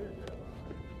good.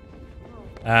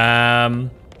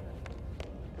 I'm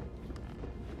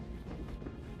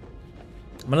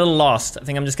a little lost. I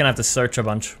think I'm just gonna have to search a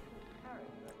bunch.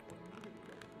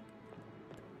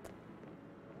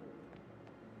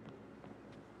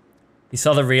 You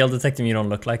saw the real detective, you don't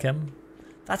look like him?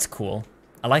 That's cool.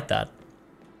 I like that.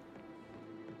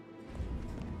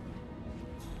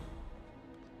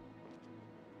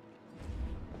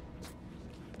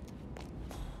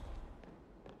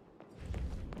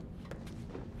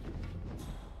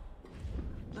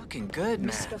 Looking good, man.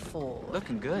 Mr. Ford.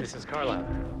 Looking good. Mrs. Carlisle.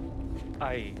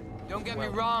 Don't get me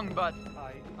wrong, but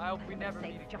I hope we never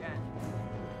meet again.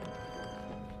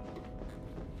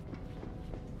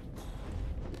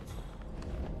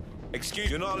 Excuse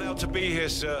me, you're not allowed to be here,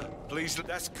 sir. Please,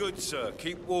 that's good, sir.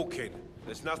 Keep walking.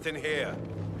 There's nothing here.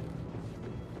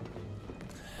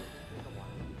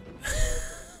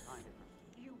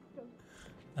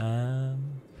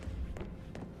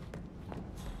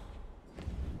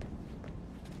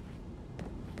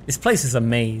 This place is a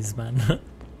maze, man.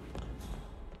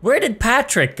 Where did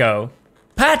Patrick go?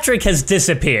 Patrick has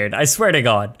disappeared, I swear to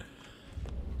God.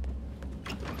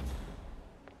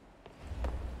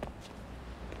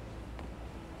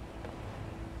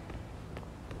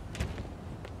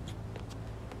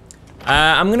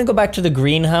 I'm gonna go back to the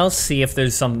greenhouse, see if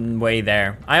there's some way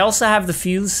there. I also have the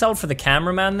fuse cell for the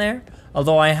cameraman there,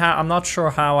 although I'm not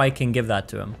sure how I can give that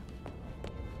to him.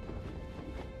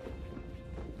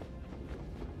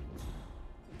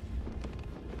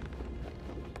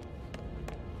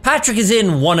 Patrick is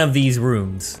in one of these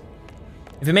rooms.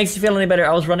 If it makes you feel any better,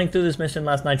 I was running through this mission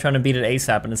last night trying to beat it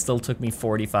ASAP and it still took me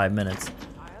 45 minutes.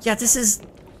 Yeah, this is...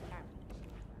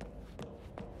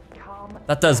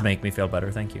 That does make me feel better,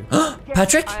 thank you.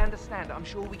 Patrick? I understand. I'm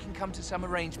sure we can come to some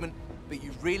arrangement but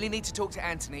you really need to talk to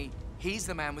Anthony. He's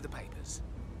the man with the papers.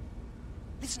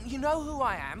 Listen, you know who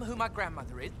I am, who my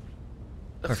grandmother is.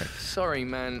 Perfect. Sorry,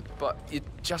 man, but you're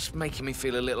just making me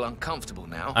feel a little uncomfortable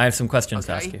now. I have some questions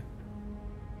to ask you.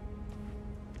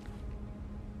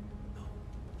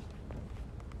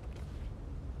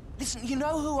 Listen, you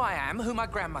know who I am, who my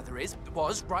grandmother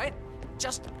was, right?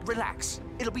 Just relax.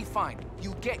 It'll be fine.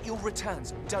 You'll get your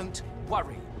returns. Don't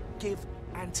worry. Give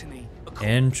Anthony a call.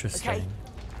 Interesting.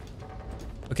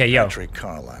 Okay, yo. Patrick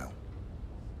Carlisle,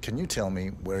 can you tell me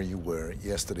where you were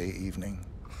yesterday evening?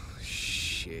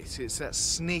 Shit, it's that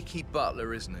sneaky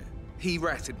butler, isn't it? He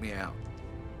ratted me out.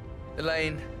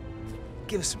 Elaine,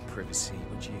 give us some privacy,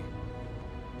 would you?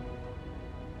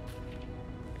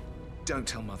 Don't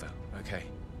tell Mother, okay?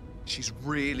 She's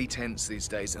really tense these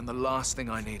days, and the last thing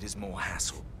I need is more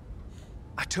hassle.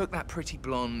 I took that pretty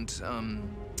blonde,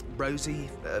 Rosie,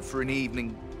 for an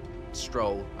evening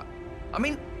stroll. I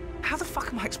mean, how the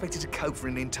fuck am I expected to cope for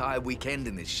an entire weekend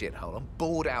in this shithole? I'm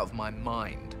bored out of my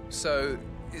mind. So,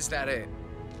 is that it?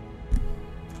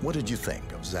 What did you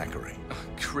think of Zachary?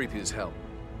 Creepy as hell.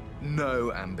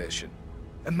 No ambition.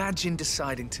 Imagine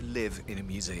deciding to live in a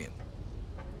museum.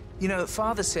 You know,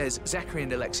 Father says Zachary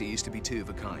and Alexa used to be two of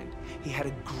a kind. He had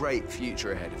a great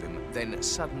future ahead of him. Then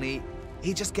suddenly,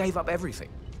 he just gave up everything.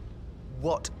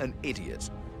 What an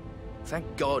idiot.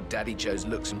 Thank God Daddy chose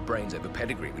looks and brains over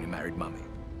pedigree when he married Mummy.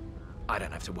 I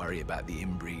don't have to worry about the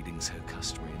inbreeding so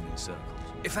customary in these circles.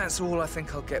 If that's all, I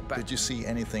think I'll get back. Did you see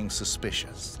anything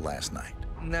suspicious last night?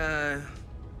 No.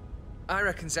 I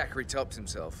reckon Zachary topped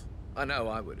himself. I know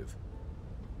I would have.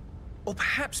 Or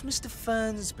perhaps Mr.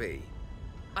 Fernsby.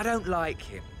 I don't like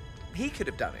him. He could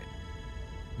have done it.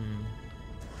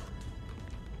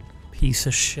 Piece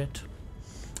of shit.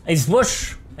 Hey,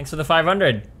 Swoosh! Thanks for the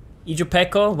 500.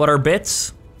 Ijupeko, what are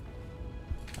bits?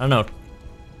 I don't know.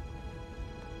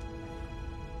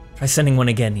 Try sending one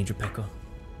again, Ijupeko.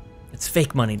 It's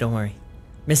fake money, don't worry.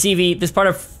 Miss Evie, this part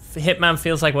of Hitman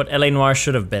feels like what LA Noire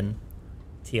should have been.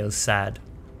 Tio's sad.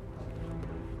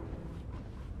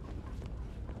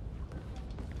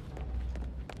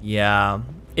 Yeah.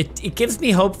 It gives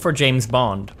me hope for James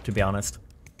Bond, to be honest.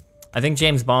 I think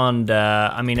James Bond,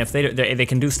 I mean, if they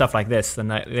can do stuff like this, then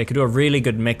they could do a really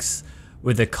good mix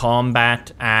with the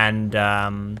combat and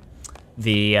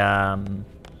the, I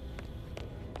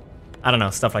don't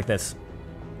know, stuff like this.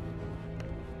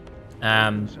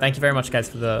 Thank you very much, guys,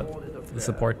 for the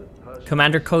support.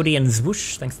 Commander Cody and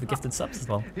Zwoosh, thanks for the gifted subs as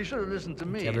well. You should have listened to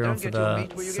me. Everyone Don't for get your the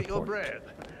meat where you get your support. bread.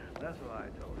 That's what I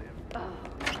told him. Oh,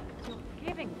 you're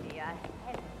giving me a headache.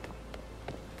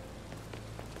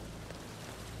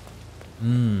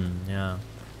 Yeah.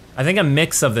 I think a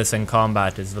mix of this and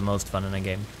combat is the most fun in a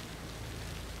game.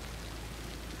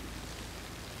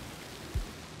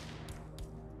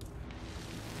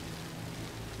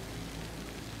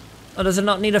 Oh, does it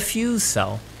not need a fuse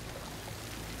cell?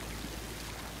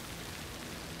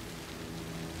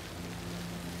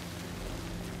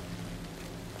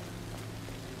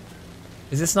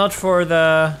 Is this not for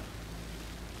the...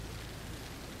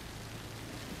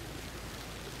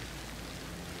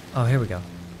 Oh, here we go.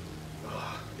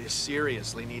 This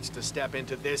seriously needs to step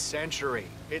into this century.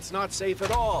 It's not safe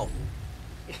at all.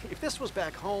 If this was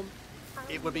back home,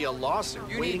 it would be a lawsuit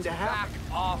waiting to happen.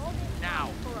 Back off now.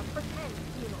 For a pretend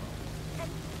funeral. And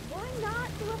why not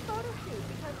do a photo shoot?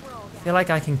 Because we're all I feel like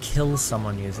I can kill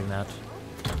someone using that.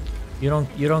 You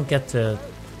don't get to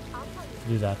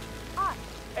do that.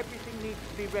 Everything needs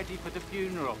to be ready for the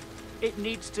funeral. It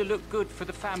needs to look good for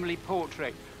the family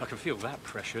portrait. I can feel that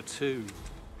pressure too.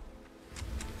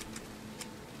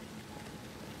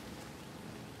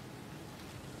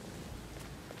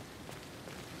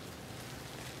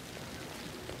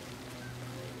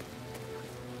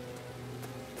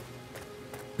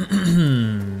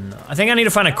 I think I need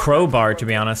to find a crowbar, to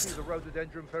be honest. The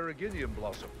rhododendron ferruginum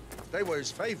blossom. They were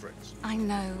his favorites. I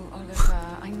know,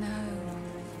 Oliver, I know.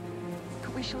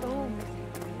 But we shall all miss him.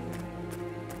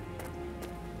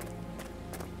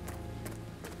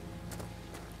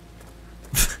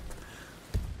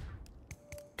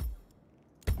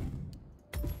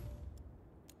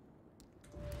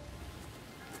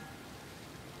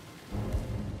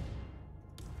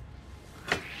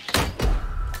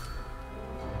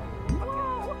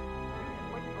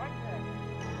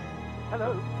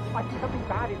 Hello, I think something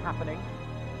bad is happening.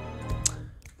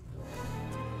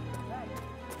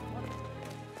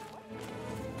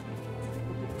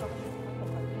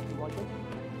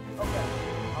 Okay,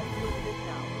 I'll deal with it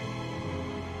now.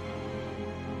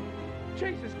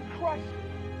 Jesus Christ!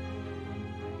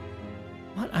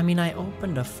 What? I mean, I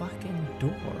opened a fucking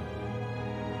door.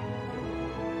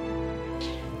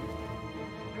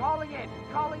 Carl Calling in!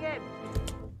 Calling in!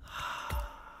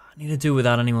 I need to do it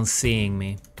without anyone seeing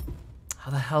me.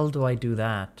 How the hell do I do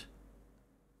that?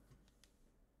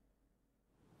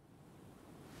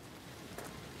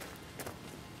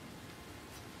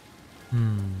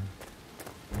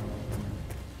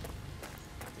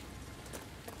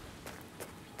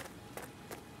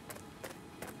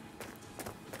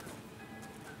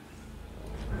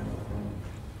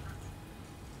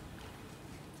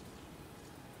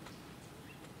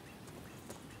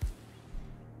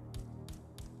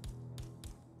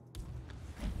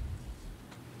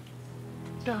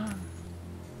 Done.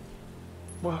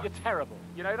 What? You're terrible.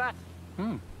 You know that?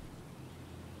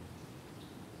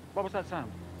 What was that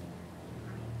sound?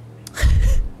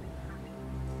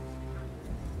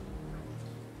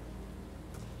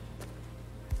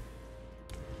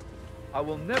 I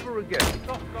will never again.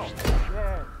 Stop.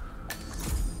 Yeah.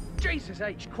 Jesus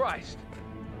H. Christ.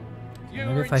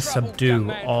 What if I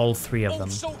subdue all three of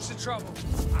them? Sorts of trouble.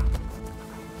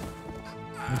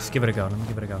 Let's give it a go. Let me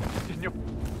give it a go.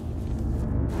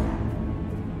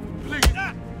 Please.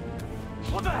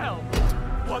 What the hell?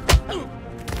 What?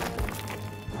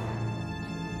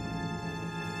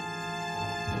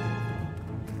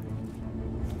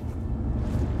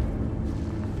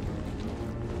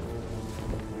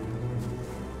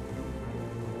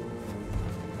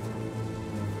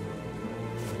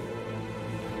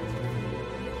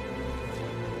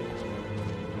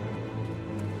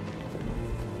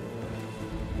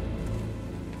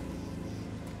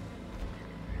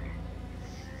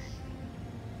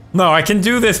 No, I can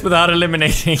do this without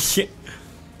eliminating it.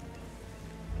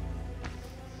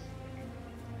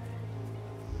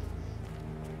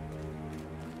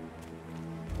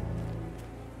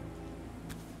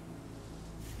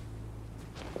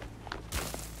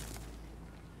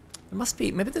 There must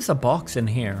be, maybe there's a box in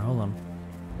here. Hold on.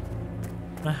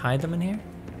 Can I hide them in here?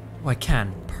 Oh, I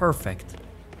can. Perfect.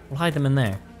 I'll hide them in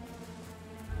there.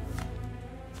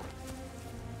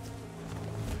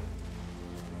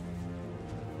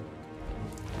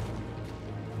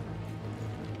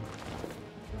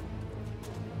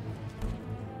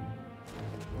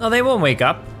 No, they won't wake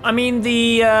up. I mean,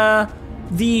 the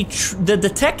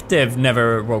detective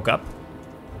never woke up.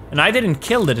 And I didn't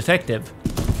kill the detective.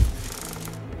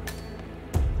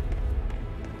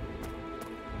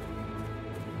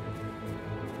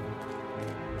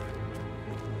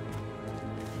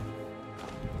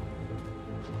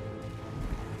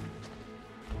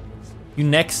 You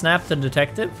neck snapped the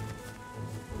detective?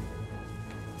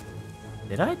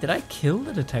 Did I kill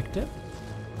the detective?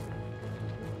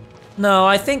 No,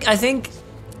 I think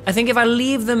if I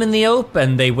leave them in the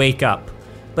open, they wake up.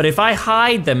 But if I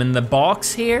hide them in the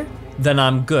box here, then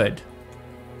I'm good.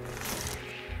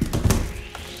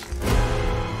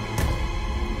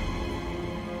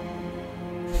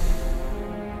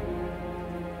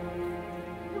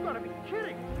 You gotta be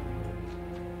kidding.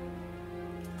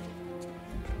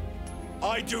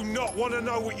 I do not want to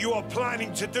know what you are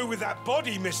planning to do with that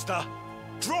body, mister.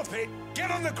 Drop it, get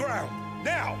on the ground,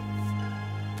 now!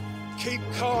 Keep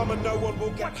calm and no one will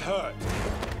get hurt.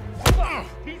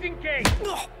 He's engaged.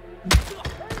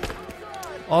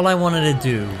 All I wanted to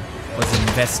do was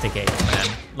investigate, man.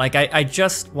 Like, I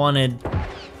just wanted...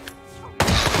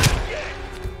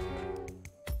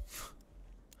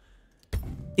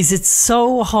 Is it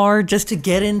so hard just to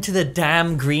get into the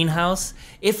damn greenhouse?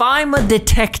 If I'm a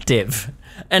detective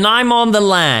and I'm on the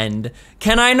land,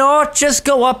 can I not just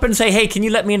go up and say, hey, can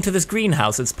you let me into this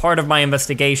greenhouse? It's part of my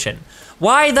investigation.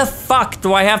 Why the fuck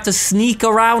do I have to sneak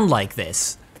around like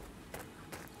this?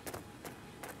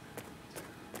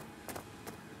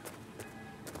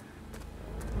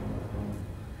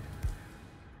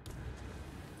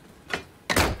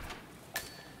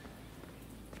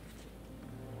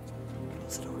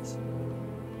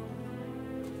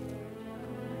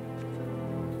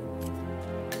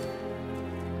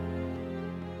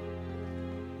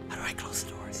 How do I close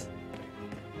the doors?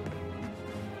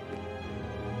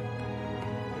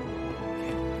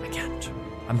 I can't.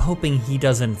 I'm hoping he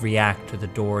doesn't react to the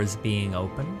doors being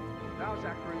open. Now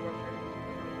Zachary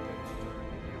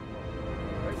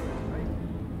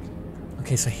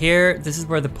Okay, so here, this is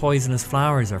where the poisonous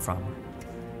flowers are from.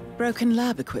 Broken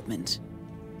lab equipment.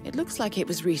 It looks like it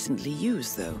was recently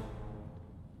used, though.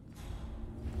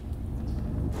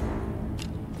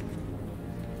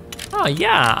 Oh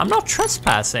yeah, I'm not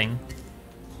trespassing.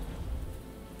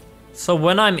 So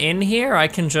when I'm in here, I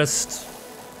can just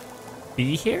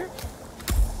be here?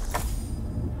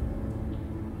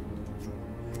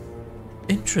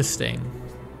 Interesting.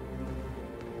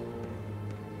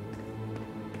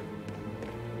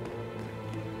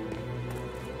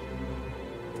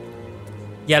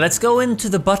 Yeah, let's go into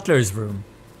the butler's room.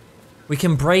 We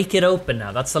can break it open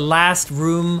now. That's the last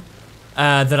room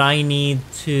that I need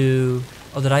to...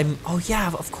 Oh yeah,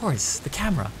 of course, the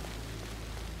camera.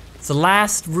 It's the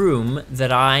last room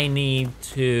that I need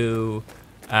to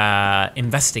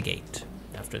investigate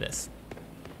after this.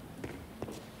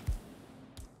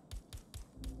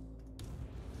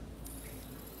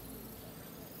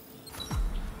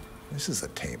 This is a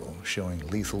table showing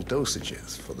lethal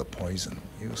dosages for the poison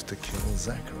used to kill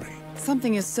Zachary.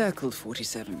 Something is circled,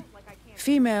 47.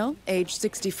 Female, age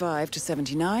 65 to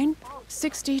 79,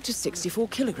 60 to 64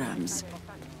 kilograms.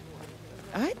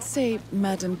 I'd say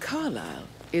Madame Carlyle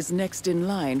is next in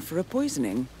line for a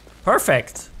poisoning.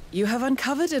 Perfect. You have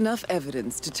uncovered enough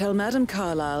evidence to tell Madame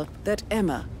Carlyle that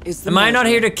Emma is the Am I not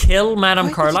here to kill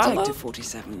Madame Carlyle? Detective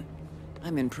 47.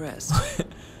 I'm impressed.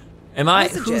 Am I?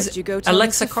 Who's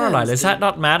Alexa Carlyle? Is that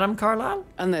not Madame Carlyle?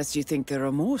 Unless you think there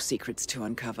are more secrets to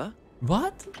uncover.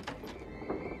 What?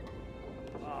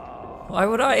 Why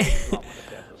would I?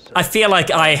 I feel like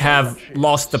I have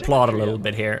lost the plot a little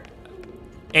bit here.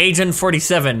 Agent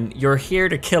 47, you're here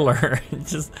to kill her.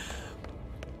 Just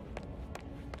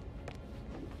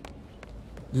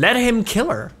let him kill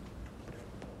her.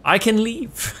 I can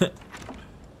leave.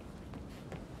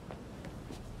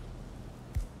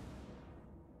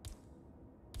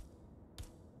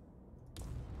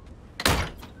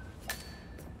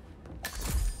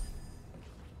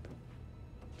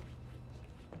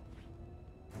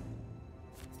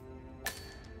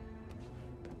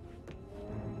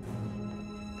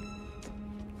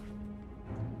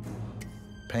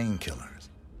 Painkillers.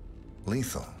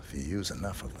 Lethal if you use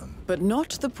enough of them. But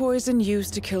not the poison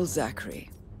used to kill Zachary.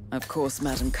 Of course,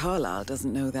 Madame Carlyle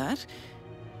doesn't know that.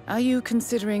 Are you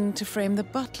considering to frame the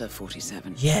butler,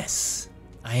 47? Yes,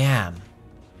 I am.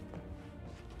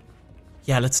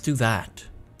 Yeah, let's do that.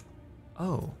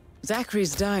 Oh.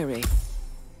 Zachary's diary.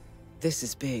 This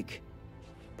is big.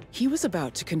 He was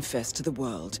about to confess to the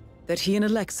world that he and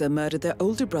Alexa murdered their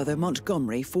older brother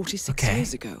Montgomery 46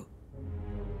 years ago.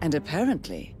 And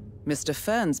apparently, Mr.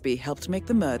 Fernsby helped make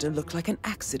the murder look like an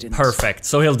accident. Perfect,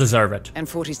 so he'll deserve it. And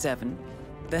 47,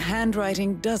 the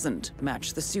handwriting doesn't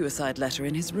match the suicide letter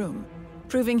in his room,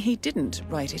 proving he didn't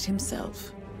write it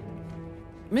himself.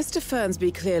 Mr.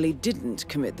 Fernsby clearly didn't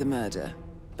commit the murder,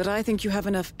 but I think you have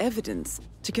enough evidence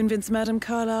to convince Madame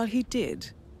Carlyle he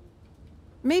did.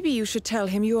 Maybe you should tell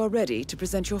him you are ready to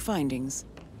present your findings.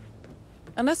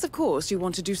 Unless, of course, you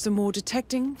want to do some more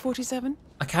detecting, 47?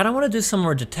 I kind of want to do some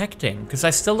more detecting, because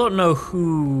I still don't know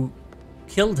who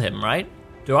killed him, right?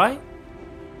 Do I?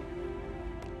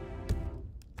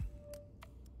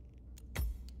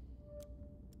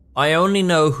 I only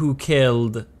know who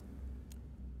killed...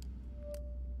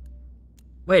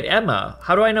 Wait, Emma.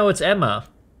 How do I know it's Emma?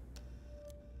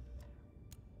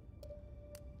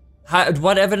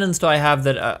 What evidence do I have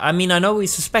that... I mean, I know we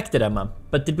suspected Emma,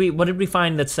 but what did we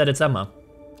find that said it's Emma?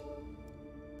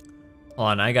 Hold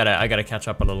on, I gotta catch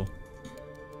up a little.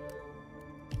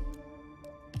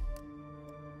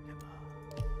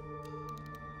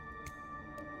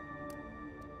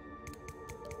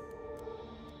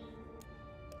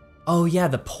 Oh yeah,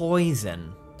 the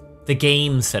poison. The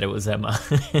game said it was Emma.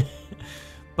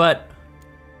 But...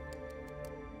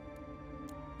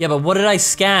 yeah, but what did I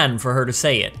scan for her to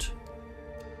say it?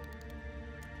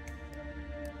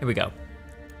 Here we go.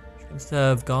 She seems to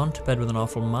have gone to bed with an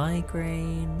awful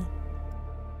migraine.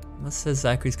 Emma says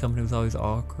Zachary's company was always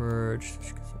awkward.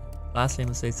 Lastly,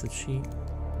 Emma states that she...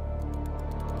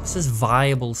 This is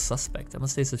viable suspect. Emma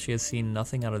states that she has seen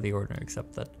nothing out of the ordinary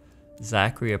except that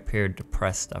Zachary appeared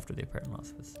depressed after the apparent loss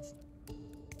of his sister.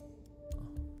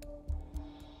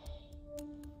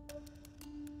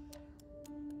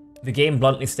 The game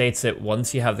bluntly states that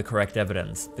once you have the correct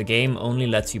evidence, the game only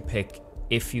lets you pick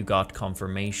if you got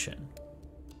confirmation.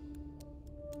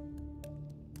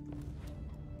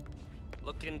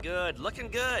 Looking good, looking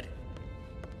good.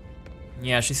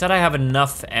 Yeah, she said I have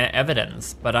enough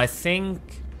evidence, but I think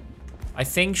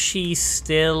she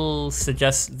still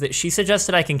suggests that she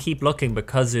suggested I can keep looking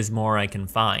because there's more I can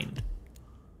find.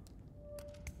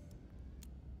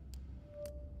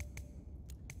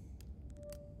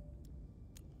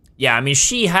 Yeah, I mean,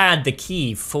 she had the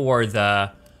key for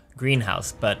the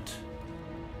greenhouse, but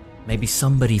maybe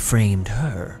somebody framed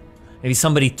her. Maybe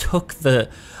somebody took the...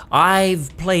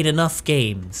 I've played enough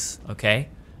games, okay?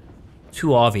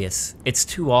 Too obvious. It's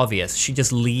too obvious. She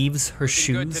just leaves her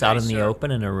shoes today, out in the sir. open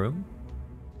in her room.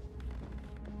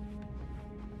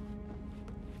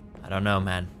 I don't know,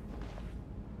 man.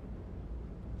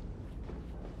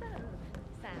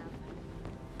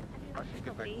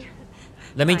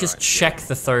 Let me just check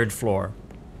the third floor.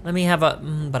 Let me have a...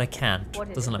 but I can't.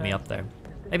 Doesn't let me up there.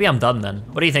 Maybe I'm done then.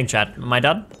 What do you think, chat? Am I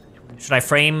done? Should I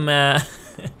frame...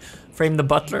 frame the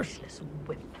butler? If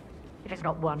it's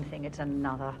not one thing, it's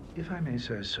another. If I may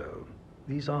say so,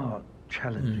 these are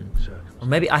challenging circumstances. Or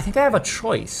maybe... I think I have a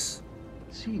choice.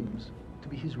 It seems to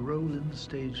be his role in the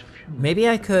stage funeral. Maybe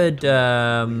I could...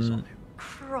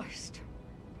 Christ.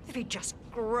 If he'd just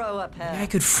grow up here. I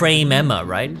could frame Emma,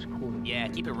 right? Yeah,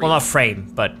 keep it real. Well, not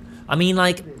frame, but... I mean,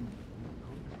 like...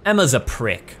 Emma's a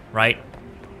prick, right?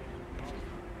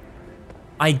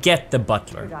 I get the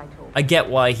butler. I get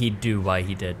why he'd do why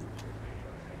he did.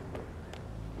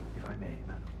 If I may,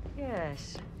 madam.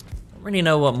 Yes. I don't really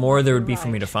know what more there would be for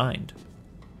me to find.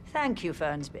 Thank you,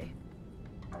 Fernsby.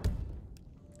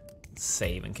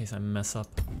 Save in case I mess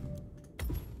up.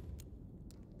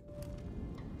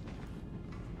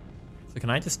 So can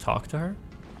I just talk to her?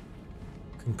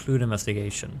 Conclude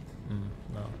investigation.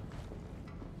 No.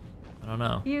 I don't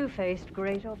know. You faced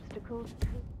great obstacles.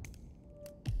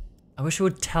 I wish it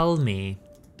would tell me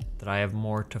that I have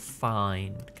more to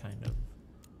find, kind of.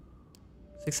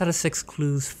 6 out of 6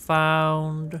 clues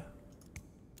found.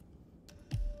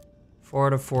 4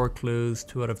 out of 4 clues,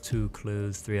 2 out of 2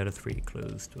 clues, 3 out of 3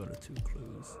 clues, 2 out of 2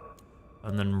 clues.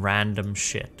 And then random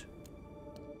shit.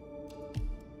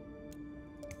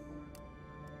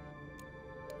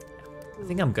 I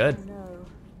think I'm good.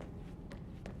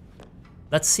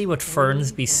 Let's see what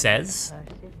Fernsby says.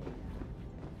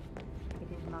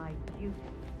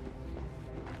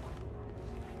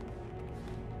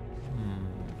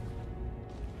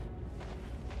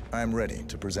 I'm ready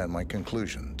to present my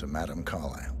conclusion to Madame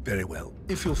Carlyle. Very well.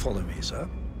 If you'll follow me, sir.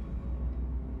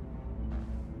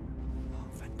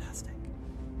 Oh, fantastic.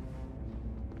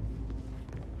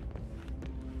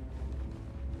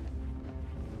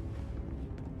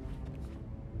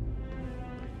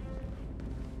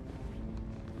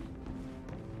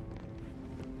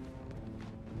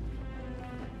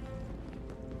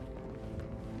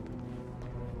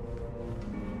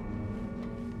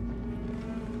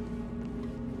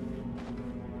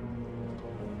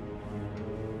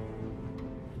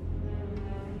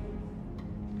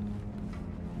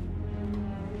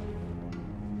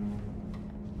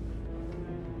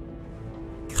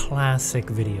 Classic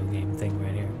video game thing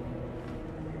right here.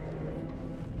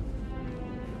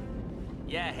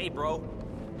 Yeah, hey, bro.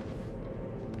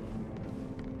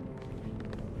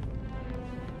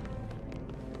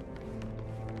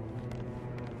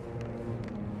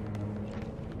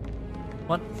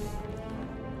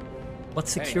 What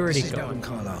security Hey, guard? in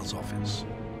Carlisle's office.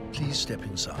 Please step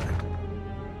inside.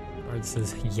 Guard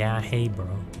says, yeah, hey, bro.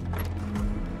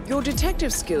 Your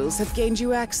detective skills have gained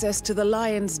you access to the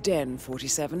Lion's Den,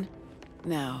 47.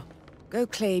 Now, go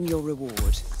claim your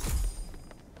reward.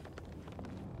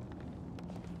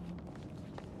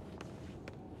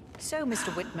 So,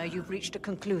 Mr. Whitmer, you've reached a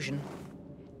conclusion.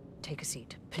 Take a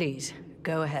seat, please.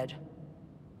 Go ahead.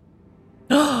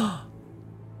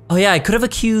 Oh yeah, I could have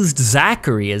accused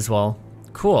Zachary as well.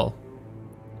 Cool.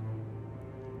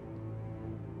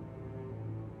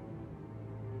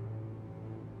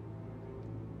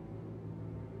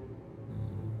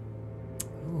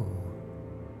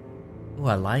 Ooh,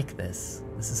 I like this.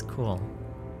 This is cool.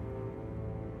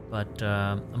 But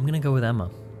I'm gonna go with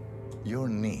Emma. Your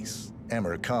niece,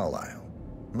 Emma Carlyle,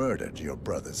 murdered your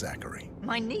brother Zachary.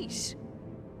 My niece?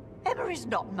 Emma is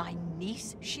not my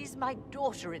niece. She's my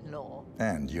daughter-in-law.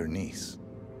 And your niece.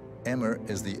 Emma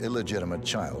is the illegitimate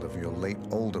child of your late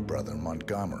older brother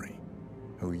Montgomery,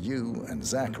 who you and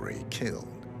Zachary killed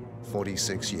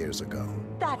 46 years ago.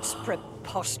 That's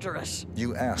preposterous.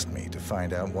 You asked me to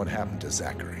find out what happened to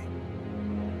Zachary.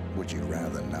 Would you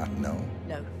rather not know?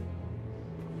 No.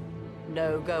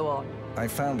 No, go on. I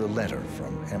found a letter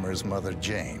from Emma's mother,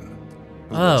 Jane,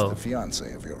 who was the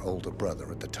fiancé of your older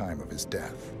brother at the time of his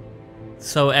death.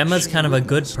 So Emma's She kind of a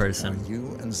good witnessed person. how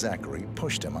you and Zachary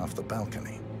pushed him off the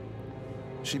balcony.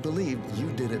 She believed you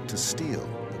did it to steal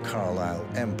the Carlyle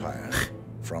empire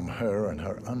from her and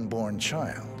her unborn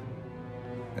child.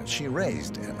 And she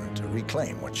raised Emma to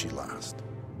reclaim what she lost.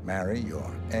 Marry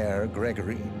your heir,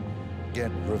 Gregory, get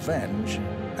revenge,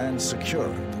 and secure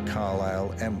the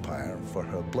Carlyle empire for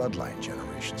her bloodline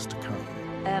generations to come.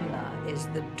 Emma is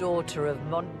the daughter of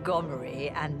Montgomery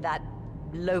and that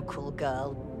local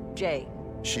girl, Jane.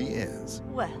 She is.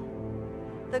 Well,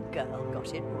 the girl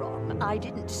got it wrong. I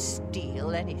didn't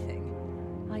steal anything.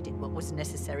 I did what was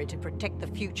necessary to protect the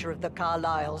future of the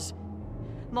Carlyles.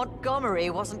 Montgomery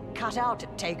wasn't cut out to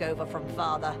take over from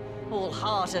father. All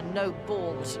heart and no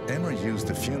balls. Emma used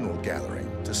the funeral gathering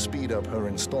to speed up her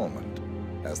installment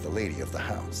as the lady of the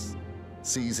house,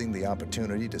 seizing the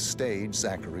opportunity to stage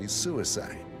Zachary's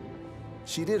suicide.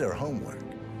 She did her homework,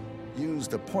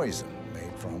 used a poison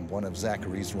made from one of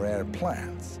Zachary's rare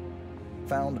plants,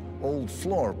 found old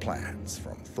floor plans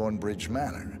from Thornbridge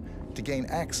Manor to gain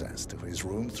access to his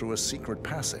room through a secret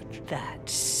passage. That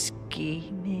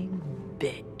scheming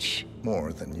bitch.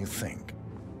 More than you think.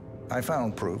 I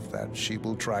found proof that she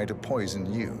will try to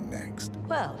poison you next.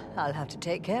 Well, I'll have to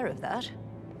take care of that.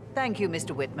 Thank you,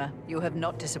 Mr. Whitmer. You have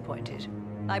not disappointed.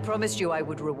 I promised you I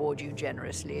would reward you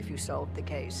generously if you solved the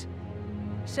case.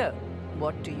 So,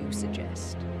 what do you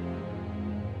suggest?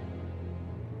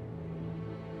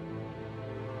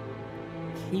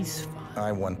 He's fine.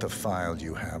 I want the file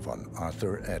you have on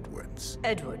Arthur Edwards.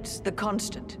 Edwards, the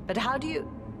Constant. But how do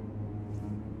you...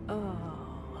 Oh,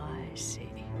 I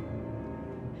see.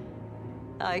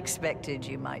 I expected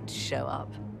you might show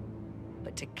up.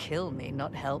 But to kill me,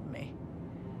 not help me.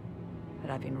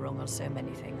 But I've been wrong on so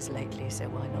many things lately, so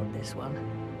why not this one?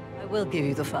 I will give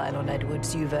you the file on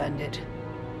Edwards. You've earned it.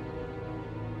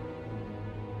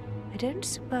 I don't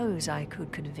suppose I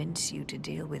could convince you to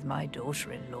deal with my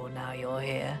daughter-in-law now you're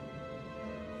here.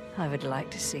 I would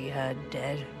like to see her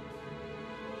dead.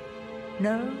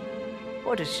 No?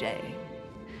 What a shame.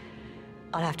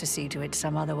 I'll have to see to it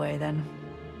some other way then.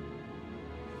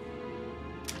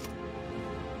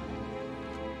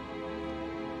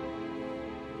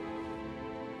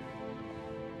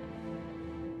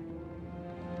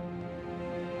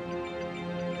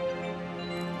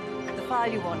 The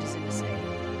file you want is in the safe.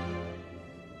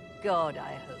 God,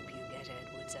 I hope you get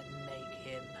Edwards and make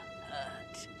him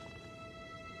hurt.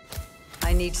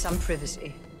 I need some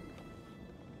privacy.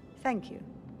 Thank you.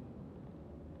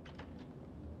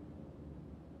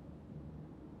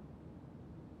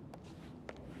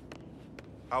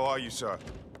 How are you, sir?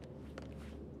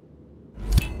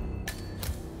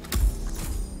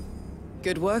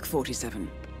 Good work, 47.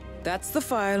 That's the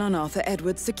file on Arthur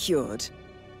Edwards secured.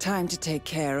 Time to take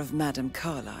care of Madame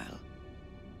Carlyle.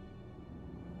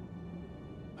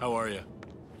 How are you?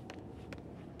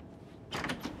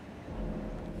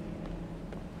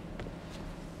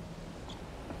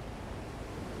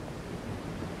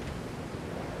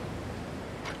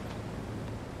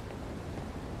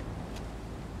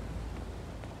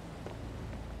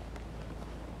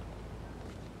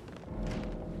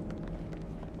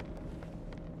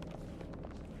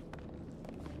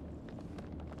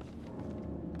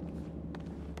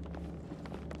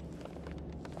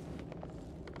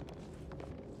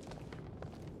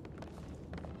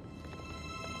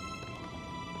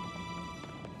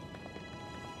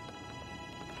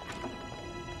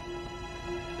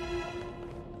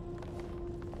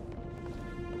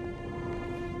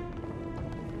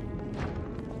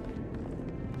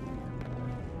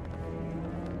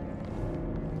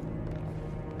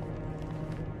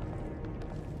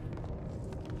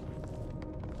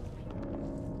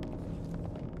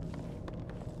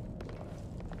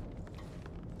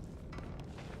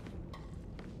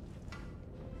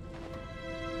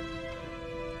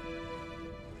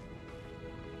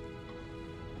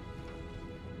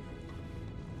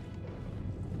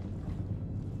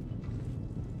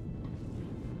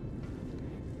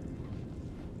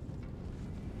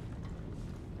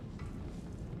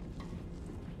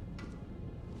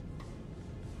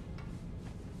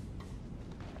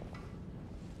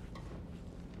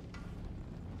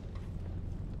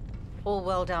 All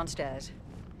well downstairs.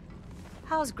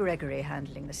 How's Gregory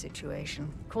handling the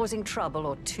situation? Causing trouble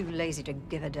or too lazy to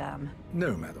give a damn?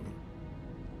 No, madam.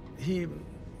 He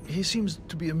seems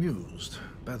to be amused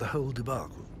by the whole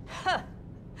debacle.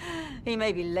 He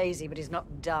may be lazy, but he's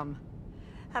not dumb.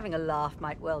 Having a laugh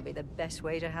might well be the best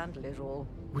way to handle it all.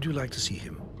 Would you like to see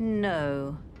him?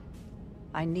 No.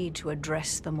 I need to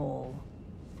address them all.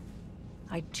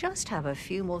 I just have a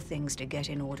few more things to get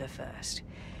in order first.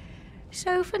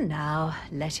 So for now,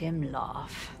 let him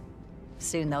laugh.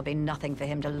 Soon there'll be nothing for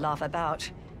him to laugh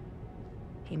about.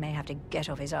 He may have to get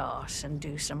off his arse and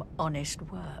do some honest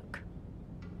work.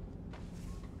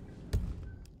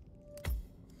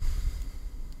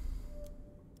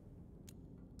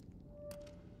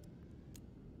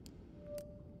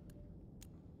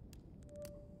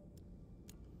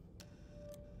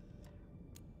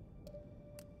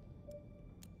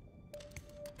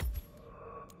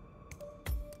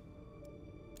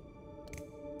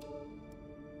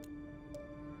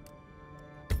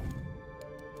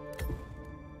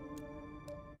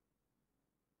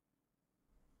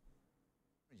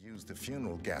 Used the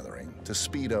funeral gathering to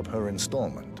speed up her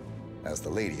installment as the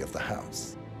lady of the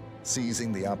house,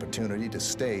 seizing the opportunity to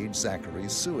stage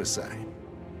Zachary's suicide.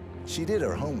 She did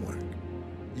her homework,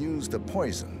 used a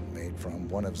poison made from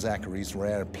one of Zachary's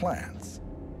rare plants,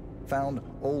 found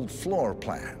old floor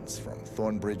plans from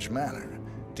Thornbridge Manor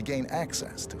to gain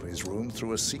access to his room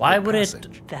through a secret Why would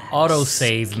passage. it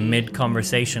auto-save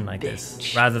mid-conversation like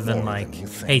this, rather than like,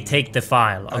 hey, take the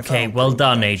file. Okay, well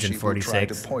done, Agent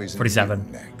 46,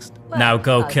 47. Now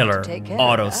go kill her.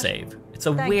 Auto-save. It's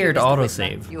a weird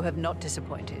auto-save. You have not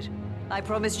disappointed. I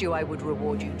promised you I would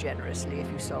reward you generously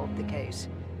if you solved the case.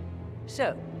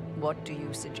 So, what do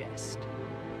you suggest?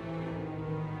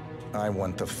 I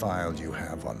want the file you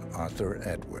have on Arthur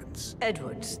Edwards.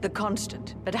 Edwards, the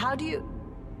Constant. But how do you...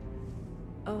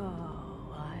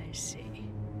 Oh, I see.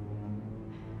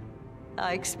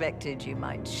 I expected you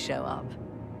might show up.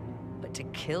 But to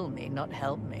kill me, not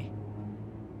help me.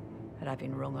 But I've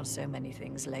been wrong on so many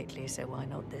things lately, so why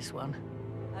not this one?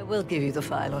 I will give you the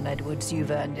file on Edwards.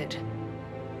 You've earned it.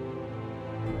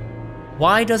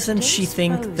 Why doesn't she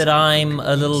think that I'm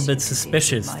a little bit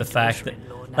suspicious? The fact that...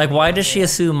 Like, why does she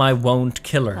assume I won't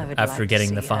kill her after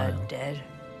getting the file?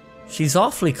 She's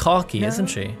awfully cocky, isn't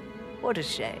she? What a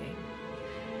shame.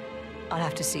 I'll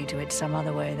have to see to it some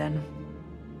other way then.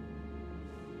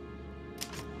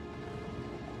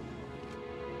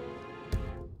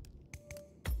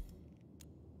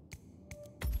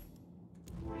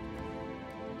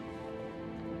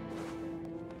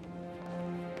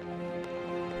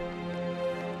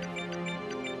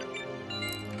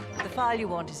 The file you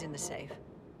want is in the safe.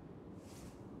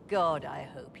 God, I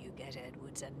hope you get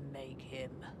Edwards and make him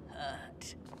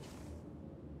hurt.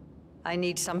 I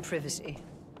need some privacy.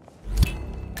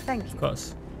 Thank you. Of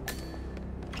course.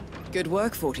 Good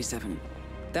work, 47.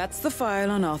 That's the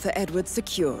file on Arthur Edwards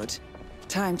secured.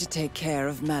 Time to take care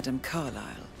of Madame Carlyle.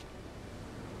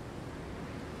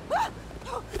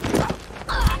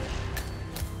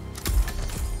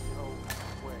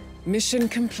 Mission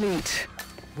complete.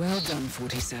 Well done,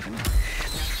 47.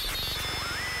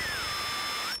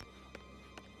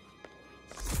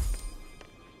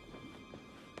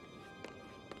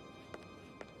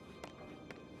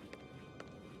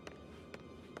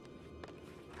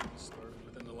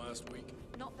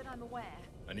 Not that I'm aware.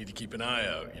 I need to keep an eye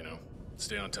out, you know.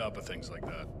 Stay on top of things like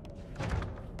that.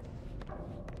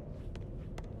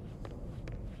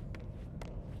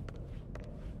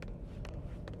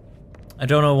 I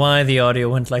don't know why the audio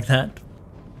went like that.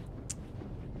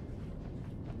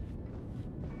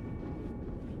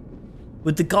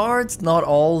 Would the guards not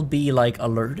all be, like,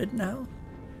 alerted now?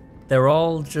 They're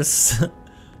all just...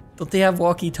 Don't they have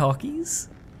walkie-talkies?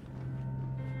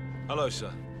 Hello,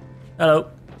 sir. Hello.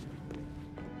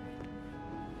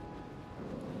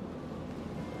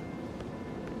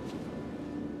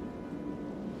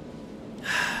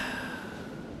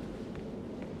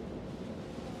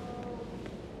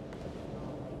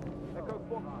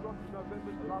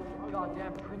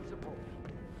 Goddamn principal.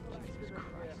 Jesus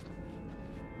Christ.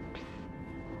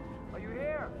 Are you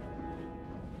here?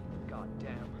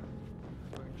 Goddamn.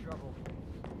 We're in trouble.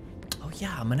 Oh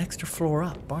yeah, I'm an extra floor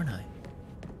up, aren't I?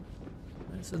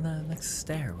 Where's the next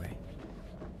stairway?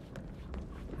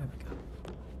 There we go.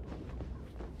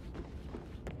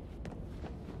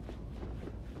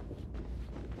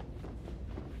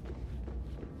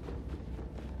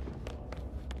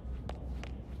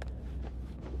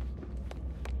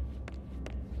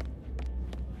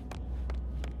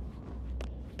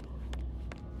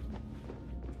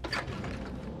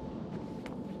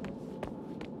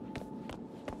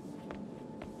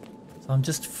 So I'm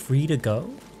just free to go?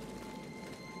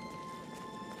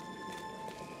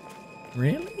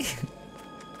 Really?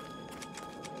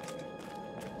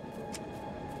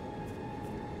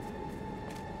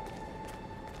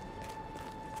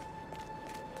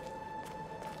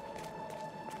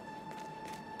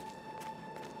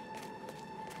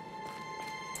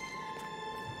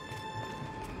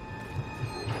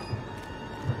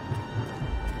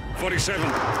 "47.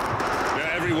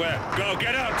 They're everywhere. Go,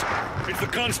 get out! It's the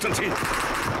Constantine.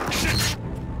 Shit!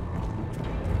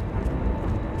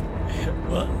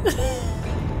 What?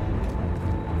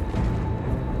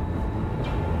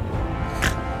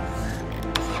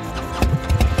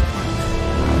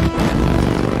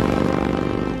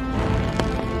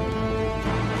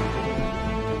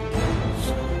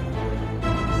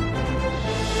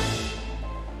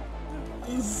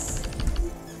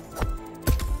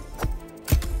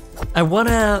 I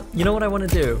wanna, you know what I wanna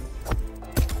do?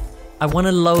 I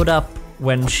wanna load up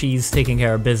when she's taking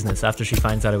care of business after she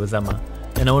finds out it was Emma.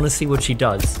 And I wanna see what she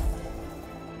does.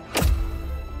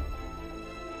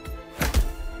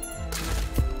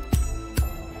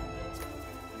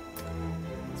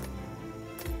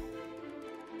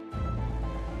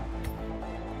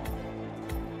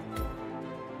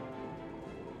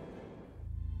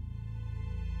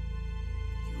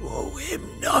 You owe him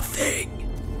nothing.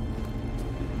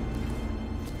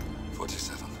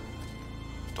 47.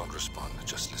 Don't respond,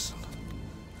 just listen.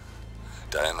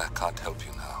 Diana can't help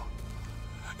you now.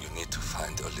 You need to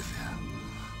find Olivia.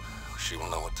 She will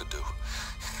know what to do.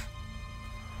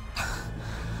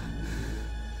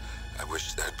 I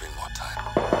wish there had been more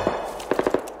time.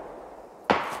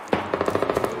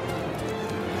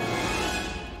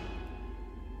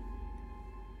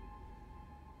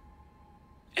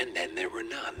 And then there were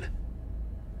none.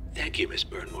 Thank you, Miss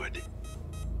Burnwood.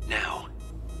 Now,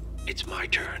 it's my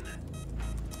turn.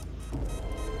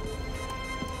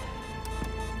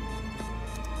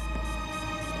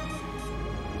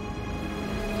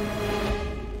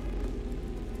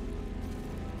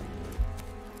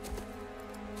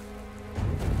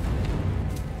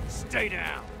 Stay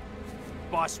down.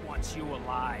 Boss wants you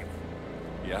alive.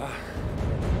 Yeah?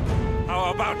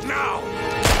 How about now?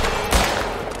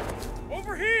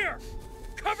 Over here!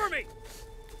 Cover me!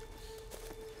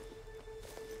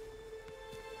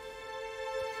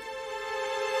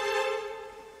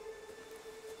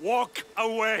 Walk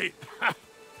away!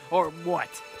 Or what?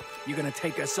 You gonna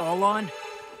take us all on?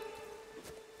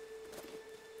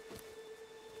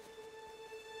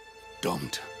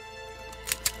 Don't.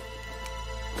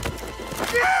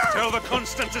 Tell the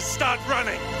Constant to start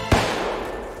running!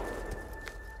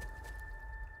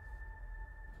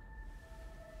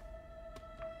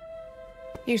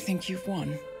 You think you've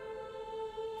won?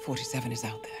 47 is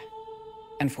out there.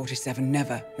 And 47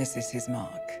 never misses his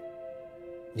mark.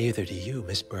 Neither do you,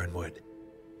 Miss Burnwood.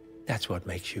 That's what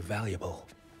makes you valuable.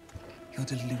 You're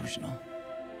delusional.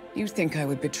 You think I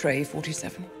would betray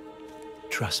 47?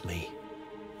 Trust me,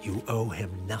 you owe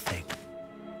him nothing.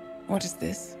 What is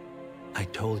this? I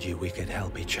told you we could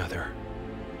help each other,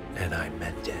 and I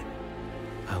meant it.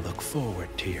 I look forward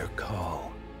to your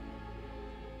call.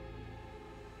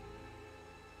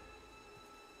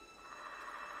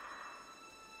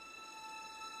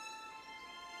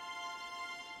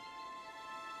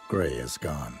 Gray is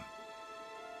gone.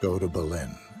 Go to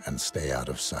Berlin and stay out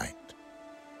of sight.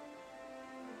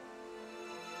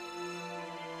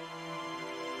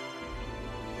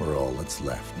 We're all that's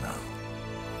left now.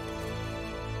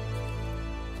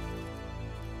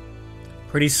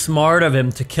 Pretty smart of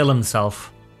him to kill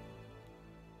himself.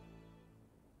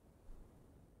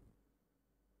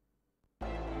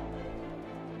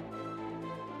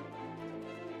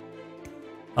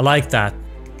 I like that.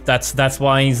 That's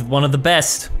why he's one of the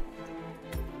best.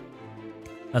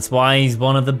 That's why he's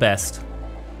one of the best.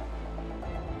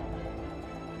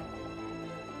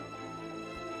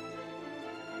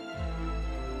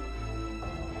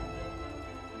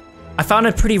 I found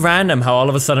it pretty random how all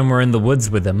of a sudden we're in the woods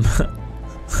with him.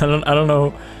 I don't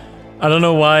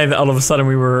know why all of a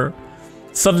sudden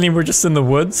suddenly we're just in the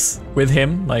woods with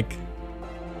him, like.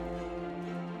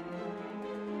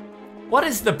 What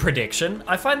is the prediction?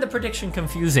 I find the prediction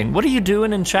confusing. What are you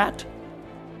doing in chat?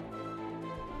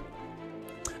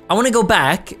 I want to go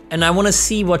back and I want to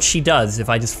see what she does if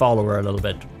I just follow her a little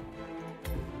bit.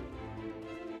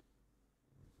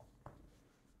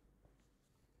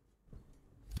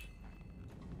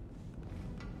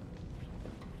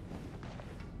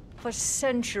 For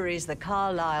centuries, the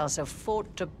Carlyles have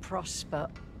fought to prosper,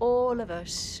 all of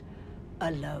us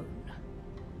alone.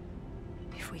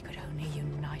 If we could only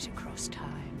unite across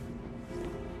time,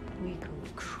 we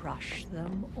could crush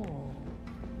them all.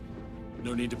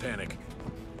 No need to panic.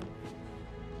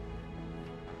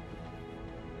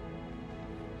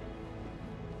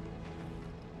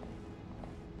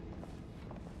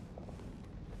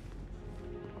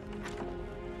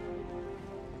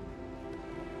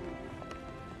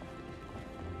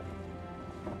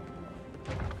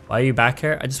 Why are you back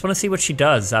here? I just want to see what she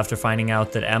does after finding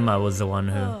out that Emma was the one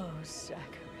who... Oh, Zachary.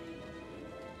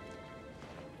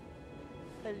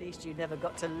 At least you never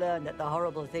got to learn that the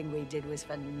horrible thing we did was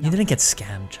for nothing. You didn't get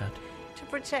scammed, Chad. To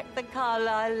protect the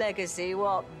Carlyle legacy,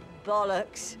 what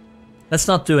bollocks. Let's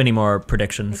not do any more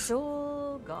predictions. It's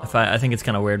all gone. I think it's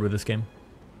kind of weird with this game.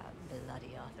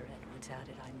 Bloody Arthur Edwards, how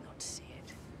did I not see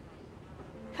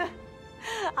it?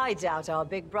 I doubt our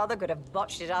big brother could have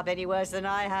botched it up any worse than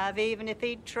I have, even if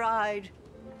he'd tried.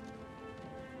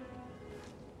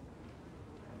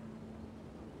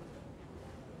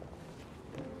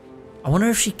 I wonder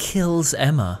if she kills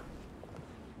Emma.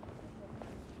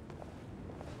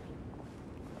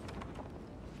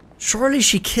 Surely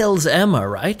she kills Emma,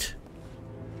 right?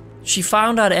 She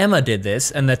found out Emma did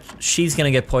this and that she's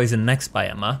gonna get poisoned next by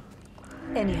Emma.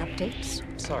 Any updates?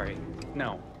 Sorry,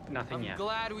 no, nothing yet. I'm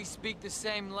glad we speak the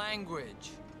same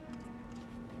language.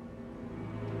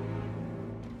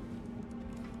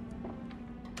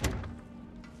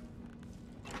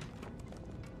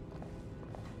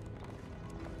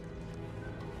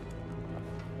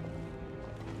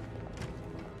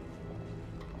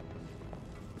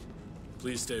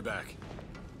 Please stay back.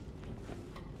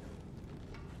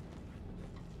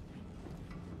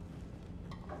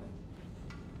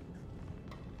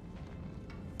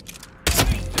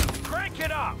 Crank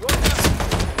it up!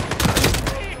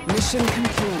 Mission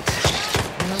complete.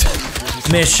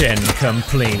 Mission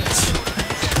complete.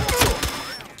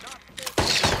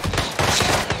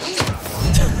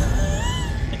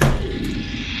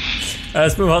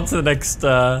 Let's move on to the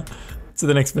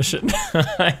next mission.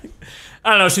 I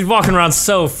don't know, she's walking around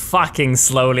so fucking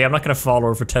slowly. I'm not gonna follow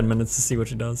her for 10 minutes to see what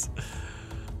she does.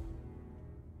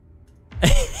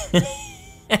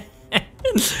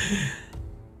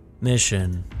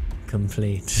 Mission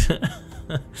complete.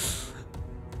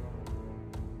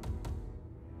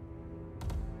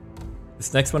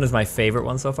 This next one is my favorite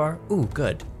one so far. Ooh,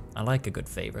 good. I like a good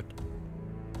favorite.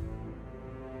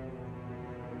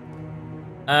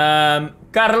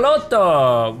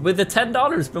 Carlotto with the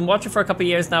 $10. Been watching for a couple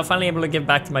years now. Finally able to give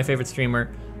back to my favorite streamer.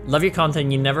 Love your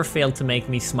content. You never fail to make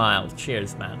me smile.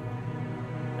 Cheers, man.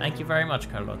 Thank you very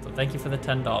much, Carlotto. Thank you for the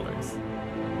 $10.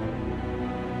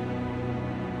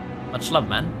 Much love,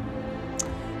 man.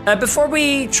 Before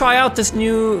we try out this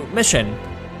new mission,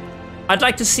 I'd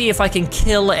like to see if I can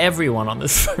kill everyone on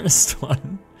this first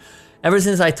one. Ever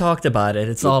since I talked about it,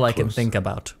 it's all I can think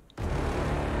about.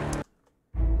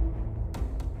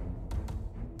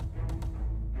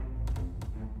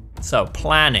 So,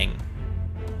 planning.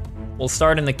 We'll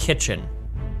start in the kitchen.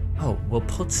 Oh, we'll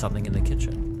put something in the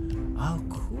kitchen. Oh,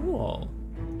 cool.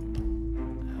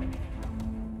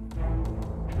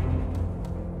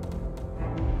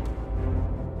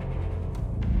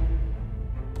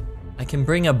 I can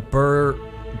bring a Burj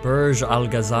Al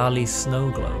Ghazali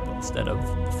snow globe instead of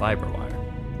the fiber wire.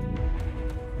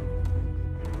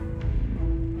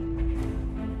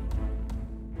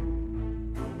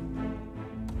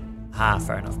 Ah,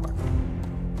 fair enough, Mark.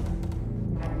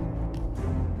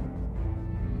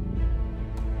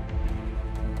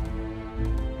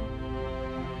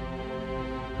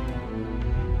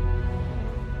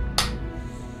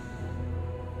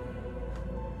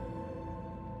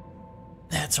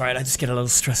 That's alright, I just get a little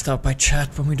stressed out by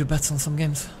chat when we do bets on some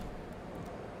games.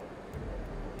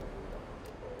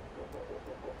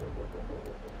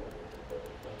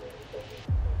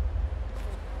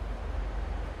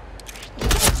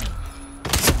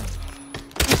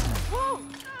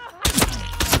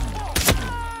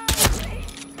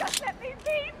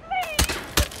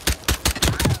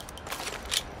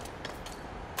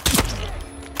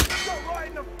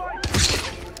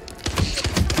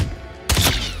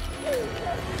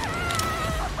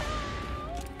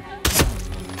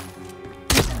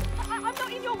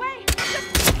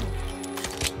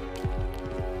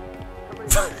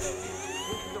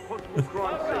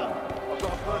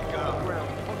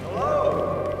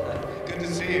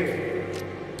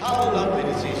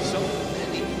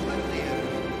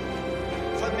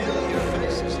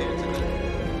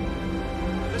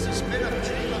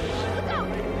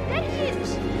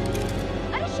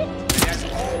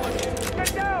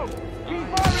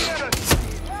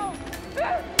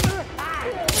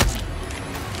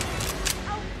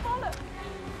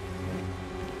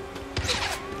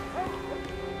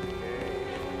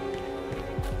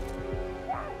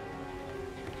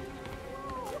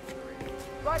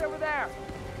 Right over there!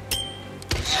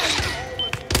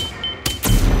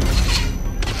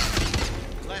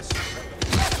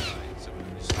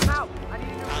 I'm out! I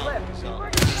need a new clip!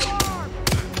 Bring it to arm!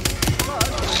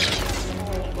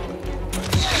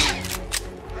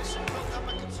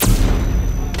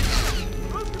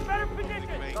 Move to better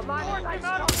position! The line is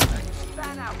out!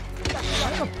 Fan out!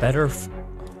 A better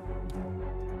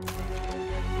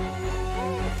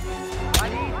I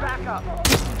need backup!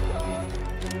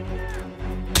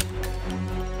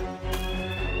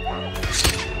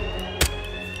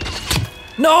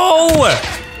 No!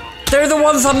 They're the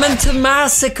ones I meant to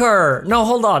massacre! No,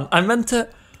 hold on. I meant to...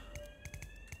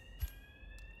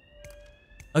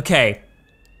 Okay.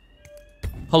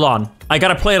 Hold on. I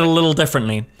gotta play it a little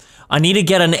differently. I need to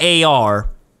get an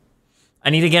AR. I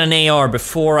need to get an AR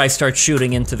before I start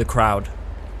shooting into the crowd.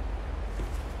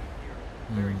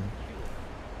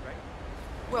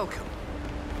 Welcome.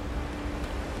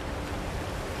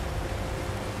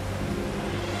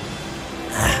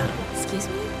 Excuse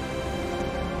me?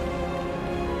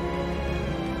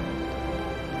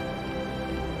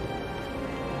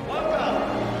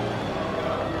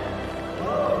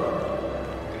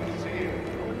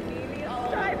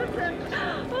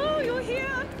 Oh, you're here!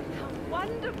 How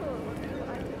wonderful!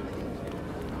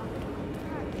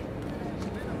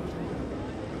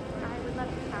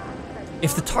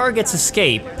 If the targets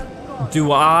escape,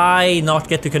 do I not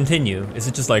get to continue? Is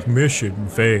it just like, mission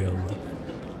failed?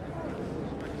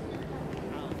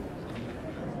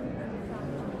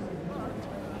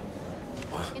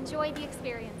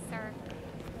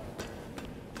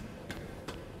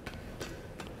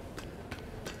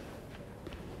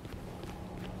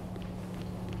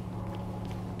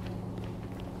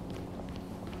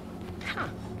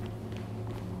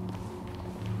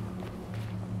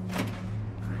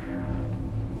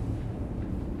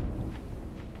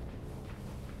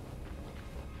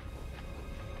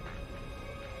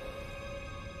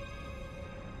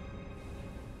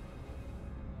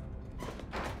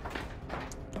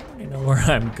 know where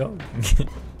I'm going.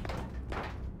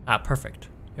 Ah, perfect.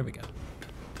 Here we go.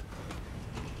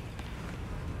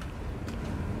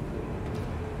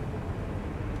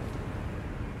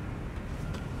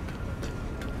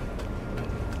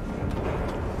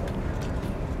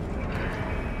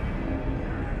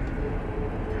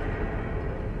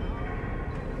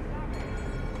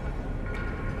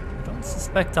 I don't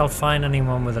suspect I'll find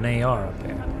anyone with an AR up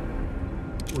here.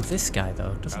 Oh, this guy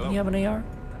though. Doesn't he have an AR?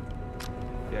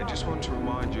 Yeah, just want to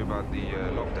remind you about the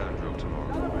lockdown drill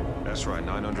tomorrow. That's right,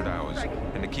 900 hours.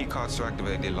 And the key cards to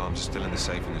activate the alarms are still in the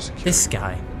safe in the security. This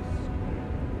guy.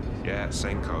 Yeah,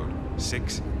 same code.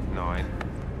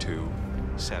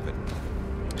 6927.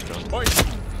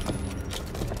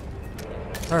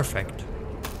 Perfect.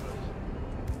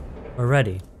 We're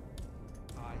ready.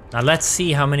 Now let's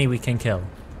see how many we can kill.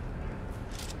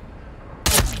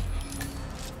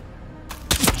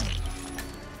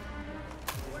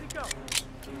 Where'd he go?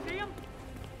 You see him?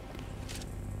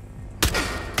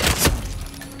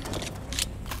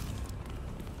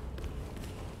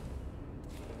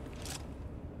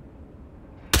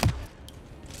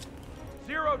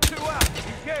 Zero, 2 out.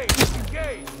 Engage.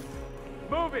 Engage.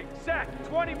 Moving. Set.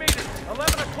 20 meters.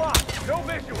 11 o'clock. No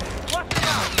visual. Flush him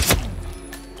out.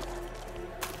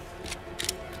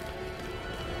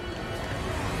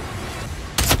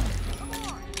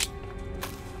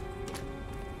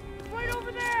 Right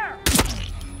over there!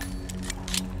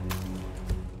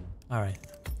 Alright,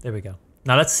 there we go.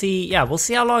 Now let's see, yeah, we'll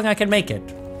see how long I can make it.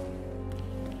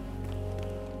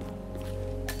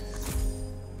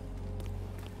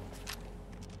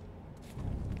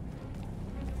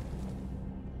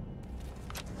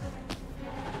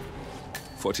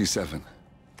 "47.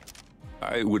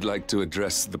 I would like to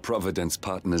address the Providence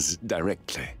partners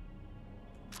directly.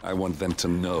 I want them to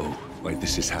know why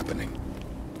this is happening.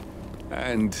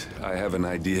 And I have an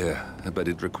idea, but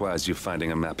it requires you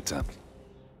finding a map to...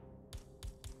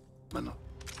 Mano.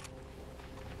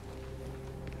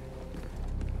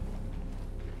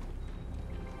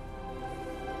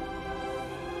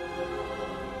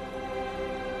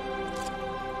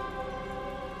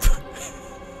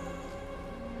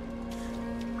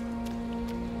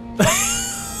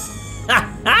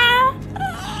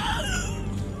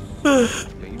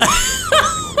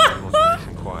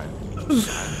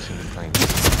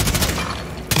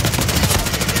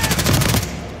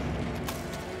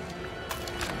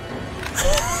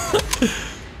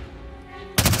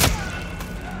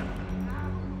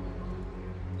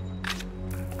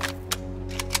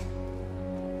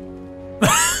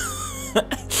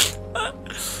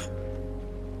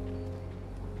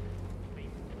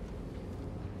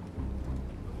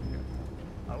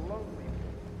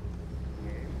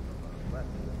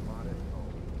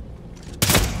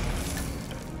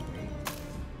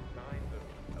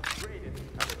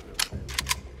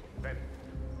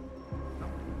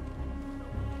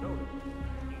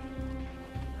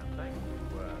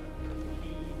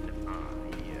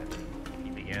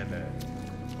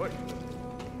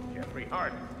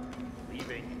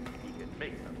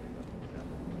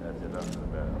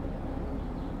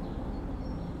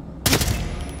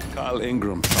 Carl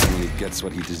Ingram finally gets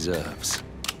what he deserves.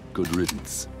 Good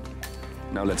riddance.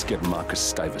 Now let's get Marcus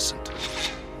Stuyvesant.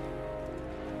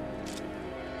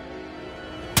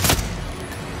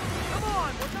 Come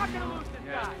on, we're not gonna lose this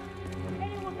guy.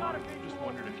 Anyone got a visual? Just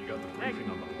wondered if you got the briefing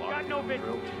on the block. Got no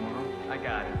visual. Tomorrow. I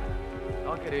got it.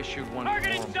 I'll get issued one.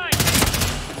 Target in form. sight!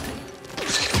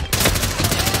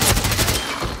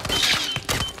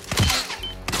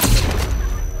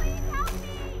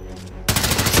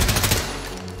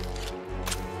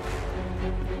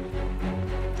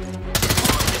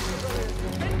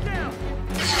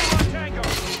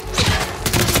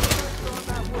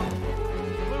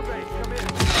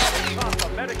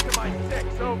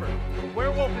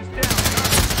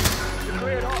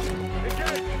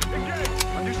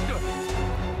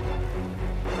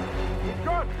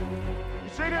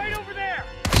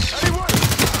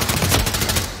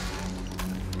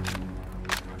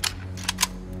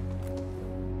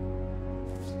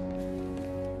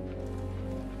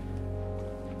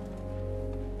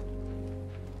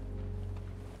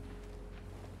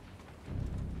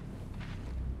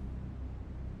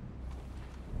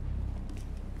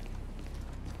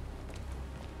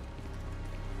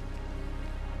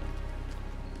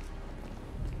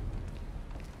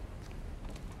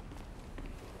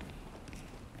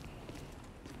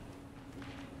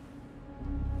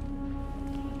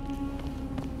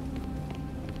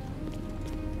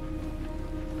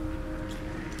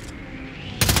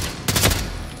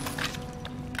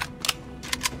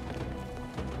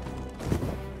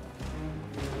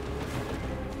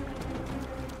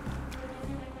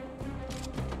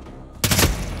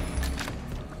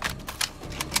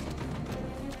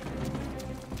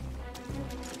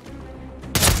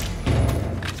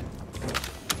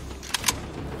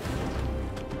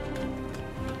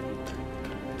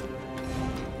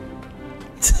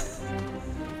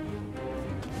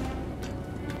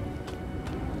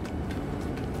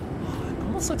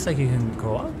 almost looks like you can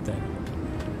go out there.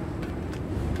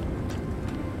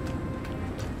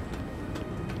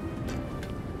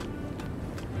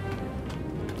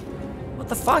 What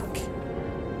the fuck?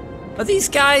 Are these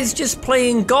guys just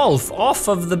playing golf off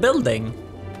of the building?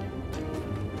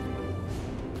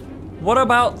 What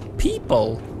about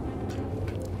people?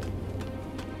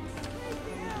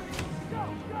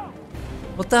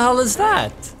 What the hell is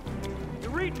that? You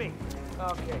read me?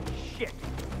 Okay, shit.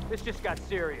 This just got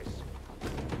serious.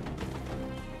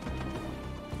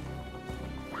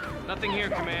 Nothing here,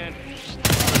 Command.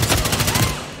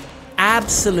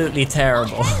 Absolutely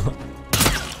terrible.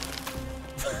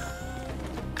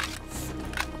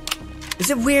 Is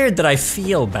it weird that I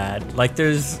feel bad? Like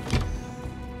there's...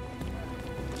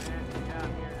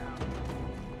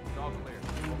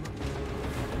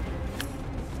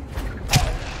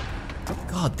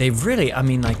 God, they really, I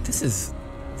mean, like, this is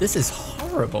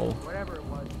horrible. Whatever it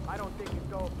was, I don't think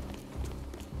it's over.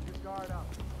 You guard up.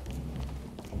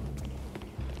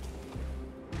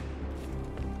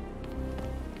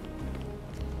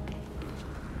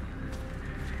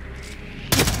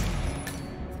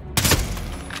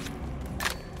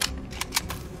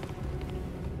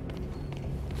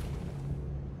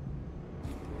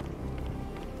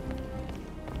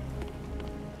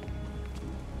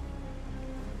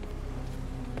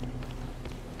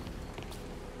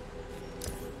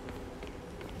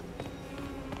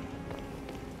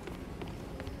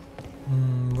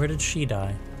 Where did she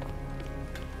die?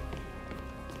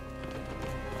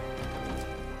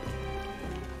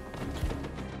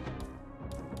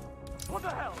 What the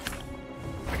hell?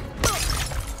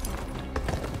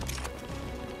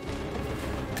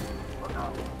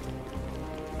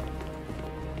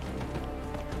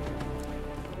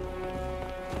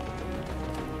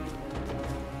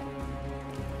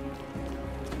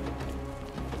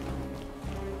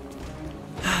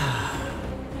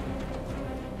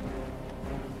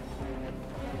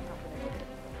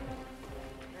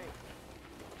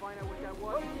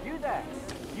 You there?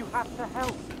 You have to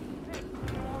help.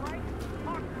 Alright?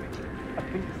 Talk to me. I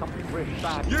think something really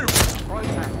bad. You! Right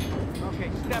now. Okay,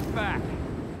 step back.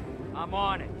 I'm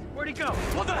on it. Where'd he go?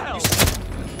 What the hell?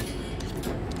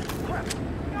 Crap.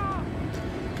 No!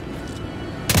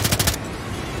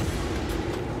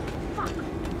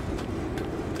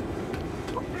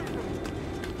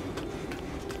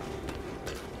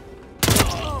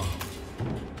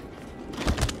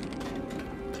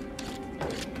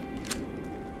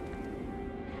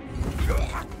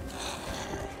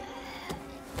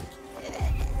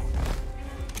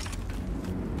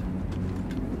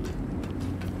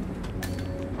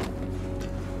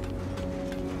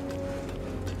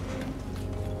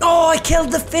 Oh, I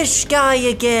killed the fish guy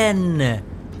again!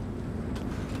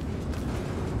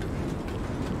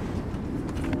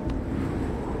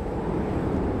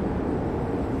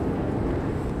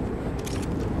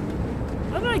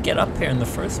 How did I get up here in the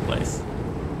first place? I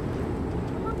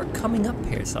remember coming up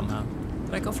here somehow.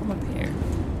 Did I go from up here?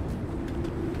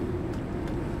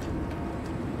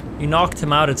 You knocked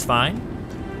him out, it's fine?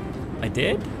 I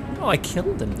did? No, I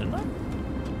killed him, didn't I?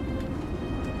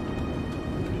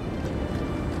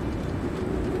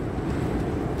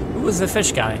 Who was the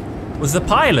fish guy? Was the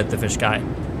pilot the fish guy?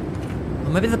 Or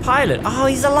maybe the pilot. Oh,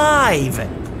 he's alive!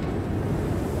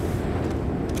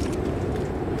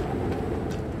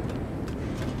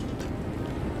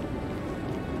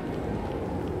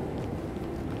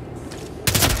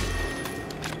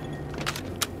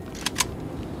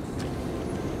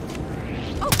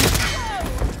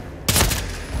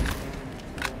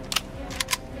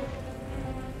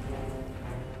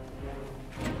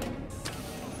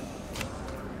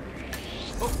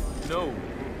 No.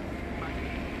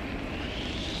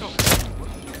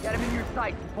 Get him in your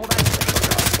sight. Pull that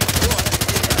trigger.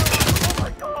 Oh my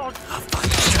god! Oh, fuck, I'm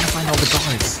trying to find all the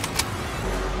guards.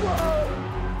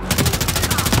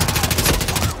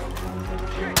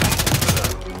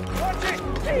 Watch it!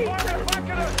 Hey,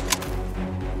 motherfucker!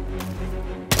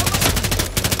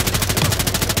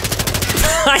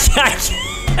 I can't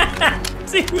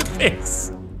do this.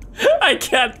 I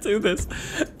can't do this.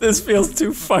 This feels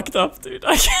too fucked up, dude.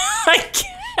 I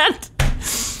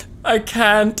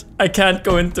can't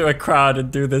go into a crowd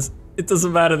and do this. It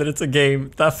doesn't matter that it's a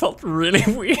game. That felt really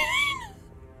weird.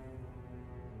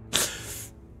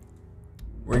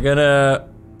 We're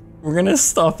gonna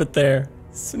stop it there.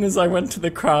 As soon as I went to the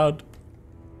crowd.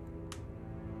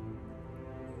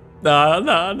 No.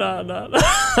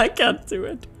 I can't do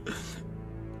it.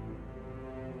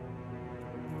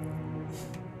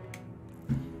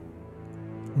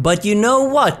 But you know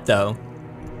what, though?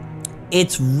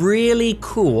 It's really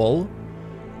cool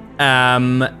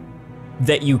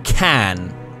that you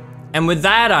can. And with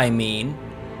that, I mean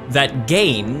that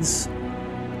games,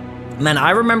 man,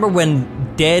 I remember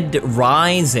when Dead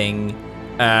Rising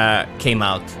came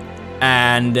out,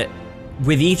 and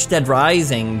with each Dead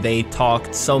Rising, they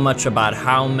talked so much about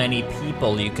how many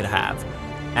people you could have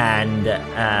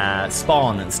and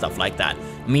spawn and stuff like that.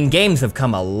 I mean, games have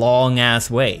come a long ass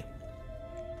way.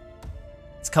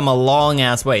 It's come a long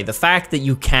ass way. The fact that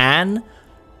you can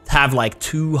have like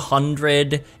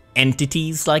 200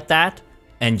 entities like that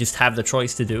and just have the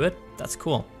choice to do it, that's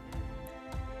cool.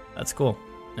 That's cool,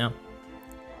 yeah.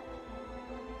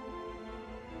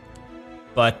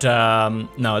 But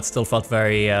no, it still felt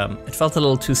very, it felt a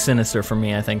little too sinister for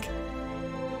me, I think.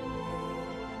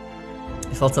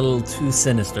 It felt a little too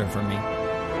sinister for me.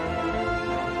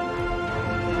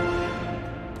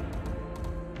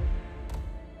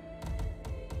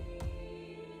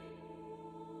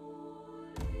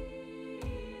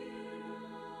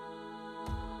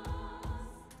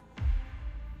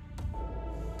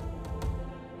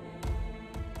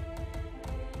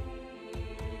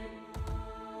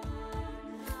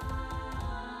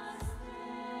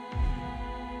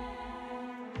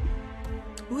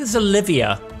 Who is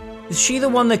Olivia? Is she the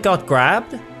one that got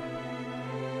grabbed?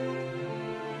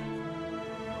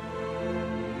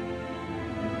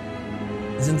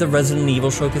 Isn't the Resident Evil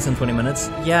showcase in 20 minutes?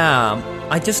 Yeah,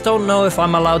 I just don't know if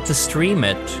I'm allowed to stream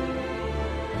it.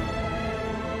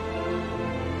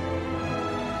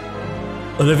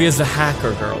 Olivia's the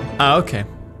hacker girl. Ah, okay.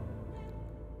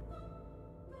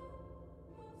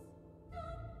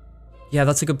 Yeah,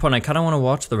 that's a good point. I kind of want to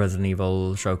watch the Resident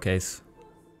Evil showcase.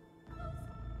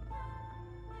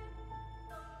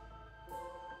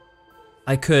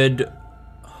 I could...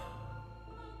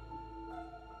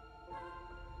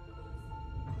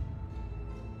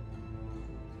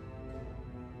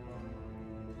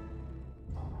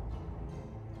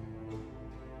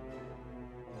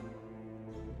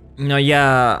 No,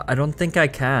 yeah, I don't think I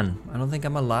can. I don't think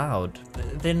I'm allowed.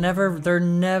 They're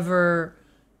never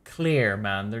clear,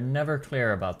 man. They're never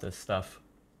clear about this stuff.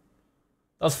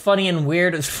 That was funny and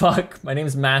weird as fuck. My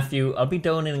name's Matthew. I'll be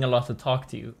donating a lot to talk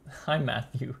to you. Hi,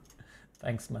 Matthew.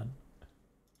 Thanks, man.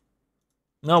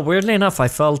 No, weirdly enough, I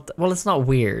felt... Well, it's not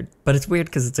weird, but it's weird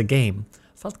because it's a game.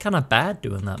 I felt kind of bad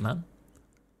doing that, man.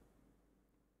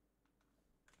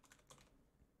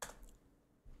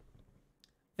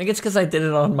 I think it's because I did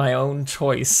it on my own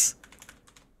choice.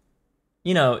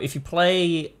 You know, if you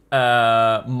play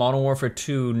Modern Warfare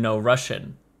 2 No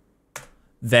Russian,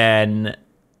 then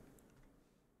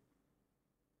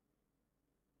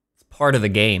it's part of the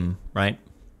game, right?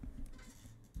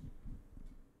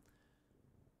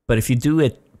 But if you do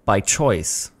it by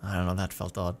choice, I don't know, that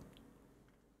felt odd.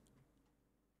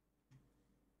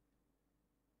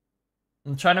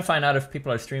 I'm trying to find out if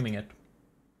people are streaming it.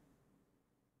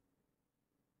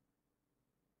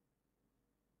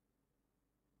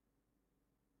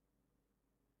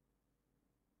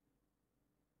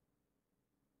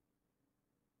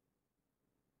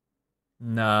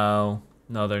 No,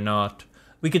 no, they're not.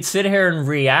 We could sit here and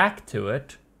react to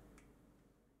it.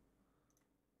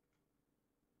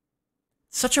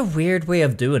 Such a weird way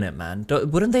of doing it, man.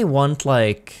 Wouldn't they want,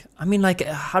 like... I mean, like,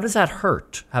 how does that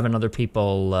hurt, having other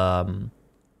people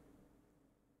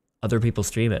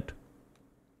stream it?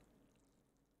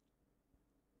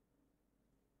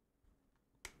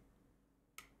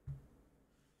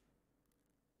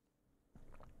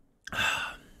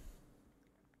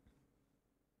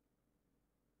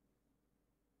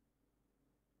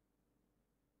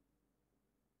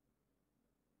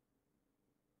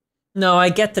 No, I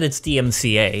get that it's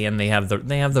DMCA and they have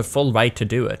the full right to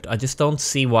do it. I just don't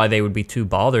see why they would be too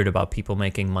bothered about people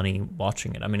making money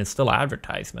watching it. I mean, it's still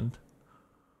advertisement.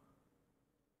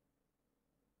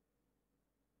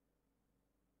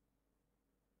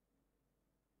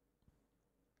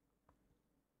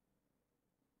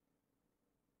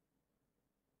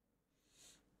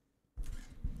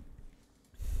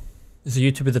 There's a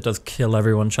YouTuber that does kill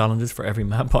everyone challenges for every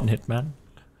map on Hitman.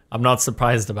 I'm not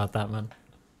surprised about that, man.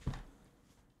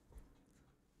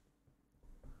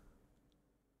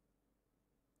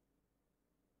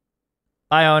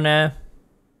 Bye, Ona.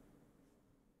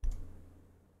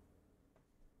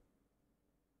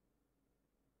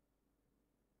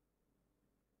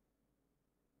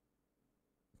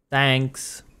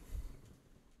 Thanks.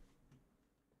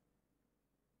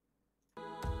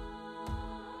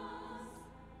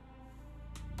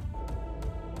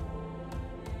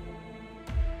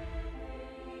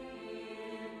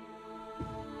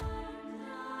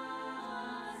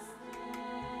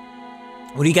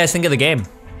 What do you guys think of the game?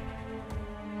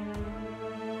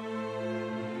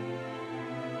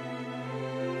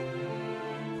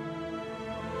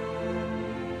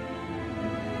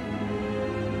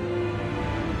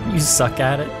 You suck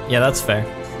at it. Yeah, that's fair.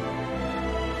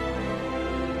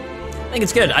 I think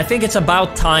it's good. I think it's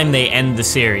about time they end the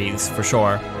series, for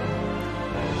sure.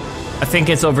 I think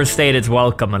it's overstayed its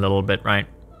welcome a little bit, right?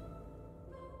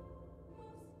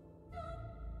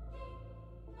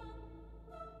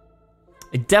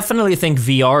 I definitely think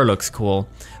VR looks cool,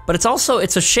 but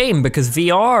it's a shame because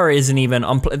VR isn't even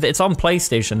on, it's on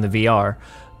PlayStation, the VR,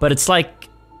 but it's like,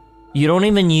 you don't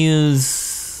even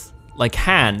use like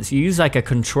hands, you use like a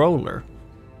controller.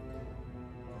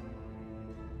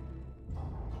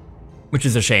 Which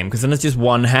is a shame, because then it's just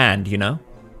one hand, you know?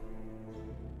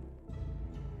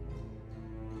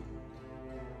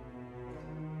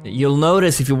 You'll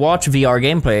notice if you watch VR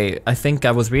gameplay, I think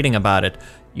I was reading about it,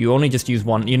 you only just use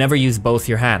one, you never use both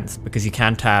your hands, because you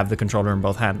can't have the controller in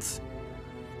both hands.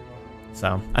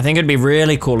 So, I think it'd be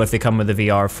really cool if they come with the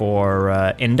VR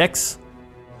for Index.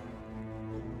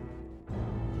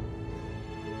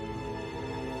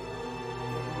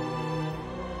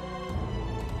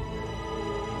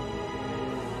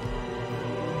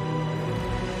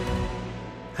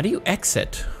 How do you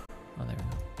exit?